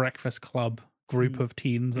kind of Breakfast Club group of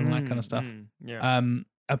teens and all that kind of stuff. Yeah.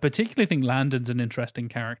 I particularly think Landon's an interesting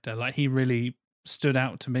character. Like, he really stood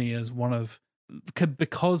out to me as one of,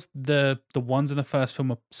 because the ones in the first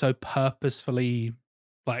film are so purposefully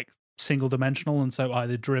like single dimensional and so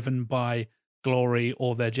either driven by glory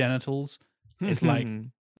or their genitals. It's like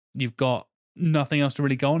you've got nothing else to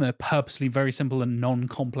really go on. They're purposely very simple and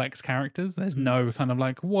non-complex characters. There's no kind of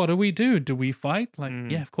like, what do we do? Do we fight? Like,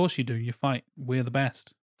 yeah, of course you do. You fight. We're the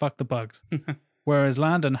best. Fuck the bugs. Whereas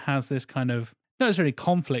Landon has this kind of, not necessarily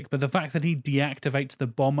conflict, but the fact that he deactivates the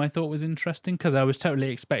bomb I thought was interesting, because I was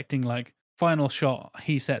totally expecting like final shot,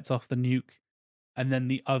 he sets off the nuke and then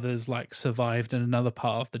the others like survived in another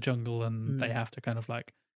part of the jungle and they have to kind of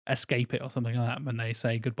like escape it or something like that when they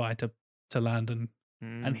say goodbye to Landon.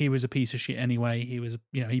 And he was a piece of shit anyway. He was,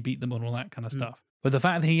 he beat them and all that kind of stuff. But the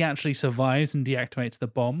fact that he actually survives and deactivates the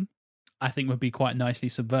bomb, I think would be quite nicely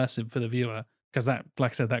subversive for the viewer. Because that,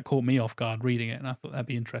 like I said, that caught me off guard reading it. And I thought that'd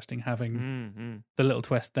be interesting having the little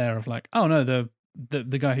twist there of like, oh no,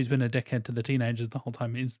 the guy who's been a dickhead to the teenagers the whole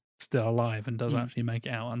time is still alive and doesn't actually make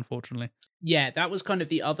it out, unfortunately. Yeah, that was kind of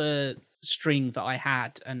the other string that I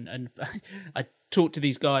had. And I talked to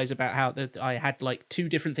these guys about how I had like 2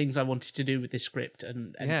 different things I wanted to do with this script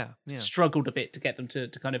and struggled a bit to get them to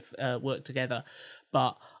kind of work together.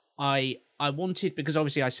 But I wanted, because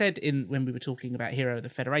obviously I said when we were talking about Hero of the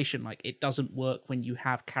Federation, like it doesn't work when you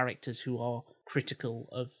have characters who are critical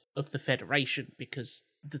of the Federation, because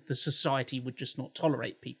the society would just not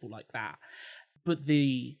tolerate people like that. But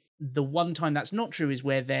the one time that's not true is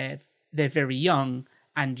where they're very young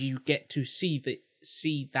and you get to see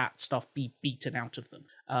that stuff be beaten out of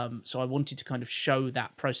them. So I wanted to kind of show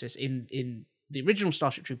that process in the original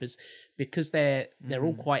Starship Troopers, because they're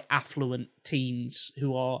all quite affluent teens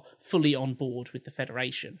who are fully on board with the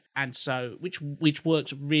Federation, and so which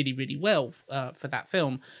works really, really well for that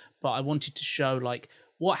film. But I wanted to show like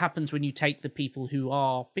what happens when you take the people who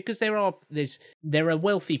are, because there are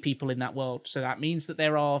wealthy people in that world, so that means that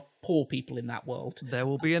there are poor people in that world. There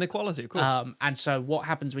will be inequality, of course. And so what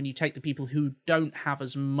happens when you take the people who don't have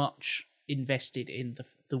as much invested in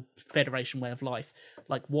the Federation way of life,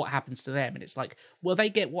 like what happens to them? And it's like, well,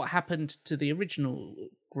 they get what happened to the original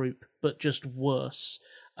group, but just worse.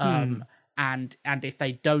 And if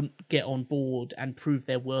they don't get on board and prove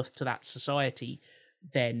their worth to that society,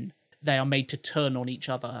 then they are made to turn on each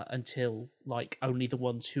other until like only the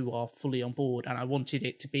ones who are fully on board. And I wanted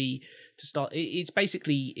it to start.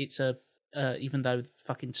 It's a even though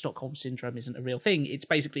fucking Stockholm syndrome isn't a real thing, it's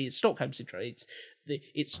Stockholm syndrome.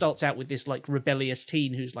 It starts out with this like rebellious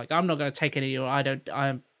teen who's like, I'm not going to take any, or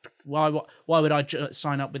why would I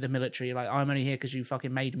sign up with the military? Like, I'm only here because you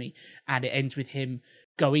fucking made me. And it ends with him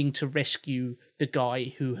going to rescue the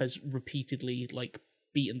guy who has repeatedly like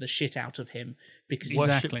beaten the shit out of him because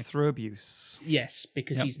Worshipped through abuse. Yes,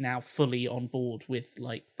 because he's now fully on board with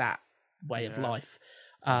like that way of life.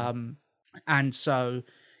 And so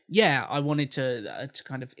yeah, I wanted to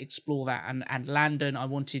kind of explore that, and Landon,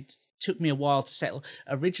 took me a while to settle.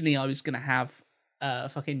 Originally, I was going to have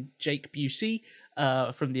fucking Jake Busey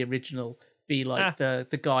from the original be like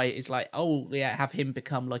the guy is like, oh yeah, have him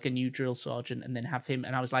become like a new drill sergeant, and then have him.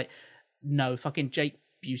 And I was like, no, fucking Jake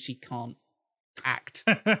Busey can't act.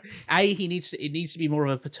 It needs to be more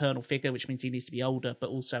of a paternal figure, which means he needs to be older, but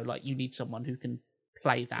also like you need someone who can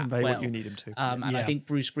play that convey well. What you need him to. And I think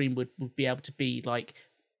Bruce Greenwood would be able to be like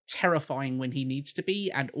terrifying when he needs to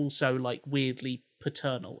be, and also like weirdly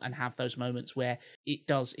paternal, and have those moments where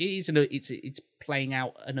it's playing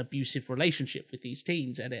out an abusive relationship with these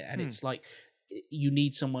teens, and it's like you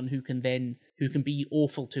need someone who can be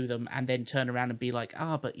awful to them and then turn around and be like,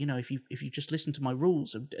 but you know, if you just listen to my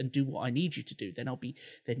rules and do what I need you to do, then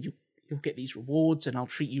you'll get these rewards and I'll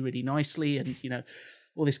treat you really nicely, and you know,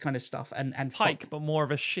 all this kind of stuff. And Pike, but more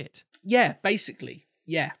of a shit. Yeah, basically.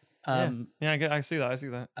 Yeah. I see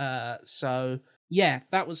that. So yeah,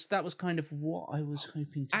 that was kind of what I was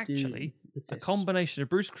hoping to do. Actually, with this. A combination of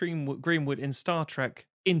Bruce Greenwood in Star Trek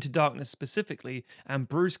Into Darkness specifically, and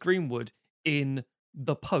Bruce Greenwood in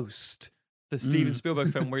The Post, the Steven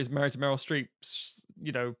Spielberg film where he's married to Meryl Streep,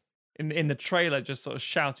 you know, in the trailer, just sort of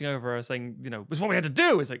shouting over her, saying, you know, it's what we had to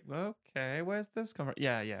do. It's like, okay, where's this coming from?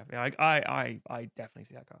 Yeah. I definitely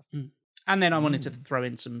see that cast. And then I wanted to throw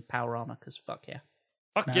in some power armor because fuck yeah.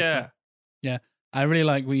 Fuck yeah. Yeah. I really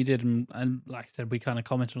like what you did, and like I said, we kind of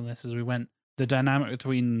commented on this as we went. The dynamic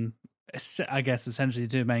between, I guess, essentially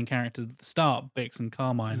the two main characters at the start, Bix and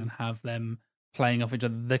Carmine, and have them playing off each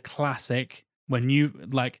other. The classic, when you,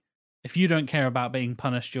 like, if you don't care about being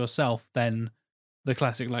punished yourself, then the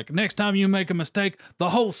classic, like, next time you make a mistake, the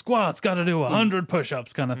whole squad's got to do 100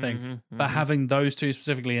 push-ups kind of thing. But having those two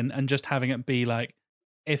specifically, and just having it be like,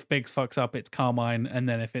 if Biggs fucks up, it's Carmine, and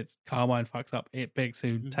then if it's Carmine fucks up, it's Biggs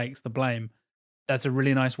who takes the blame. That's a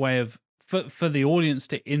really nice way of for the audience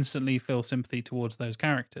to instantly feel sympathy towards those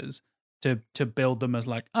characters, to build them as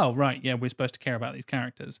like, oh right, yeah, we're supposed to care about these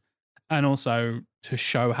characters, and also to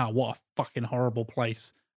show what a fucking horrible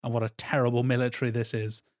place and what a terrible military this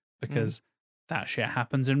is, because that shit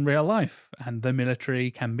happens in real life, and the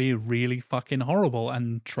military can be really fucking horrible,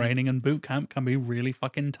 and training and boot camp can be really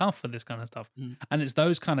fucking tough for this kind of stuff. And it's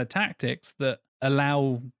those kind of tactics that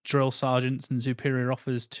allow drill sergeants and superior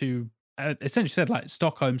officers to essentially said like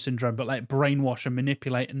Stockholm syndrome, but like brainwash and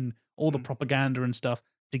manipulate and all the propaganda and stuff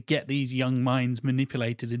to get these young minds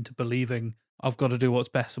manipulated into believing I've got to do what's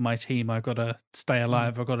best for my team. I've got to stay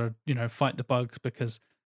alive. I've got to, you know, fight the bugs, because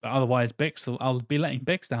otherwise I'll be letting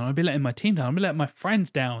Bix down. I'll be letting my team down. I'll be letting my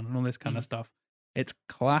friends down and all this kind of stuff. It's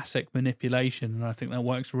classic manipulation, and I think that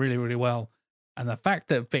works really, really well. And the fact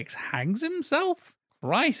that Bix hangs himself,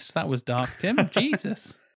 Christ, that was dark, Tim.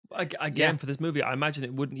 Jesus. Again, for this movie, I imagine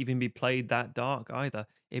it wouldn't even be played that dark either.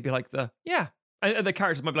 It'd be like and the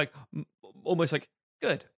characters might be like, almost like,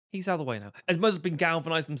 good, he's out of the way now. As much as been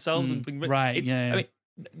galvanized themselves and been right. I mean,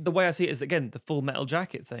 the way I see it is, again, the Full Metal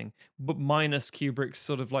Jacket thing, but minus Kubrick's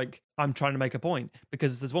sort of like, I'm trying to make a point,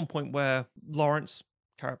 because there's one point where Lawrence,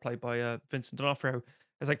 character played by Vincent D'Onofrio,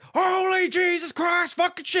 is like, holy Jesus Christ,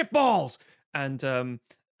 fucking shitballs, and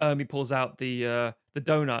Ermi pulls out the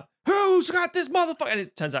donut. Who's got this motherfucker? And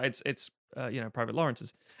it turns out it's Private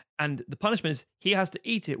Lawrence's. And the punishment is he has to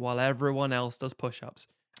eat it while everyone else does push-ups.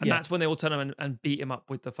 And that's when they all turn him and beat him up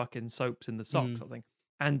with the fucking soaps in the socks, I think.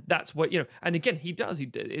 And that's what, you know, and again, he does.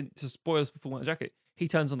 To spoilers for Full Metal Jacket, he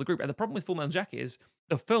turns on the group. And the problem with Full Metal Jacket is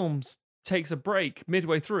the film takes a break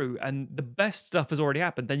midway through, and the best stuff has already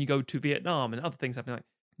happened. Then you go to Vietnam and other things happen. Like,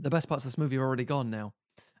 the best parts of this movie are already gone now.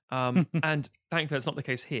 And thankfully, that's not the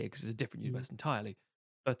case here because it's a different universe entirely.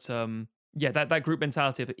 But yeah, that group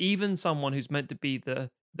mentality of it, even someone who's meant to be the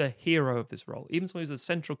hero of this role, even someone who's a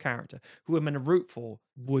central character who we're meant to root for,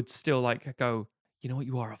 would still like go, you know what,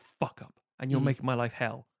 you are a fuck up and you're making my life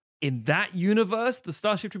hell. In that universe, the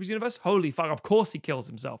Starship Troopers universe, holy fuck, of course he kills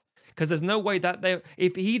himself. Because there's no way that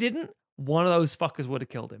if he didn't, one of those fuckers would have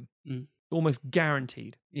killed him. Almost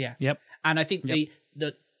guaranteed. Yeah. Yep. And I think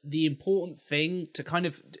the important thing to kind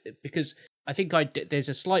of, because I think there's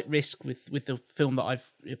a slight risk with the film that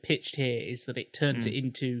I've pitched here, is that it turns it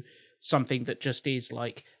into something that just is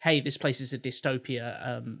like, hey, this place is a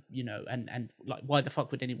dystopia, you know, and like, why the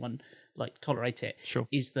fuck would anyone like tolerate it? Sure.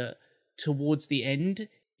 Is that towards the end,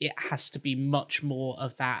 it has to be much more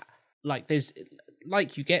of that, like there's,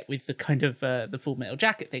 like you get with the kind of the Full Metal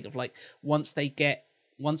Jacket thing of like, once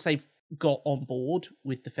they've got on board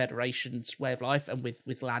with the Federation's way of life and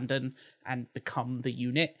with Landon and become the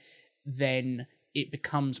unit, then it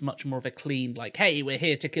becomes much more of a clean, like, hey, we're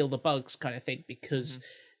here to kill the bugs kind of thing, because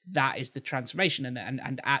that is the transformation.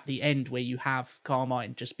 And at the end, where you have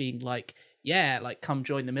Carmine just being like, yeah, like, come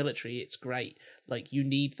join the military, it's great. Like, you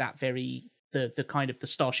need that the kind of the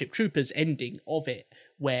Starship Troopers ending of it,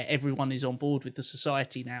 where everyone is on board with the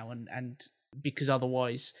society now, and because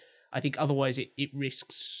otherwise it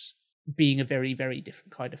risks being a very, very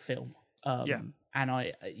different kind of film.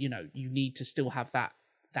 And you need to still have that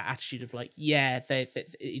attitude of like, yeah,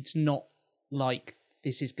 it's not like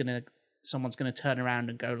this is someone's gonna turn around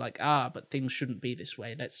and go like, but things shouldn't be this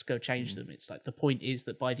way, let's go change them. It's like, the point is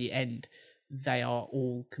that by the end they are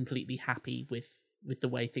all completely happy with the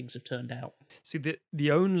way things have turned out. See,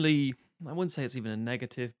 the only, I wouldn't say it's even a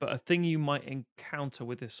negative, but a thing you might encounter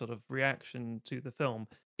with this sort of reaction to the film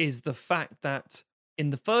is the fact that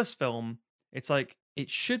in the first film, it's like, it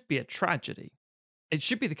should be a tragedy. It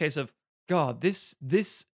should be the case of, God, this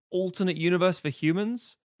alternate universe for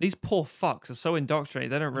humans, these poor fucks are so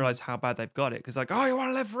indoctrinated, they don't realize how bad they've got it. Because like, oh, you want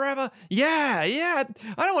to live forever? Yeah, I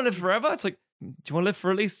don't want to live forever. It's like, do you want to live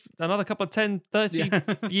for at least another couple of 10,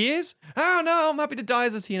 30 years? Oh, no, I'm happy to die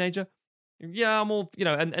as a teenager. Yeah, I'm all, you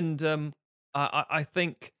know, and I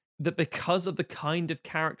think that because of the kind of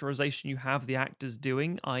characterization you have the actors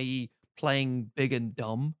doing, i.e. playing big and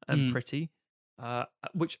dumb and pretty,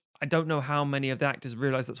 which I don't know how many of the actors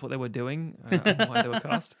realized that's what they were doing and why they were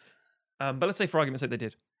cast. But let's say for argument's sake they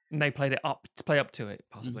did, and they played it up to play up to it,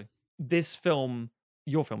 possibly. This film,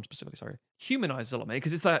 your film specifically, sorry, humanizes a lot, mate,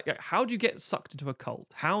 because it's like, how do you get sucked into a cult?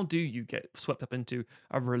 How do you get swept up into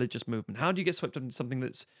a religious movement? How do you get swept up into something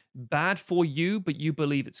that's bad for you, but you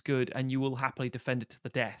believe it's good and you will happily defend it to the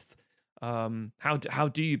death? How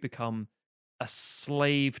do you become a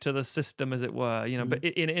slave to the system, as it were? You know, but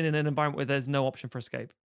in an environment where there's no option for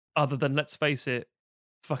escape, other than, let's face it,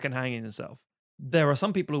 fucking hanging yourself. There are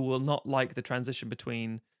some people who will not like the transition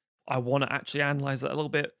between, I want to actually analyze that a little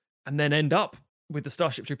bit, and then end up with the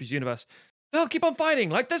Starship Troopers universe. They'll keep on fighting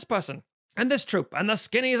like this person and this troop, and the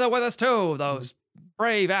skinnies are with us too, those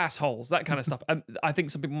brave assholes, that kind of stuff. I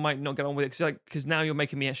think some people might not get on with it because now you're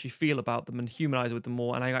making me actually feel about them and humanize with them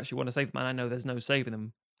more, and I actually want to save them, and I know there's no saving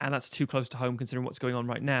them, and that's too close to home considering what's going on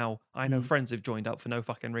right now. I know friends who've joined up for no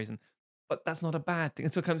fucking reason. But that's not a bad thing.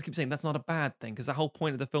 That's what I keep saying. That's not a bad thing, because the whole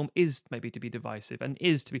point of the film is maybe to be divisive and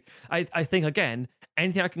is to be. I think, again,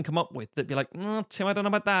 anything I can come up with that'd be like, Tim, I don't know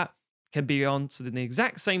about that, can be answered in the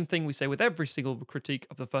exact same thing we say with every single critique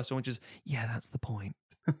of the first one, which is, yeah, that's the point.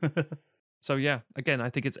 So yeah, again, I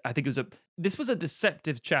think this was a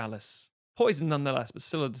deceptive chalice, poison nonetheless, but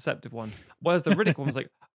still a deceptive one. Whereas the Riddick one was like,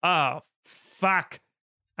 fuck,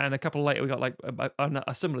 and a couple later we got like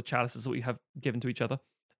a similar chalices that we have given to each other.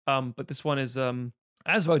 But this one is,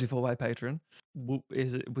 as voted for by Patreon,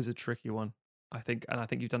 it was a tricky one, I think, and I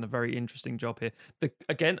think you've done a very interesting job here.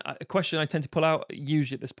 Again, a question I tend to pull out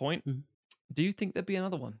usually at this point: do you think there'd be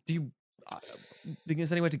another one? Do you think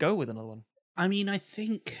there's any way to go with another one? I mean, I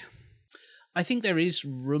think there is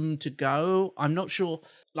room to go. I'm not sure.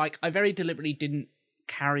 Like, I very deliberately didn't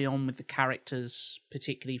carry on with the characters,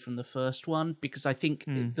 particularly from the first one, because I think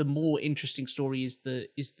the more interesting story is the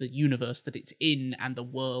universe that it's in and the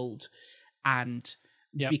world, and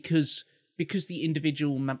because the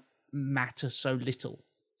individual matter so little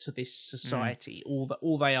to this society.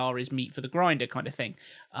 All they are is meat for the grinder kind of thing,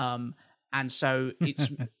 and so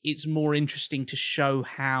it's more interesting to show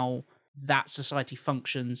how that society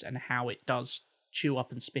functions and how it does chew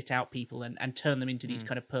up and spit out people and turn them into these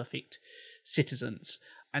kind of perfect citizens.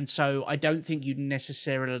 And so I don't think you'd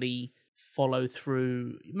necessarily follow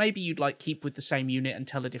through. Maybe you'd like keep with the same unit and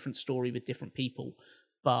tell a different story with different people,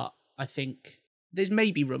 but I think there's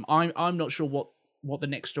maybe room. I'm not sure what the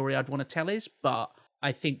next story I'd want to tell is, but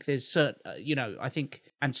I think there's I think,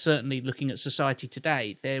 and certainly looking at society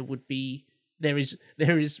today, there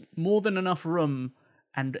is more than enough room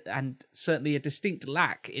and certainly a distinct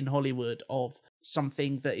lack in Hollywood of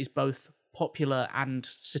something that is both popular and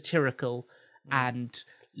satirical and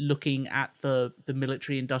looking at the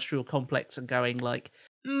military industrial complex and going like,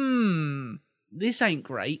 this ain't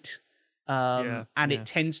great. It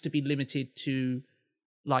tends to be limited to,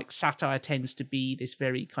 like, satire tends to be this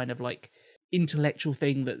very kind of like intellectual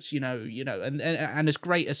thing that's, and as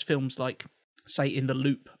great as films like, say, In the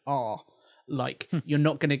Loop are, like, you're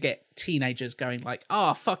not going to get teenagers going like,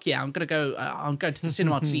 oh, fuck yeah, I'm going to the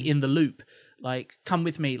cinema to see In the Loop. Like, come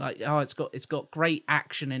with me. Like, oh, it's got great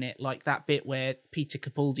action in it. Like that bit where Peter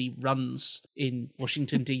Capaldi runs in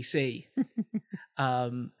Washington, D.C.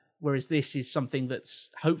 Whereas this is something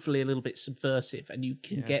that's hopefully a little bit subversive, and you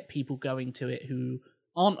can get people going to it who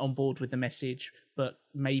aren't on board with the message, but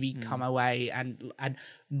maybe come away and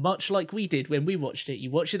much like we did when we watched it.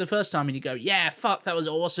 You watch it the first time and you go, yeah, fuck, that was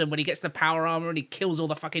awesome when he gets the power armor and he kills all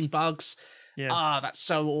the fucking bugs. Yeah. That's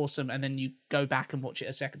so awesome. And then you go back and watch it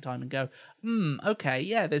a second time and go, okay,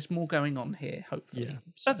 yeah, there's more going on here, hopefully. Yeah.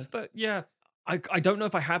 So. That's the, yeah. I don't know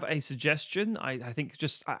if I have a suggestion. I think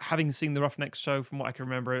just having seen the Roughnecks show, from what I can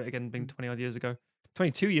remember, again, being 20 odd years ago,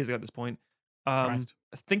 22 years ago at this point,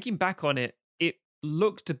 thinking back on it, it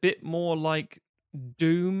looked a bit more like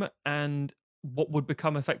Doom and what would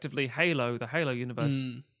become effectively Halo, the Halo universe,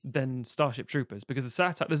 than Starship Troopers, because the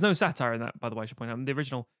satire, there's no satire in that, by the way, I should point out. In the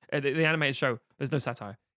original, the animated show, there's no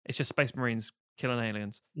satire. It's just Space Marines killing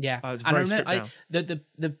aliens. Yeah, it's very stripped down.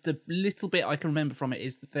 The little bit I can remember from it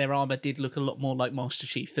is that their armor did look a lot more like Master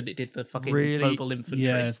Chief than it did the fucking mobile infantry.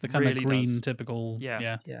 Yeah, it's the kind really of green does. typical.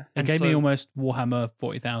 Yeah. Yeah. It gave me almost Warhammer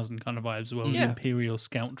 40,000 kind of vibes as well. With the Imperial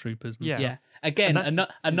Scout Troopers. And stuff. Yeah. Again,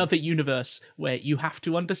 another universe where you have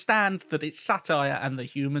to understand that it's satire and the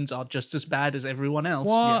humans are just as bad as everyone else.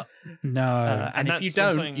 What? No. And if you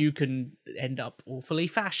don't, you can end up awfully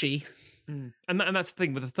fashy. And that's the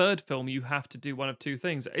thing with the third film. You have to do one of two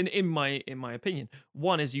things. In my opinion,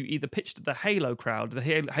 one is you either pitch to the Halo crowd,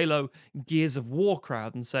 the Halo Gears of War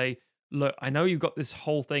crowd, and say, "Look, I know you've got this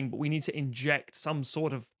whole thing, but we need to inject some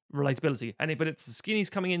sort of relatability. And if it's the skinnies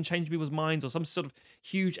coming in, changing people's minds, or some sort of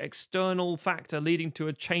huge external factor leading to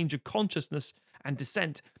a change of consciousness and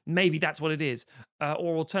dissent, maybe that's what it is.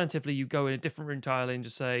 Or alternatively, you go in a different room entirely and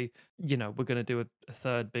just say, we're going to do a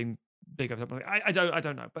third big." I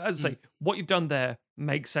don't know, but as I say, what you've done there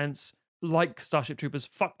makes sense. Like Starship Troopers,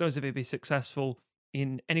 fuck knows if it'd be successful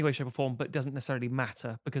in any way, shape, or form, but it doesn't necessarily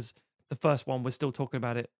matter because the first one we're still talking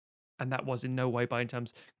about it, and that was in no way, by in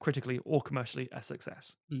terms critically or commercially, a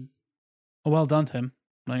success. Well done, Tim.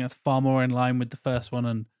 I think that's far more in line with the first one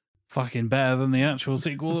and fucking better than the actual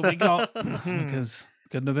sequel that we got, because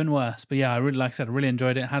couldn't have been worse. But yeah, like I said, I really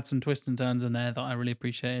enjoyed it. Had some twists and turns in there that I really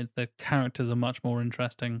appreciated. The characters are much more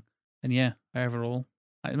interesting. And yeah, overall,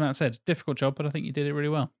 like Matt said, difficult job, but I think you did it really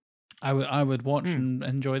well. I would watch and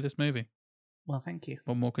enjoy this movie. Well, thank you.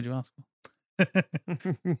 What more could you ask for?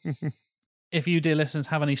 If you, dear listeners,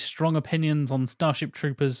 have any strong opinions on Starship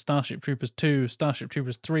Troopers, Starship Troopers 2, Starship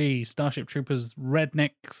Troopers 3, Starship Troopers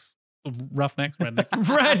Roughnecks, Starship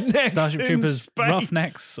Troopers space.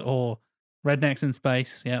 Roughnecks, or Rednecks in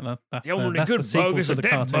Space, yeah, that's the only that's good the sequel bug is to a the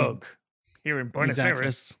dead cartoon. bug. Here in Buenos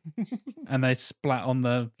Aires. And they splat on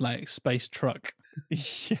the space truck.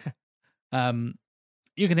 Yeah.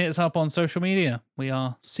 You can hit us up on social media. We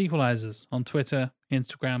are Sequelizers on Twitter,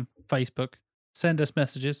 Instagram, Facebook. Send us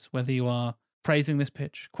messages, whether you are praising this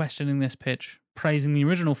pitch, questioning this pitch, praising the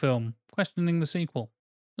original film, questioning the sequel.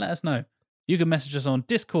 Let us know. You can message us on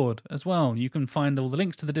Discord as well. You can find all the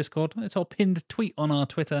links to the Discord. It's our pinned tweet on our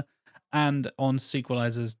Twitter and on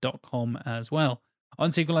sequelizers.com as well. On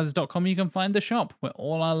sequelizers.com, you can find the shop where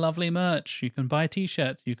all our lovely merch, you can buy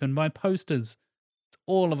t-shirts, you can buy posters. It's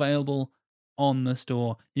all available on the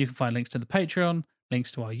store. You can find links to the Patreon,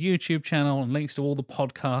 links to our YouTube channel, and links to all the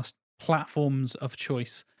podcast platforms of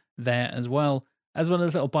choice there as well as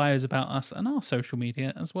little bios about us and our social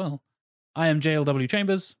media as well. I am JLW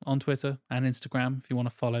Chambers on Twitter and Instagram if you want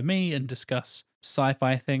to follow me and discuss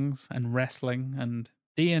sci-fi things and wrestling and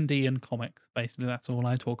D&D and comics. Basically, that's all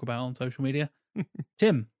I talk about on social media.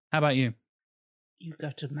 Tim, how about you? You go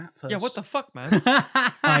to Matt first. Yeah, what the fuck, man?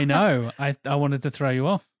 I know. I wanted to throw you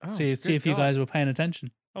off. Oh, see if you guys were paying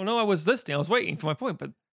attention. Oh, no, I was listening. I was waiting for my point.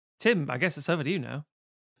 But Tim, I guess it's over to you now.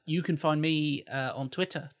 You can find me on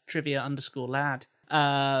Twitter, trivia_lad.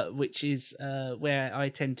 which is where I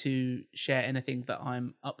tend to share anything that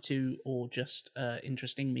I'm up to or just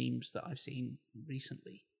interesting memes that I've seen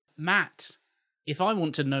recently. Matt, if I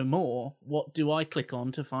want to know more, what do I click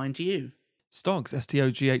on to find you? Stogs,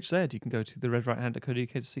 STOGHZ. You can go to the redrighthand.co.uk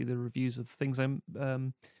to see the reviews of things I'm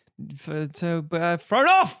thrown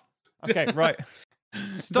off. Okay, right.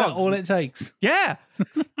 Is that all it takes? Yeah.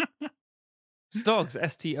 Stogs,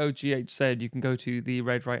 STOGHZ. You can go to the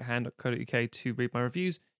redrighthand.co.uk to read my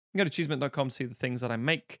reviews. You can go to cheesemint.com to see the things that I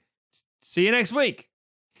make. See you next week.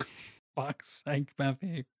 Fuck's sake,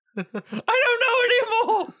 Matthew. I don't know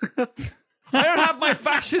anymore. I don't have my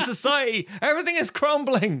fascist society. Everything is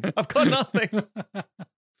crumbling. I've got nothing.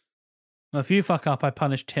 Well, if you fuck up, I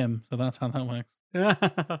punish Tim, so that's how that works.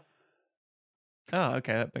 Oh,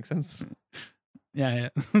 okay, that makes sense. Yeah.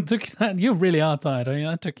 You really are tired. I mean,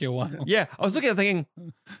 that took you a while. Yeah, I was looking at it thinking,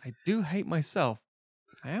 I do hate myself.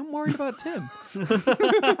 I am worried about Tim.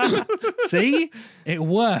 See? It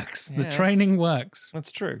works. Yeah, the training works.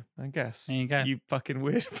 That's true, I guess. There you go. You fucking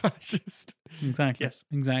weird fascist. Exactly. Yes.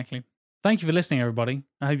 Exactly. Thank you for listening, everybody.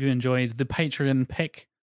 I hope you enjoyed the Patreon pick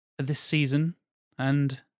for this season.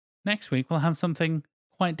 And next week, we'll have something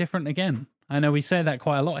quite different again. I know we say that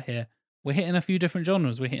quite a lot here. We're hitting a few different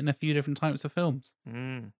genres. We're hitting a few different types of films.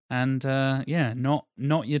 And yeah, not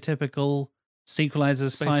your typical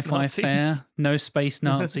sequelizers Space sci-fi Nazis. fare. No space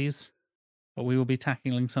Nazis. But we will be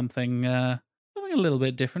tackling something a little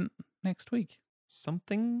bit different next week.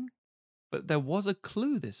 Something, but there was a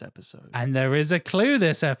clue this episode. And there is a clue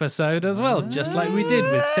this episode as well, just like we did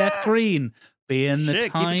with Seth Green being the Shit, keep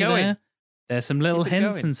it tie going. there. There's some little Keep it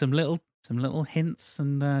hints going. and some little hints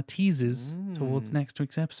and teasers towards next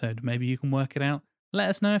week's episode. Maybe you can work it out. Let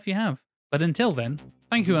us know if you have. But until then,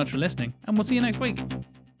 thank you very much for listening, and we'll see you next week.